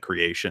content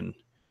creation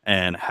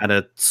and how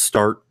to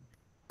start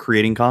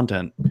creating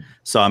content.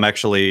 So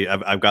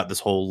I've got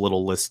this whole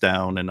little list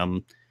down, and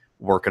I'm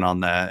working on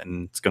that,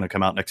 and it's going to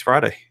come out next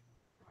Friday.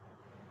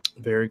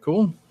 Very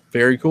cool.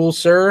 Very cool,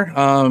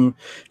 sir.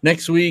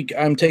 Next week,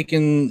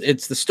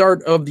 it's the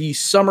start of the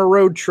summer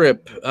road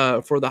trip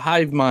for the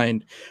Hive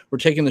Mind. We're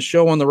taking the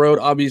show on the road.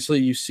 Obviously,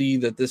 you see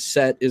that this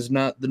set is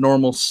not the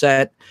normal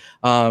set.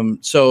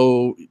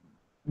 So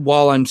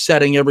while I'm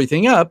setting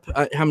everything up,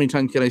 how many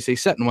times can I say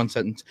set in one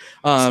sentence?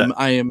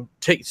 I am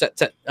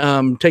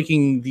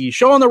taking the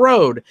show on the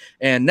road.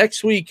 And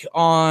next week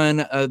on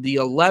the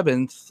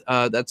 11th,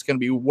 that's going to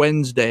be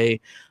Wednesday,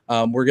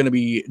 we're going to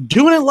be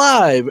doing it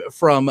live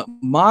from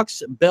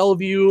Mox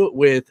Bellevue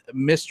with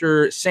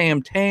Mr.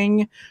 Sam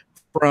Tang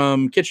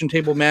from Kitchen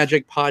Table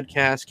Magic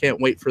podcast. Can't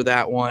wait for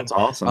that one. That's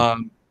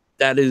awesome.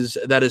 That is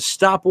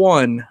stop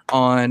 1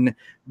 on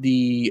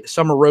the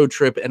summer road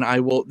trip, and I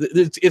will.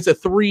 It's a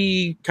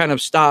 3 kind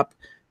of stop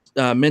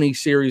mini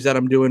series that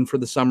I'm doing for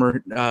the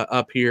summer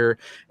up here,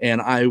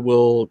 and I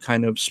will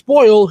kind of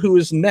spoil who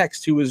is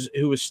next, who is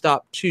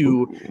stop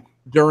 2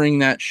 during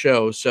that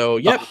show. So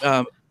yep,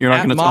 you're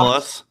not going to tell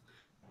us.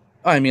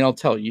 I mean, I'll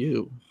tell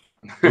you.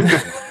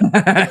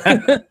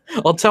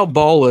 I'll tell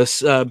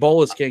Bolus.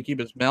 Bolus can't keep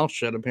his mouth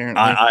shut,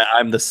 apparently.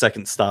 I'm the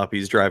second stop.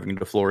 He's driving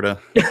to Florida.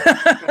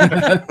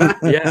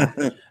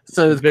 Yeah.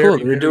 So it's cool.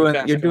 You're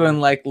doing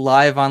like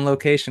live on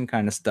location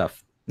kind of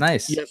stuff.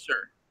 Nice. Yes,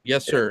 sir.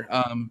 Yes, sir.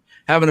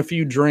 Having a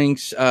few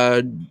drinks,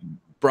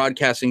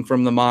 broadcasting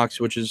from the Mox,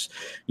 which is,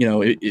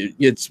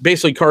 it's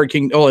basically Card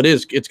Kingdom. Oh, it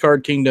is. It's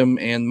Card Kingdom,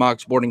 and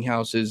Mox Boarding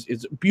House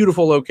is a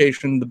beautiful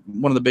location.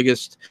 One of the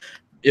biggest,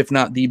 if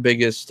not the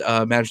biggest,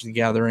 Magic the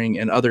Gathering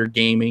and other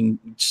gaming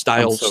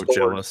style stores. I'm so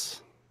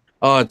jealous.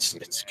 Oh,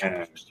 it's kind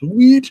of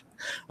sweet.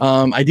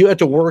 I do have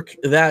to work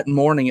that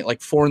morning at like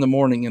 4 a.m.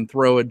 and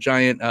throw a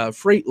giant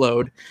freight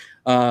load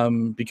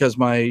because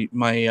my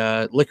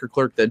liquor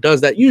clerk that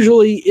does that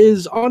usually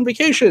is on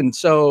vacation.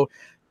 So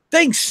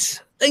thanks,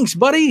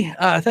 buddy.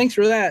 Thanks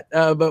for that.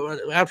 But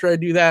after I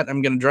do that,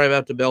 I'm going to drive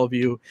out to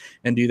Bellevue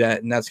and do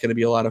that, and that's going to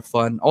be a lot of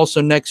fun.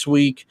 Also next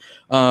week,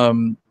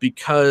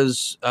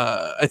 because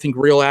I think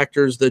Real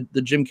Actors, the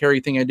Jim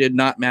Carrey thing I did,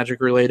 not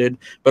Magic related,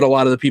 but a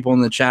lot of the people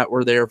in the chat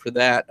were there for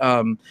that.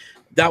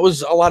 That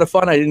was a lot of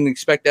fun. I didn't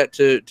expect that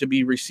to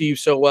be received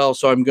so well,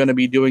 so I'm going to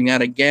be doing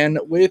that again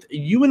with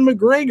Ewan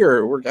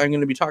McGregor. I'm going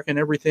to be talking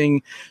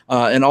everything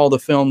and all the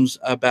films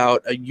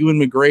about Ewan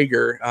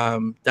McGregor.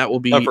 That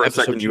will be for a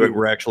second.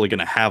 We're actually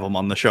going to have him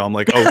on the show. I'm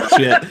like, oh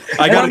shit!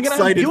 I got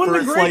excited for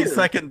a slight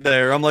second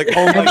there. I'm like,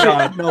 oh my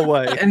god, no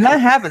way! And that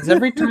happens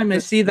every time I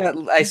see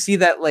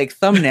that like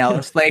thumbnail.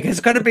 It's like it's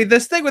going to be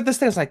this thing with this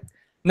thing. It's like,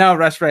 no,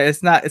 that's right.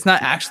 It's not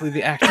actually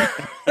the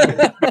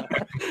actor.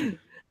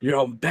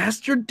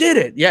 Bastard did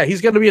it. Yeah, he's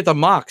going to be at the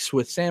Mox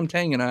with Sam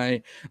Tang and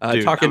I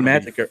talking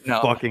Magic.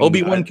 No,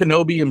 Obi-Wan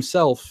Kenobi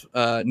himself.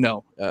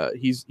 No,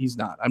 he's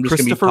not. I'm just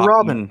Christopher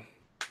Robin.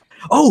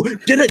 Oh,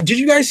 did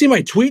you guys see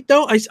my tweet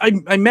though?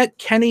 I met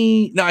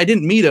Kenny. No, I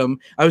didn't meet him.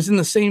 I was in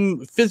the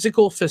same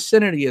physical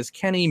vicinity as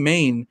Kenny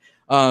Mayne,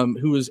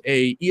 who was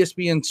a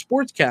ESPN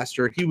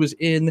sportscaster. He was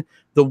in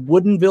the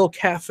Woodinville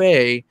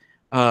Cafe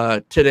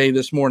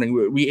this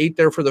morning. We ate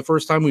there for the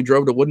first time. We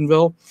drove to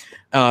Woodinville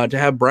to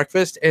have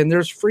breakfast, and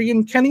there's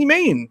freaking Kenny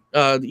Mayne,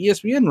 the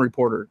ESPN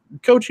reporter.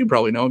 Coach, you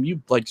probably know him. You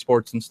like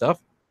sports and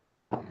stuff.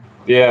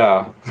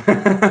 Yeah.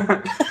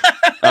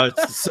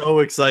 So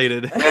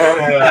excited.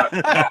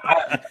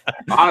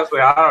 Honestly,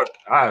 I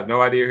have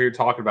no idea who you're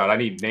talking about. I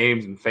need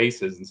names and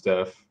faces and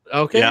stuff.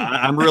 Okay. Yeah,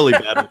 I'm really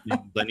bad with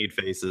names. I need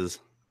faces.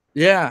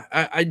 Yeah,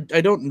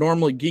 I don't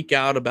normally geek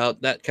out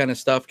about that kind of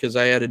stuff because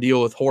I had to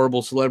deal with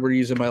horrible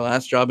celebrities in my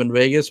last job in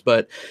Vegas.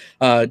 But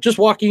just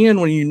walking in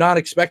when you're not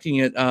expecting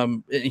it,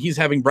 he's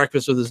having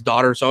breakfast with his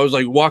daughter. So I was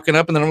like walking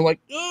up, and then I'm like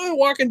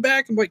walking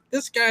back. I'm like,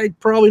 this guy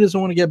probably doesn't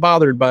want to get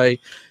bothered by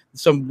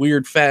some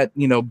weird fat,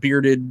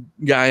 bearded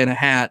guy in a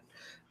hat.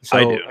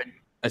 So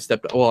I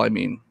stepped up. Well, I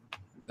mean,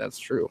 that's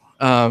true.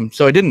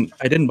 So I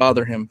didn't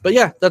bother him. But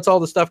yeah, that's all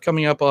the stuff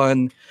coming up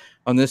on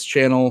this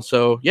channel.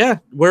 So yeah,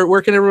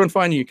 where can everyone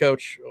find you,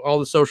 Coach? All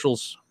the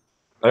socials.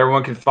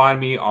 Everyone can find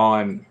me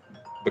on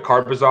the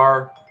Card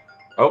Bazaar.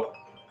 Oh,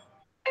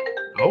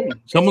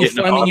 someone's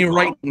finding you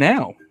right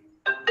now.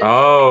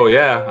 Oh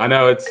yeah, I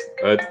know it's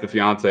the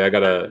fiance. I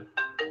gotta.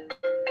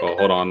 Oh,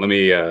 hold on. Let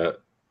me.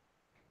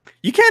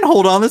 You can't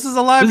hold on. This is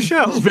a live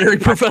show. This is very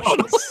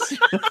professional.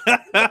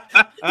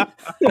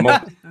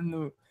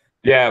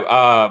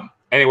 Yeah.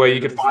 Anyway,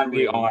 you can find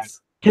me on.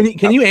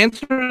 Can you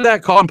answer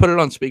that call and put it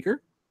on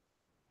speaker?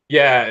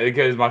 Yeah,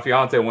 because my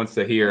fiance wants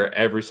to hear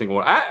every single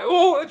one.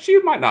 Well, she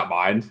might not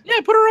mind. Yeah,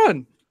 put her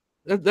on.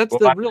 That's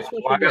the real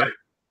special guy.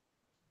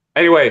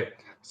 Anyway,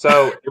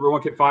 so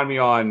everyone can find me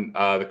on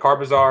the Car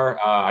Bazaar.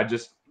 I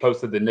just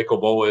posted the Nicol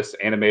Bolas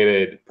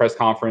animated press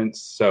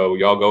conference, so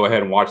y'all go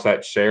ahead and watch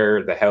that.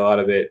 Share the hell out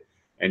of it,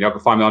 and y'all can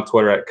find me on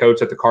Twitter at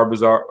Coach at the Car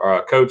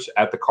Bazaar, Coach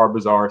at the Car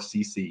Bazaar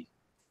CC.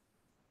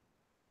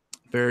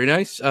 Very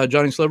nice,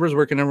 Johnny Slivers.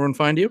 Where can everyone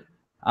find you?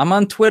 I'm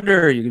on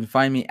Twitter. You can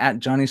find me at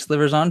Johnny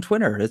Slivers on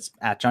Twitter. It's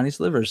at Johnny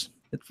Slivers.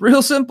 It's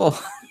real simple.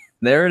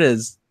 There it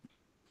is.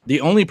 The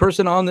only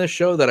person on this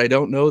show that I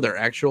don't know their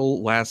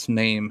actual last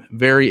name.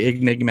 Very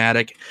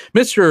enigmatic.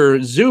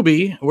 Mr.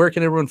 Zuby, where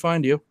can everyone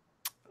find you?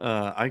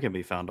 I can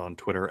be found on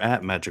Twitter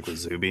at Magic with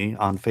Zuby,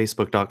 on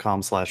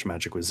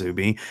Facebook.com/Magic with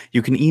Zuby.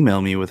 You can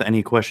email me with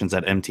any questions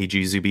at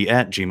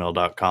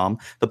mtgzuby@gmail.com.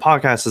 The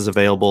podcast is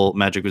available,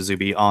 Magic with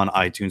Zuby, on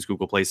iTunes,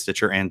 Google Play,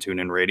 Stitcher, and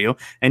TuneIn Radio.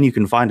 And you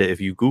can find it if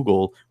you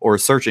Google or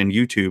search in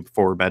YouTube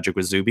for Magic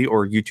with Zuby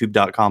or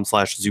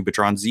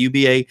youtube.com/Zubatron,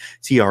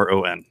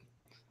 Zubatron.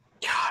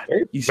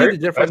 God, you see the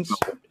difference?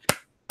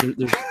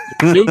 There's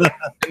Zuby,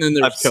 and then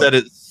there's I've said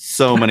it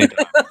so many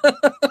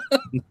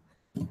times.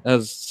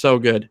 That's so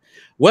good.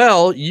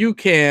 Well, you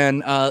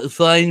can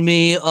find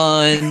me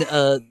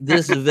on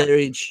this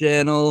very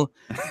channel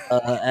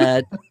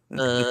at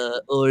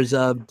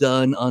Orzov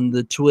Dunn on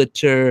the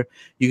Twitter.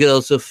 You can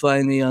also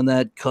find me on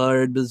that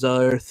Card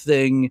Bazaar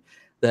thing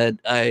that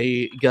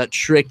I got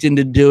tricked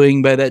into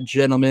doing by that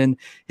gentleman.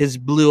 His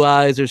blue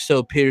eyes are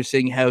so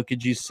piercing. How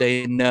could you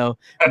say no?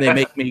 And they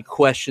make me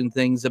question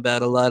things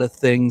about a lot of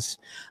things.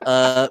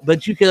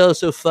 But you can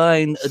also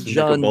find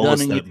John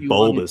Dunning if you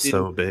want to. Bulb is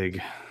so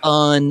big.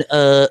 On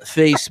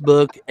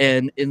Facebook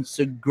and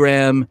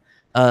Instagram.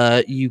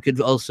 You could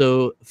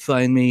also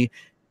find me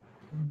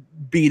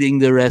beating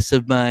the rest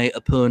of my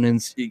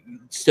opponents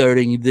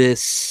starting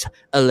this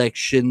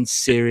election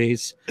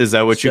series. Is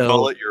that what you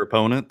call it, your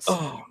opponents?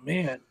 Oh,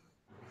 man.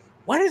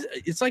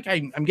 It's like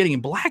I'm getting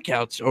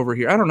blackouts over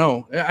here. I don't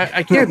know.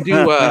 I can't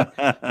do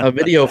a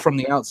video from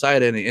the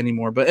outside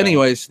anymore. But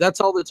anyways, that's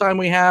all the time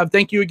we have.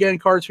 Thank you again,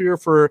 Cardsphere,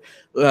 for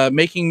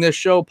making this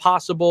show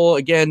possible.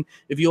 Again,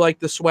 if you like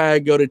the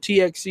swag, go to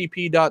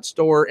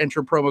txcp.store,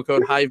 enter promo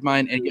code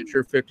HiveMind, and get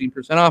your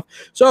 15% off.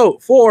 So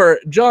for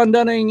John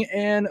Dunning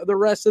and the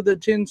rest of the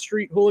 10th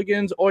Street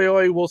Hooligans,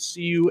 oi, we'll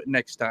see you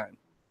next time.